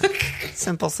 Yeah.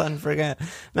 Simple set and forget.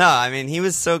 No, I mean, he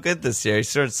was so good this year. He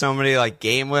scored so many like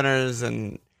game winners,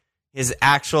 and his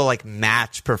actual like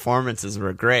match performances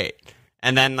were great.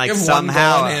 And then like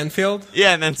somehow in Anfield?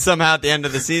 Yeah, and then somehow at the end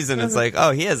of the season it's like, oh,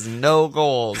 he has no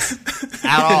goals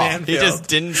at all. He just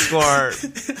didn't score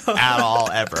at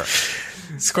all ever.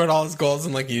 Scored all his goals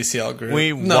in like UCL group.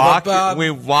 We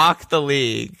walked the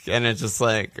league, and it's just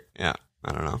like, I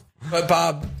don't know.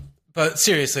 But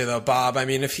seriously though, Bob, I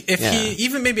mean, if he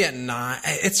even maybe at 9,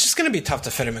 it's just going to be tough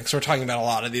to fit him in because we're talking about a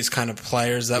lot of these kind of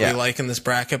players that we like in this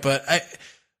bracket. But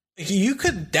you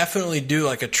could definitely do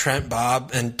like a Trent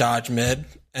Bob and dodge mid,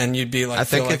 and you'd be like, I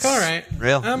feel like, all right,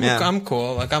 real. I'm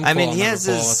cool. Like I'm. I mean, he has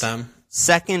his with them.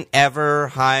 Second ever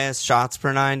highest shots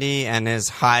per 90 and his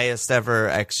highest ever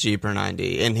XG per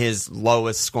 90 in his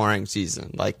lowest scoring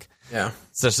season. Like,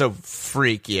 it's just a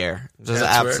freak year. Just an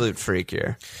absolute freak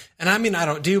year. And I mean,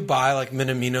 do you buy like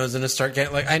Minamino's in a start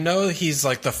game? Like, I know he's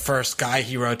like the first guy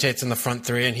he rotates in the front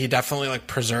three, and he definitely like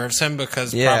preserves him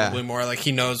because probably more like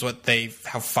he knows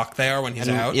how fucked they are when he's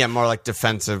out. Yeah, more like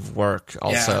defensive work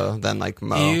also than like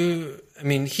Mo.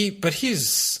 He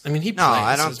plays as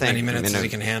many minutes as he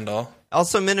can handle.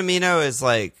 Also, Minamino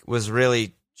was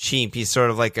really cheap. He's sort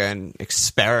of like an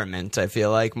experiment, I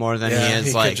feel like, more than he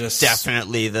is like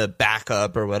definitely the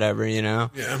backup or whatever, Yeah.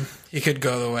 He could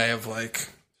go the way of like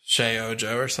Shea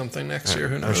Ojo or something next year.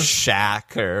 Who knows? Or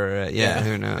Shaq or,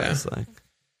 who knows? Yeah. Like,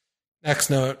 next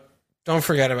note, don't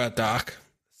forget about Doc.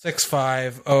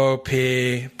 6'5",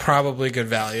 OOP, probably good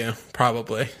value.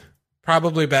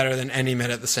 Probably better than any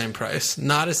mid at the same price.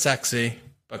 Not as sexy,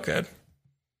 but good.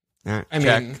 All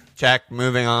right, check.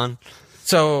 Moving on.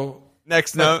 So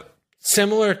next note,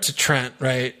 similar to Trent,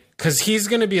 right? Because he's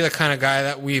going to be the kind of guy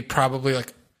that we probably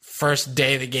like first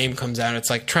day the game comes out. It's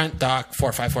like Trent, Doc,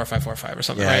 4-5, 4-5, 4-5 or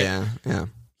something, right? Yeah.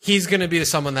 He's going to be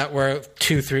someone that we're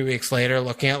 2-3 weeks later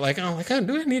looking at like,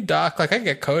 do I need Doc? Like I can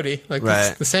get Cody. Like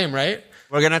it's the same, right?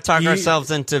 We're going to talk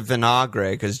ourselves into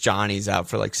Vinagre because Johnny's out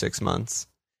for like 6 months.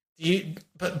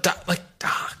 But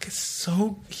Doc is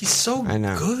he's so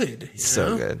good. He's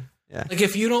so good. Yeah. Like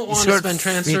if you don't want to spend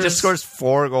transfers, he just scores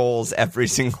 4 goals every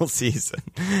single season,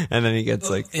 and then he gets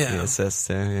the assists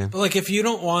too. Yeah. But like if you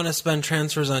don't want to spend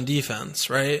transfers on defense,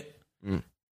 right?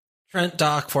 Trent,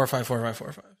 Doc, 4-5, 4-5,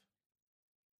 4-5,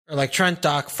 or like Trent,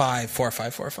 Doc, 5,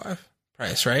 4-5, 4-5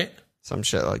 price, right? Some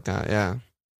shit like that. Yeah,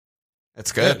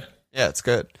 it's good. Yeah, it's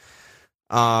good.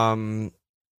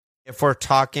 If we're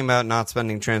talking about not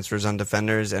spending transfers on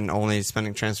defenders and only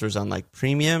spending transfers on like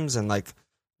premiums and like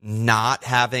not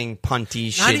having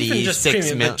punty, not shitty even just 6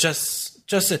 premium, but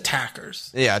just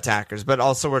attackers. Yeah, attackers. But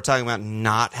also we're talking about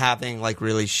not having like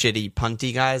really shitty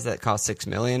punty guys that cost $6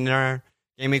 million in our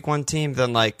Game Week 1 team,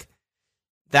 then like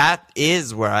that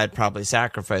is where I'd probably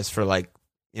sacrifice for like,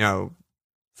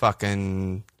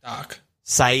 fucking Doc.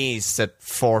 Saiz at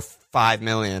 $4-5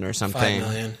 million or something. $5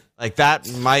 million. Like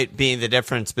that might be the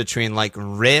difference between like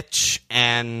Rich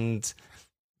and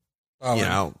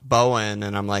Bowen,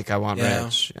 and I'm like, I want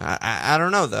Rich. I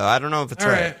don't know though. I don't know if it's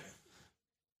right.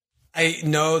 I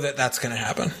know that's going to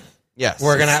happen. Yes,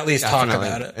 we're going to at least talk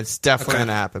about it. It's definitely going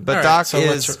to happen. But Doc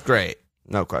is great,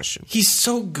 no question. He's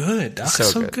so good. Doc's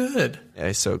so good. Yeah,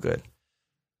 he's so good.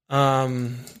 Dean,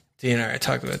 all right,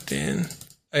 talk about Dean.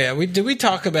 Oh yeah, did we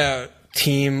talk about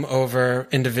team over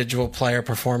individual player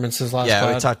performances last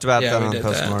pod? We talked about that on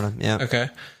Postmortem. Yeah.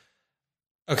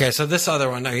 Okay, so this other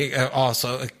one,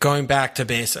 also going back to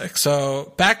basics.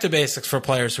 So back to basics for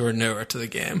players who are newer to the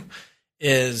game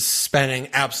is spending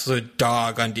absolute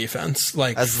dog on defense,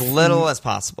 like as little as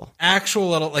possible. Actual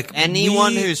little, like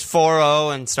anyone who's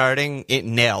 4-0 and starting, it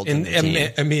nailed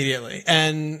immediately.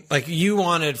 And like you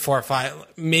wanted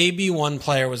 4-5, maybe one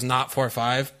player was not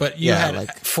 4-5, but you had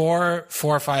like 4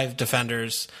 or 5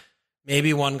 defenders,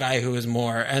 maybe one guy who was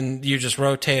more, and you just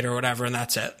rotate or whatever, and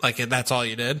that's it. Like that's all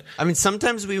you did. I mean,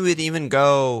 sometimes we would even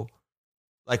go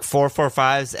like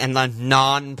 4-4-5s and then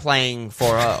non-playing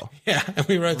 4-0. Yeah, and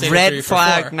we rotated red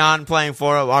flag, non-playing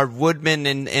 4-0. Our Woodman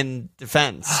in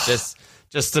defense,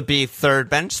 just to be third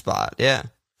bench spot. Yeah.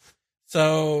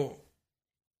 So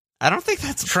I don't think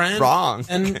that's Trent wrong.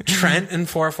 And Trent in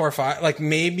 4-4-5, like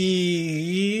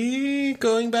maybe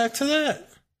going back to that.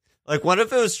 Like, what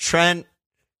if it was Trent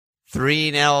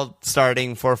 3-0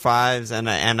 starting 4-5s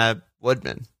and a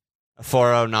Woodman, a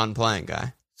 4-0 non-playing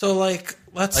guy? So like.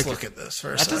 Let's look at this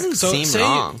for a second. That doesn't seem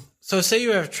wrong. Say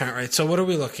you have Trent, right? So what are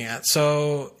we looking at?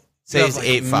 So say he's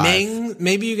 8-5.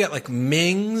 Maybe you get like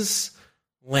Mings,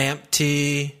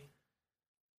 Lamptey.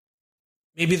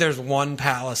 Maybe there's one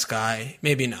Palace guy.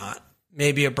 Maybe not.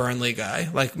 Maybe a Burnley guy.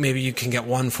 Like maybe you can get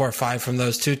 1-4-5 from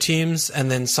those two teams, and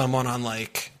then someone on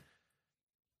like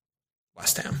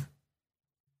West Ham.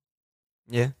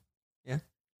 Yeah.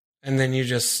 And then you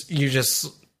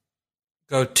just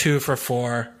go 2 for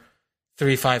 4.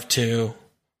 3-5-2.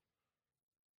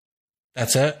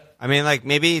 That's it. I mean, like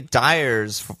maybe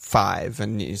Dyer's 5,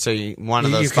 and so one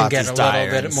of those spots is Dyer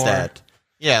instead. More.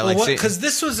 Yeah, like because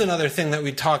this was another thing that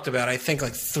we talked about. I think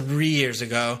like 3 years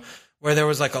ago, where there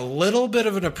was like a little bit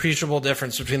of an appreciable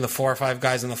difference between the 4 or 5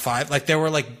 guys and the 5. Like there were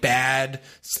like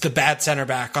the bad center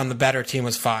back on the better team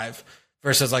was 5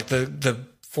 versus like the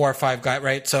 4 or 5 guy,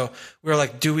 right? So we were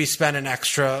like, do we spend an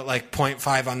extra like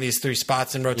 0.5 on these 3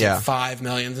 spots and rotate 5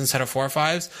 millions instead of 4 or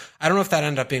 5s? I don't know if that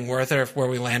ended up being worth it or where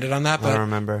we landed on that. But I don't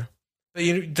remember.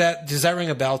 But does that ring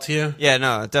a bell to you? Yeah,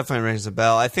 no, it definitely rings a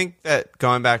bell. I think that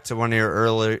going back to one of your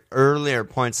earlier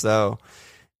points, though,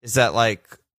 is that like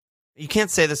you can't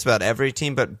say this about every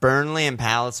team, but Burnley and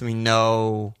Palace we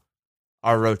know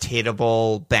are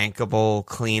rotatable, bankable,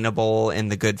 cleanable in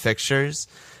the good fixtures.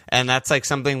 And that's like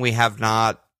something we haven't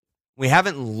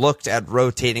looked at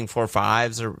rotating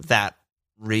 4-5s or that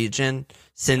region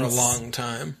since for a long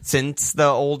time. Since the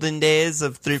olden days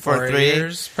of 3-4-3. 4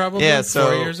 years, probably. Yeah, so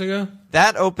 4 years ago.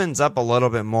 That opens up a little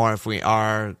bit more if we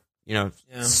are,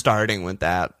 starting with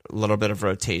that a little bit of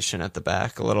rotation at the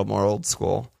back, a little more old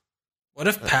school. What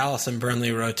if Palace and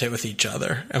Burnley rotate with each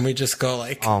other and we just go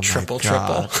like triple?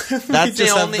 That's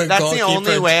the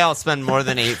only way I'll spend more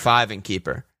than 8-5 in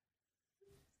keeper.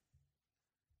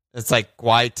 It's like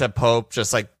White to Pope,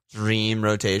 just like dream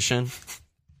rotation.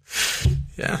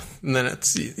 Yeah, and then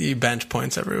it's you bench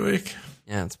points every week.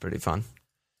 Yeah, it's pretty fun.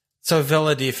 So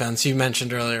Villa defense, you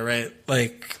mentioned earlier, right?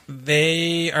 Like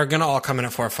they are going to all come in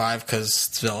at 4-5 because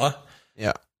it's Villa.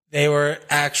 Yeah, they were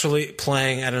actually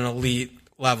playing at an elite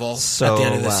level at the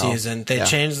end of the season. They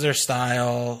changed their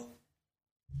style.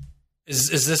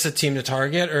 Is this a team to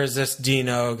target, or is this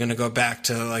Dino going to go back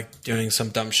to like doing some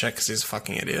dumb shit because he's a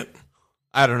fucking idiot?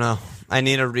 I don't know. I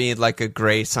need to read like a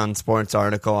Grace on Sports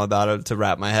article about it to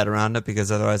wrap my head around it, because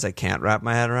otherwise I can't wrap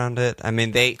my head around it. I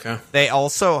mean, they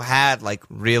also had like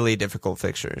really difficult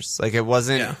fixtures. Like it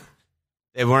wasn't,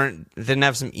 they didn't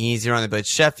have some easier on it, but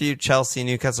Sheffield, Chelsea,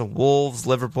 Newcastle, Wolves,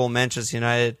 Liverpool, Manchester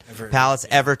United, Palace,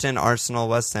 Everton, Arsenal,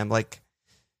 West Ham. Like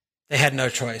they had no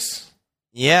choice.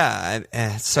 Yeah.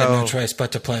 So they had no choice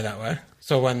but to play that way.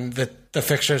 So when the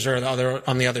fixtures are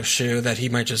on the other shoe, that he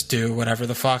might just do whatever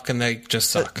the fuck, and they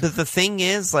just suck. But the thing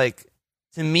is, like,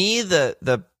 to me,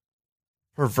 the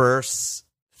perverse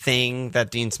thing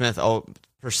that Dean Smith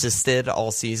persisted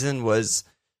all season was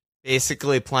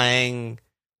basically playing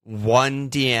one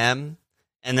DM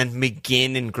and then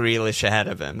McGinn and Grealish ahead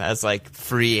of him as like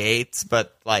free 8s,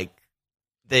 but like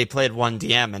they played one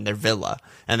DM and they're Villa,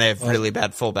 and they have really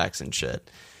bad fullbacks and shit.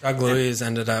 Doug Luiz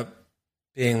ended up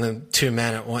being the 2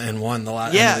 men at 1 the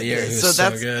last end of the year. He was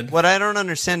so good. What I don't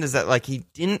understand is that like he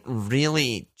didn't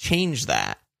really change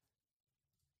that.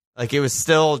 Like it was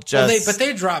still just. But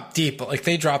they dropped deep. Like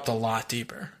they dropped a lot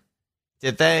deeper.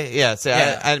 Did they? Yeah. So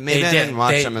I didn't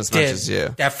watch them as much as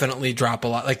you. Definitely drop a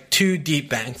lot. Like 2 deep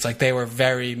banks. Like they were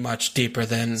very much deeper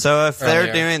than. So if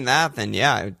they're doing that, then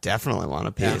yeah, I definitely want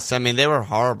a piece. Yeah. I mean, they were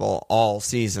horrible all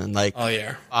season. Like all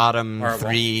year. Bottom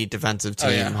 3 defensive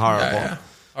team. Horrible. Yeah.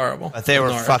 Horrible. But they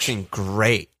were fucking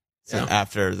great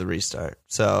after the restart.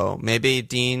 So maybe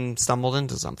Dean stumbled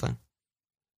into something.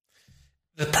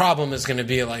 The problem is going to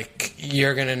be like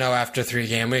you're going to know after 3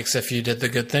 game weeks if you did the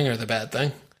good thing or the bad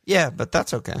thing. Yeah, but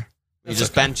that's okay. You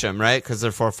just bench him, right? Because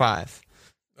they're 4-5.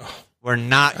 Oh, we're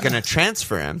not going to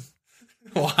transfer him.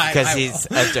 Because he's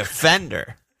a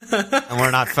defender. And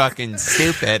we're not fucking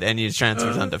stupid and use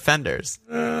transfers on defenders.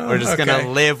 We're just going to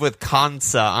live with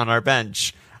Konsa on our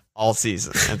bench all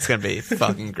season. It's going to be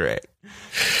fucking great.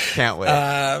 Can't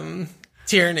wait.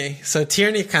 Tierney. So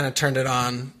Tierney kind of turned it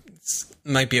on.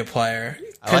 Might be a player.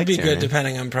 Could like be Tierney. good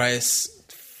depending on price.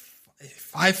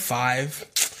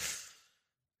 5'5".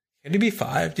 Could he be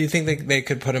 5? Do you think they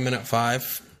could put him in at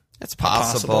 5? It's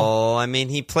possible. I mean,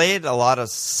 he played a lot of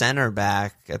center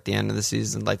back at the end of the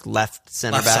season, like left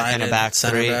center back and a back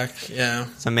three. Yeah.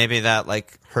 So maybe that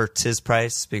like hurts his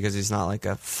price because he's not like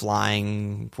a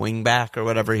flying wing back or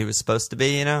whatever he was supposed to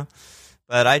be, you know?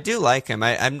 But I do like him.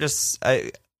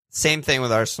 Same thing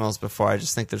with Arsenal's before. I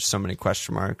just think there's so many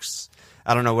question marks.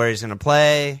 I don't know where he's going to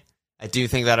play. I do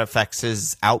think that affects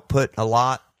his output a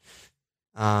lot.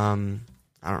 I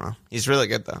don't know. He's really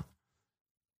good though.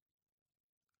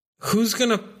 Who's going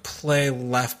to play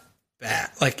left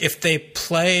back? Like, if they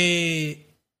play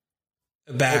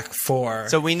back 4,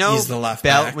 so we know he's the left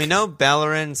back. We know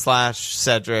Bellerin /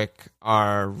 Cedric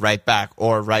are right back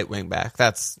or right wing back.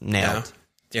 That's nailed.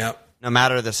 Yeah. Yep. No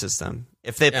matter the system.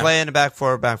 If they play in a back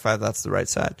 4 or back 5, that's the right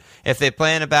side. If they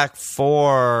play in a back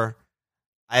 4,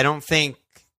 I don't think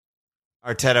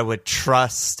Arteta would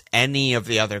trust any of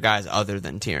the other guys other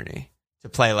than Tierney to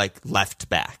play like left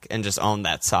back and just own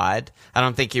that side. I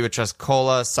don't think he would trust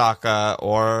Kola, Saka,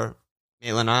 or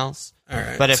Maitland-Niles. All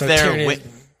right. But if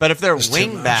they're too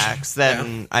wing much. backs,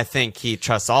 then I think he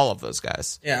trusts all of those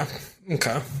guys. Yeah.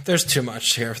 Okay. There's too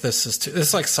much here. This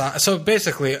is like so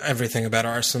basically everything about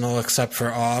Arsenal except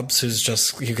for Obbs, who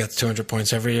gets 200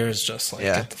 points every year, is just like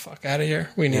get the fuck out of here.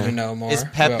 We need to know more. Is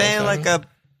Pepe like a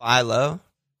buy low?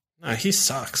 No, he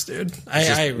sucks, dude.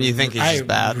 You think he's just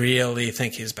bad? I really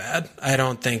think he's bad. I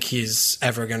don't think he's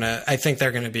ever gonna. I think he's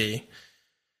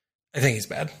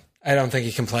bad. I don't think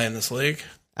he can play in this league.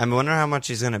 I wonder how much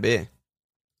he's gonna be.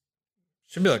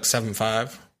 Should be like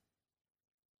 7.5,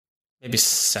 maybe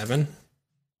 7.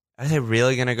 Are they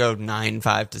really gonna go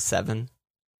 9.5 to 7?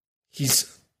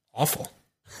 He's awful.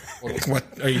 What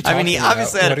are you? I mean, he about?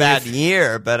 obviously had a bad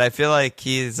year, but I feel like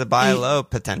he's a buy low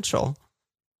potential.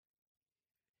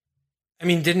 I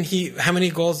mean, didn't he? How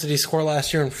many goals did he score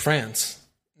last year in France?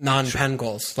 Non-pen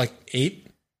goals, like 8.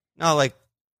 No, like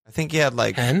I think he had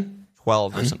like 10,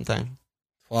 12 or something.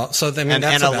 Well, so I mean,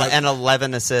 that's and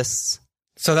 11 assists.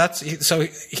 So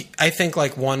I think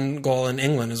like 1 goal in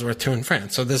England is worth 2 in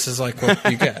France. So this is like what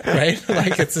you get, right?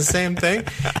 Like it's the same thing.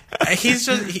 I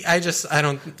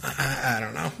don't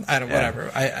know.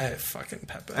 Whatever. I fucking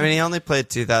Pepe. I mean, he only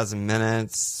played 2,000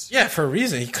 minutes. Yeah, for a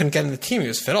reason. He couldn't get in the team. He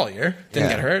was fit all year. Didn't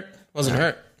get hurt. Wasn't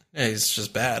hurt. Yeah, he's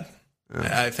just bad.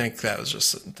 I think that was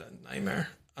just a nightmare.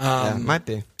 Might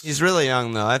be. He's really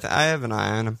young though. I have an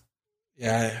eye on him.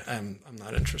 Yeah, I'm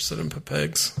not interested in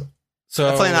Pepegs. So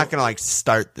definitely not going to like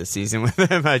start the season with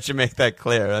him. I should make that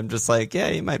clear. I'm just like, yeah,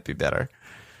 he might be better.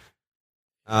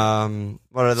 What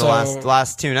are the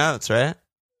last 2 notes, right?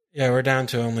 Yeah, we're down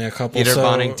to only a couple. Peter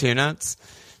Bonning 2 notes.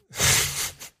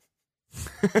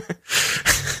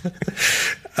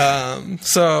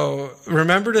 So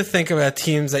remember to think about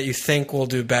teams that you think will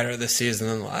do better this season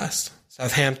than last.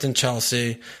 Southampton,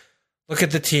 Chelsea. Look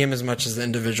at the team as much as the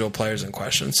individual players in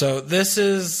question. So this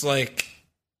is like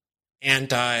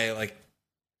anti like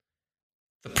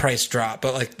the price drop,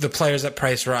 but like the players that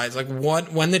price rise. Like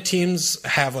when the teams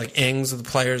have like Ings of the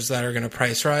players that are going to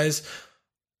price rise,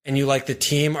 and you like the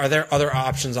team, are there other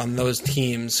options on those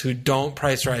teams who don't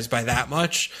price rise by that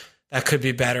much that could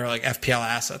be better, like FPL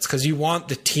assets? Because you want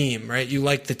the team, right? You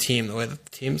like the team, the way that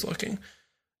the team's looking.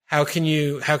 How can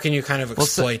you kind of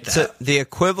exploit that? So the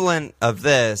equivalent of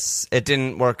this, it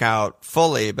didn't work out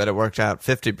fully, but it worked out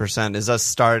 50%, is us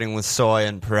starting with Soy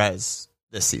and Perez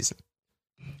this season.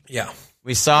 Yeah.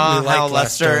 We saw how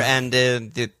Leicester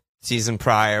ended the season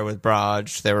prior with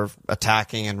Braj. They were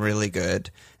attacking and really good.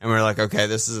 And we were like, okay,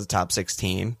 this is a top 6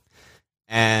 team.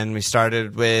 And we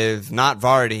started with not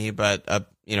Vardy, but a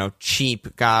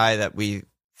cheap guy that we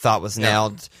thought was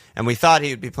nailed. And we thought he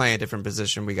would be playing a different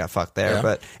position. We got fucked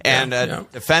there. And a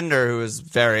defender who was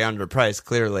very underpriced,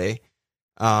 clearly.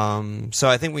 So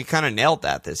I think we kind of nailed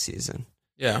that this season.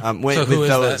 Yeah. With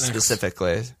those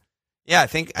specifically. Yeah, I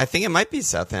think it might be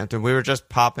Southampton. We were just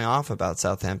popping off about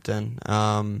Southampton.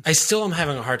 I still am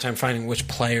having a hard time finding which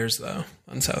players though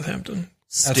on Southampton.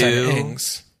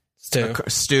 Stu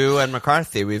and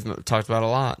McCarthy. We've talked about a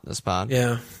lot this pod.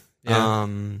 Yeah.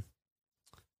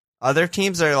 Other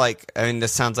teams are like, I mean,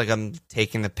 this sounds like I'm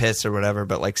taking the piss or whatever,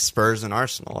 but like Spurs and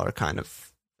Arsenal are kind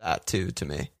of that too to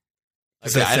me.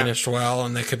 Like they finished well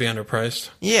and they could be underpriced.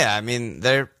 Yeah, I mean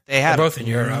they had both in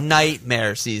Europe.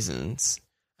 Nightmare seasons.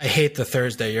 I hate the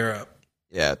Thursday Europe.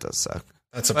 Yeah, it does suck.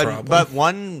 That's a problem. But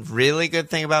one really good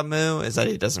thing about Moo is that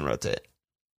he doesn't rotate.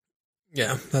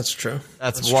 Yeah, that's true.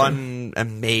 That's one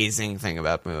amazing thing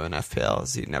about Moo in FPL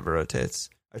is he never rotates.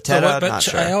 Arteta, not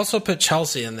sure. I also put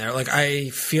Chelsea in there. Like, I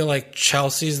feel like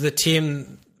Chelsea's the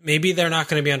team. Maybe they're not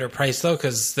going to be underpriced though,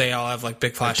 because they all have like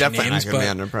big flashy names. Definitely not going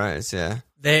to be underpriced. Yeah.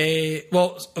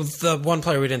 The one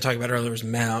player we didn't talk about earlier was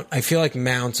Mount. I feel like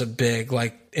Mount's a big,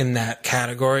 like, in that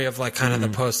category of like kind of the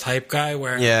post hype guy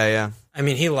where yeah. I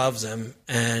mean, he loves him,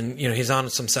 and he's on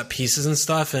some set pieces and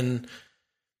stuff, and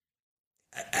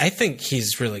I think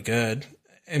he's really good.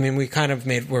 I mean,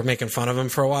 we're making fun of him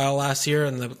for a while last year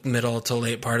in the middle to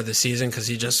late part of the season because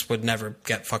he just would never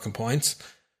get fucking points.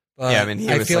 But yeah, I mean,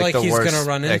 he was feel like the he's worst gonna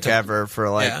run pick ever for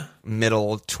like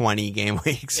middle 20 game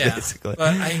weeks, basically.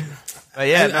 But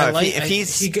he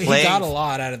got a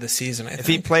lot out of the season. I think if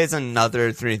he plays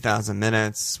another 3,000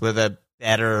 minutes with a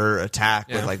better attack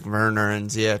with like Werner and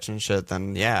Ziyech and shit,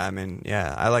 then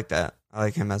I like that. I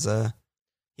like him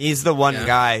he's the one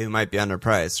guy who might be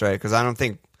underpriced, right? Because I don't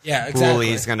think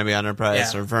Pooley's going to be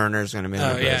underpriced or Werner's going to be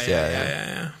underpriced.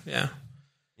 Yeah,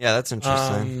 that's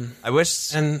interesting. I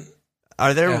wish. And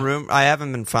are there room? I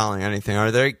haven't been following anything.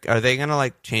 Are they going to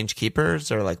like change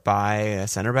keepers or like buy a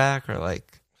center back or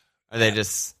like are they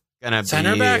just going to be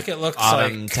center back? It looks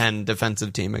bottom like 10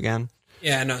 defensive team again.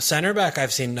 Yeah, no, center back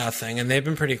I've seen nothing, and they've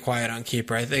been pretty quiet on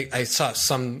keeper. I think I saw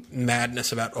some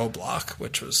madness about Oblak,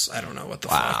 which was, I don't know what the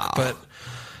fuck, but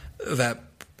that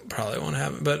probably won't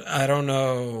happen. But I don't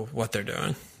know what they're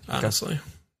doing, honestly.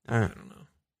 All right. I don't know.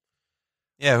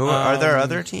 Yeah, are there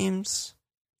other teams?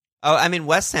 Oh, I mean,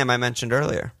 West Ham I mentioned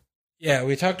earlier. Yeah,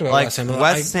 we talked about like West Ham.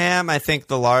 West Ham, I think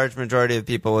the large majority of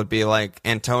people would be like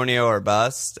Antonio or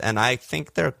bust, and I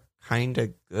think they're kind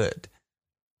of good.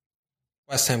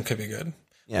 West Ham could be good.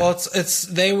 Yeah. Well, it's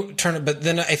they turn it, but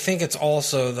then I think it's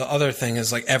also the other thing is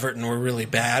like Everton were really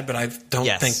bad, but I don't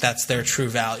think that's their true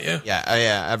value.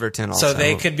 Yeah, Everton also. So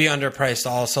they could be underpriced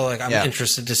also. Like I'm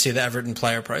interested to see the Everton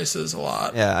player prices a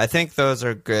lot. Yeah, I think those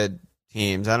are good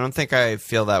teams. I don't think I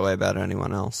feel that way about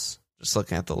anyone else. Just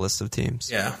looking at the list of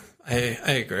teams. Yeah, I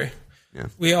agree. Yeah.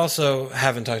 We also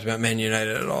haven't talked about Man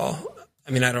United at all. I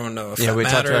mean, I don't know if that we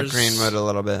matters. talked about Greenwood a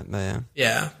little bit, but yeah.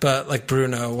 Yeah, but like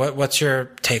Bruno, what's your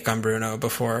take on Bruno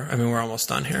before? I mean, we're almost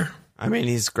done here. I mean,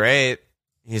 he's great.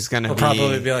 He's going to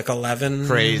probably be like 11,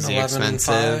 crazy 11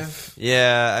 expensive.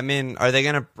 Yeah, I mean, are they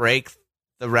going to break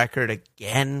the record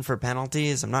again for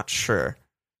penalties? I'm not sure.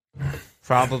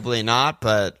 Probably not,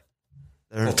 but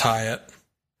they'll tie it.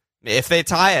 If they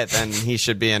tie it, then he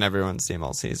should be in everyone's team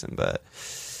all season. But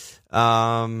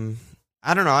I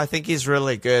don't know. I think he's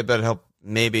really good, but he'll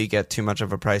maybe get too much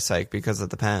of a price hike because it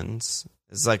depends.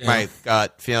 It's like my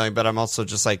gut feeling, but I'm also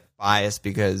just like biased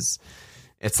because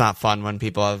it's not fun when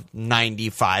people have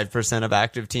 95% of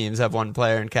active teams have one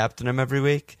player and captain him every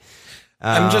week.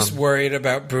 I'm just worried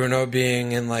about Bruno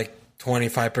being in like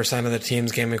 25% of the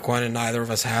teams game week 1 and neither of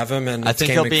us have him. And I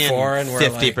think he'll be in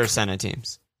 50% of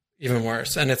teams. Even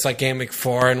worse. And it's like game week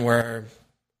 4 and we're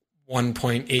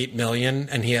 1.8 million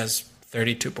and he has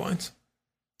 32 points.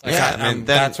 Like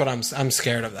that's what I'm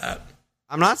scared of that.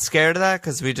 I'm not scared of that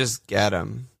because we just get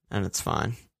him and it's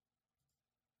fine.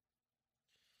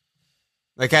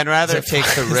 Like I'd rather take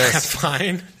the risk. Is that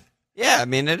fine? Yeah, I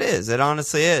mean it is. It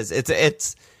honestly is.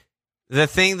 It's the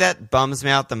thing that bums me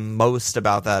out the most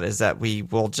about that is that we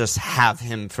will just have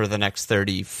him for the next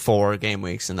 34 game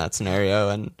weeks in that scenario,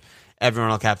 and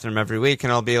everyone will captain him every week, and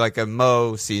it'll be like a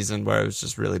Mo season where it was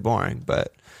just really boring.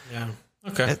 But yeah.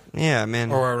 Okay. I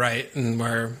mean, or we're right, and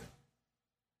we're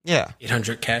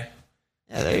 800K.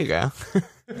 Yeah, there you go.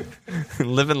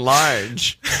 Living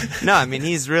large. No, I mean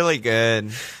he's really good.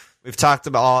 We've talked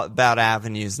about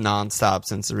avenues nonstop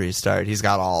since the restart. He's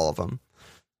got all of them.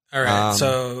 All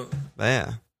right,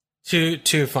 yeah.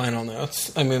 Two final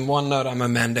notes. I mean, one note I'm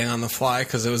amending on the fly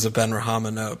because it was a Ben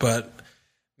Rahama note, but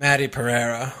Matty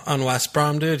Pereira on West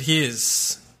Brom, dude, he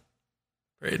is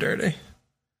pretty dirty.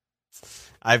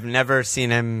 I've never seen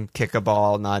him kick a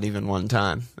ball, not even one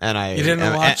time. You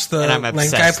didn't watch the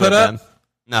link I put up? Him.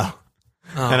 No.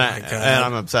 Oh my God. And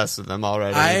I'm obsessed with him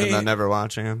already, even though never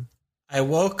watching him. I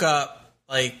woke up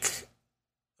like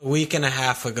a week and a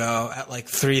half ago at like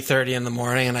 3:30 in the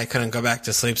morning, and I couldn't go back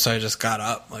to sleep, so I just got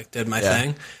up, like did my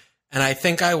thing. And I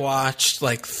think I watched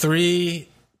like 3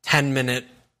 10-minute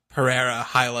Pereira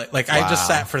highlight. Like I just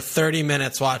sat for 30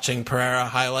 minutes watching Pereira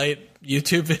highlight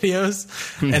YouTube videos,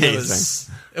 and it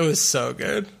was so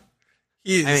good.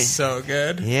 He's so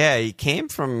good. Yeah, he came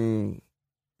from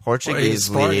Portuguese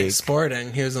league.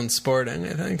 Sporting. He was on Sporting,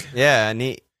 I think. Yeah,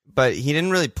 but he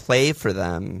didn't really play for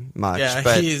them much. Yeah,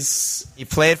 but he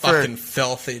played fucking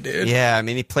filthy, dude. Yeah, I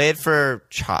mean, he played for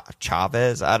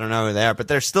Chavez. I don't know who they are, but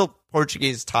they're still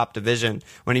Portuguese top division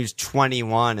when he was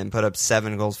 21 and put up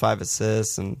 7 goals, 5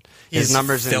 assists, and his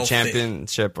numbers in the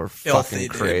championship were fucking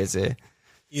crazy. Dude.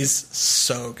 He's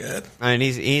so good. I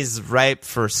mean, he's ripe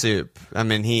for soup. I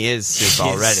mean, he is soup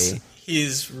already.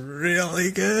 He's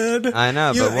really good. I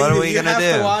know, but what are we going to do?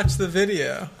 You have to watch the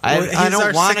video. I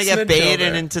don't want to get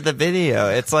baited into the video.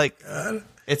 It's like,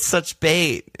 it's such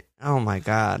bait. Oh, my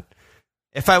God.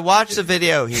 If I watch the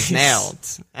video, he's nailed.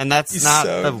 And that's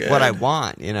not what I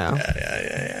want, you know?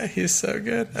 Yeah. He's so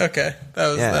good. Okay.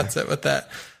 That's it with that.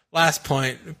 Last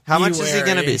point. How much is he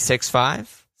going to be?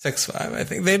 6'5"? 6'5", I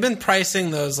think. They've been pricing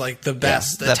those like the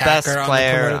best attacker on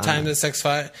the promoted time to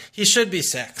 6'5". He should be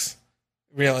 6,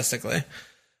 realistically.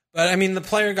 But I mean, the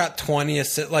player got 20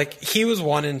 assists. Like he was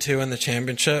 1 and 2 in the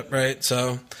championship, right?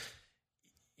 So,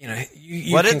 you know,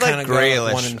 you what can did kind of go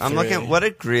 1 and 3. I'm looking. What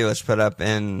did Grealish put up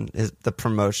in the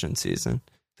promotion season?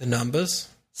 The numbers: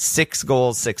 6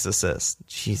 goals, 6 assists.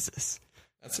 Jesus.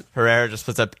 Pereira just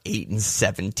puts up 8 and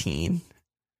 17.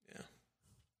 Yeah.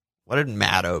 What did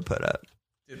Matto put up?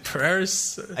 Dude,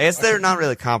 Pereira's. I guess they're not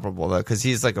really comparable though, because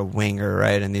he's like a winger,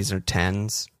 right? And these are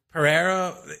 10s.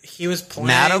 Pereira, he was playing.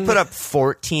 Matto put up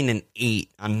 14 and 8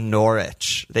 on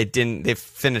Norwich. They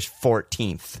finished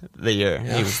 14th the year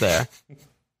he was there.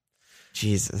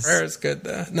 Jesus. Pereira's good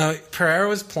though. No, Pereira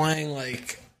was playing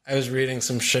like, I was reading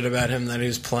some shit about him that he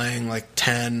was playing like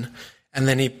 10, and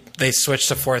then they switched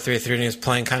to 4-3-3, and he was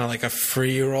playing kind of like a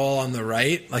free roll on the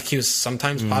right. Like he was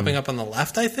sometimes popping up on the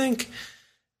left, I think.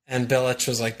 And Bilic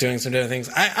was like doing some different things.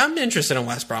 I'm interested in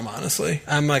West Brom, honestly.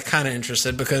 I'm like kind of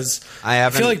interested because I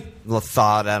haven't feel like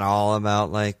thought at all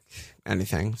about like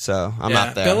anything, so I'm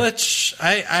not there. Bilic,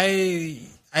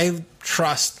 I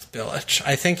trust Bilic.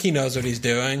 I think he knows what he's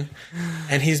doing,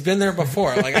 and he's been there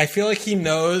before. Like I feel like he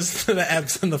knows the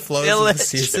ebbs and the flows of the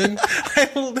season.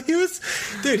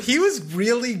 He was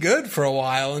really good for a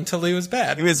while until he was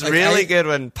bad. He was really good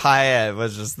when Payet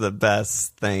was just the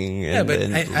best thing. I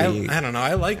don't know.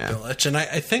 I like Bilic, and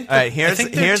I think. All right, here's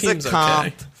a comp.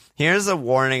 Okay. Here's a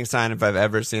warning sign if I've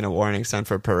ever seen a warning sign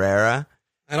for Pereira.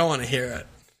 I don't want to hear it.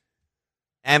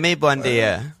 Emi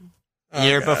Buendia.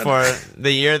 Before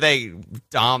the year they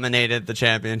dominated the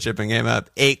championship and came up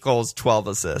 8 goals, 12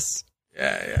 assists.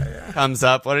 Yeah. Comes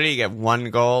up. What did he get? 1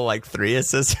 goal, like 3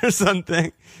 assists or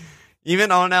something. Even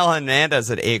Onel Hernandez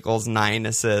had 8 goals, 9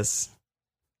 assists.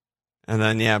 And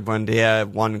then Buendia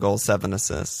 1 goal, 7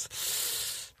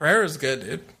 assists. Pereira's good,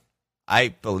 dude.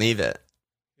 I believe it.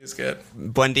 He's good.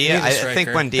 Buendia, I think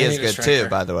Buendia is good too.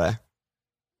 By the way,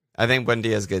 I think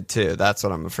Buendia is good too. That's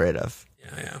what I'm afraid of.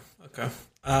 Yeah. Okay.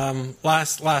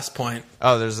 Last point.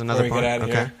 Oh, there's another point. Get out of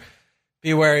here.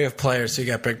 Be wary of players who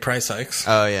get big price hikes.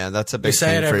 Oh yeah, that's a big thing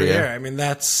for you. We say it every year. I mean,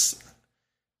 that's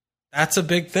a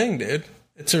big thing, dude.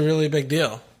 It's a really big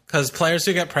deal because players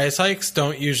who get price hikes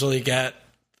don't usually get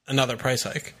another price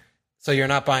hike, so you're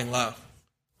not buying low.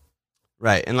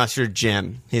 Right, unless you're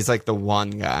Jim. He's like the one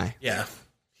guy. Yeah,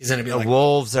 he's gonna be. The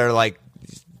Wolves are like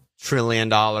 $1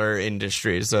 trillion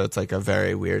industry, so it's like a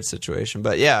very weird situation.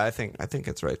 But yeah, I think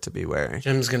it's right to be wary.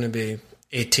 Jim's going to be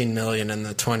 $18 million in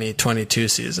the 2022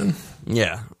 season.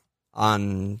 Yeah.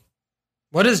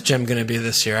 What is Jim going to be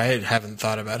this year? I haven't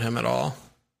thought about him at all.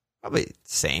 Probably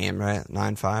same, right?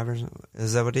 9.5 or something.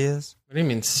 Is that what he is? What do you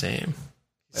mean same?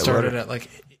 He started at like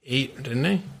 8, didn't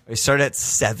he? He started at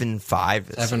 7.5.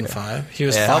 7.5. He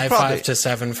was 5.5 to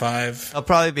 7.5. He'll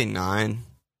probably be 9.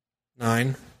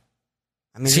 9.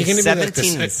 I mean, he's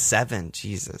 17 and 7.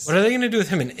 Jesus. What are they going to do with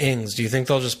him and Ings? Do you think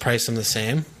they'll just price him the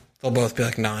same? They'll both be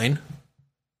like 9?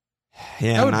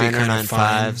 Yeah, that would 9 or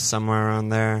 9.5, somewhere around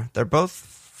there. They're both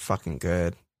fucking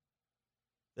good.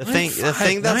 The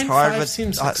thing that's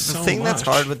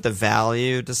hard with the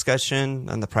value discussion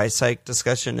and the price hike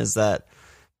discussion is that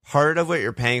part of what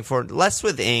you're paying for, less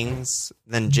with Ings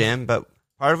than Jim, but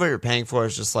part of what you're paying for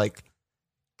is just like,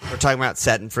 we're talking about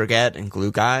set and forget and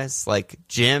glue guys. Like,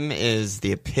 Jim is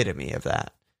the epitome of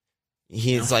that.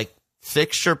 He's like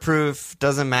fixture proof,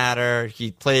 doesn't matter.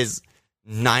 He plays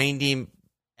 90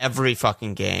 every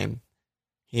fucking game.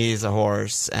 He's a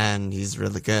horse and he's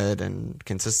really good and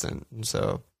consistent. And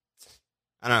so,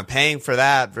 I don't know, paying for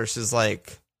that versus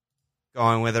like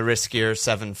going with a riskier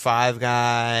 7.5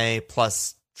 guy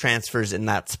plus transfers in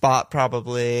that spot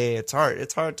probably. It's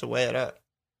hard to weigh it up.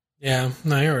 Yeah,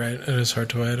 no, you're right. It is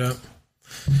hard to weigh it up.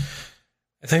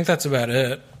 I think that's about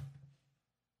it.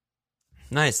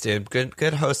 Nice, dude.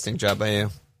 Good hosting job by you.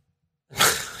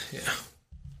 Yeah.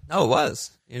 No, it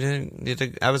was. You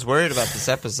did. I was worried about this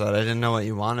episode. I didn't know what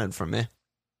you wanted from me.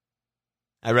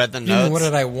 I read the notes. What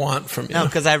did I want from you? No,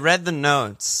 because I read the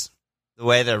notes the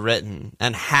way they're written,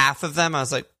 and half of them I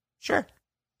was like, sure.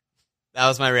 That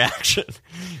was my reaction.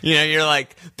 You're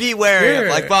like, be wary of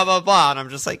like blah, blah, blah. And I'm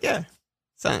just like, yeah,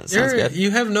 sounds good.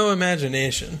 You have no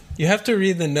imagination. You have to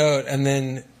read the note and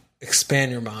then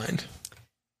expand your mind.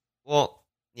 Well,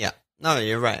 yeah. No,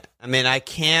 you're right. I mean, I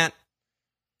can't.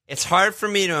 It's hard for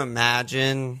me to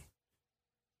imagine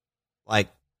like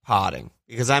potting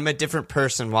because I'm a different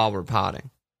person while we're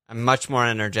potting. I'm much more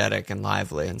energetic and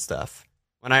lively and stuff.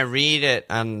 When I read it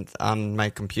on my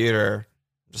computer,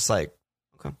 I'm just like,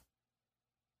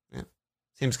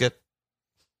 seems good.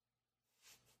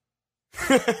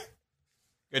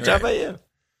 Good job by you.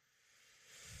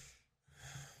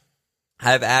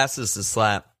 I have asses to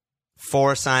slap.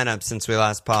 4 signups since we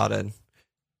last potted.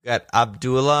 Got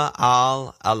Abdullah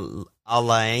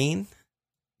Al-Alain,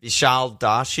 Vishal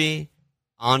Dashi,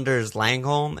 Anders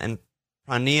Langholm, and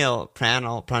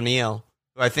Pranil,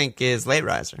 who I think is late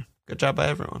riser. Good job by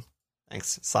everyone.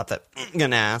 Thanks. Slap that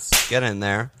ass. Get in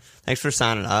there. Thanks for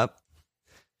signing up.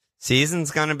 Season's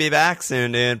gonna be back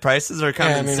soon, dude. Prices are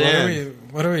coming soon.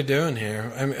 What are we doing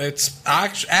here? I mean, it's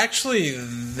actually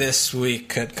this week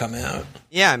could come out.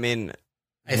 Yeah, I mean,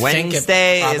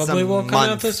 Wednesday is a month. Come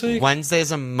out this week. Wednesday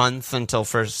is a month until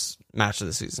first match of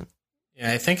the season.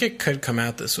 Yeah, I think it could come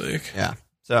out this week. Yeah.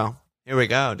 So here we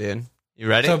go, dude. You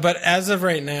ready? But as of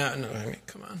right now, no. I mean,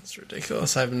 come on, it's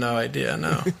ridiculous. I have no idea.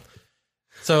 No.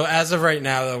 So as of right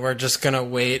now, though, we're just gonna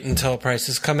wait until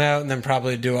prices come out and then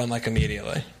probably do one like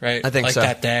immediately, right? I think like so.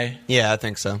 That day. Yeah, I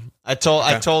think so. I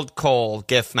told Cole,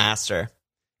 GIF master,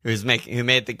 who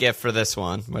made the GIF for this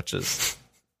one, which is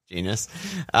genius.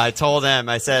 I told him,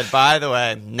 I said, by the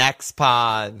way, next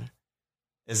pod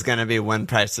is gonna be when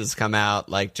prices come out,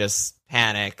 like just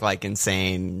panic, like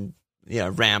insane.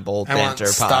 Ramble, banter,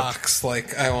 stocks.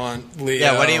 Like I want Leo.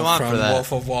 Yeah, what do you want from for that?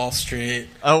 Wolf of Wall Street.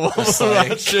 Oh, Wolf of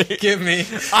Wall Street. Give me.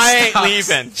 I ain't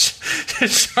leaving.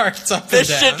 Charts up this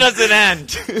and down. This shit doesn't end.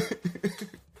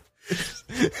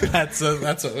 That's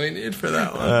what we need for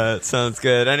that one. Sounds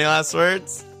good. Any last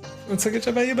words? Let's take a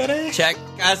job by you, buddy. Check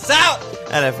us out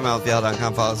at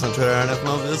FMLPL.com. Follow us on Twitter on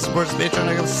FML Sports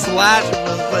Patreon.com/.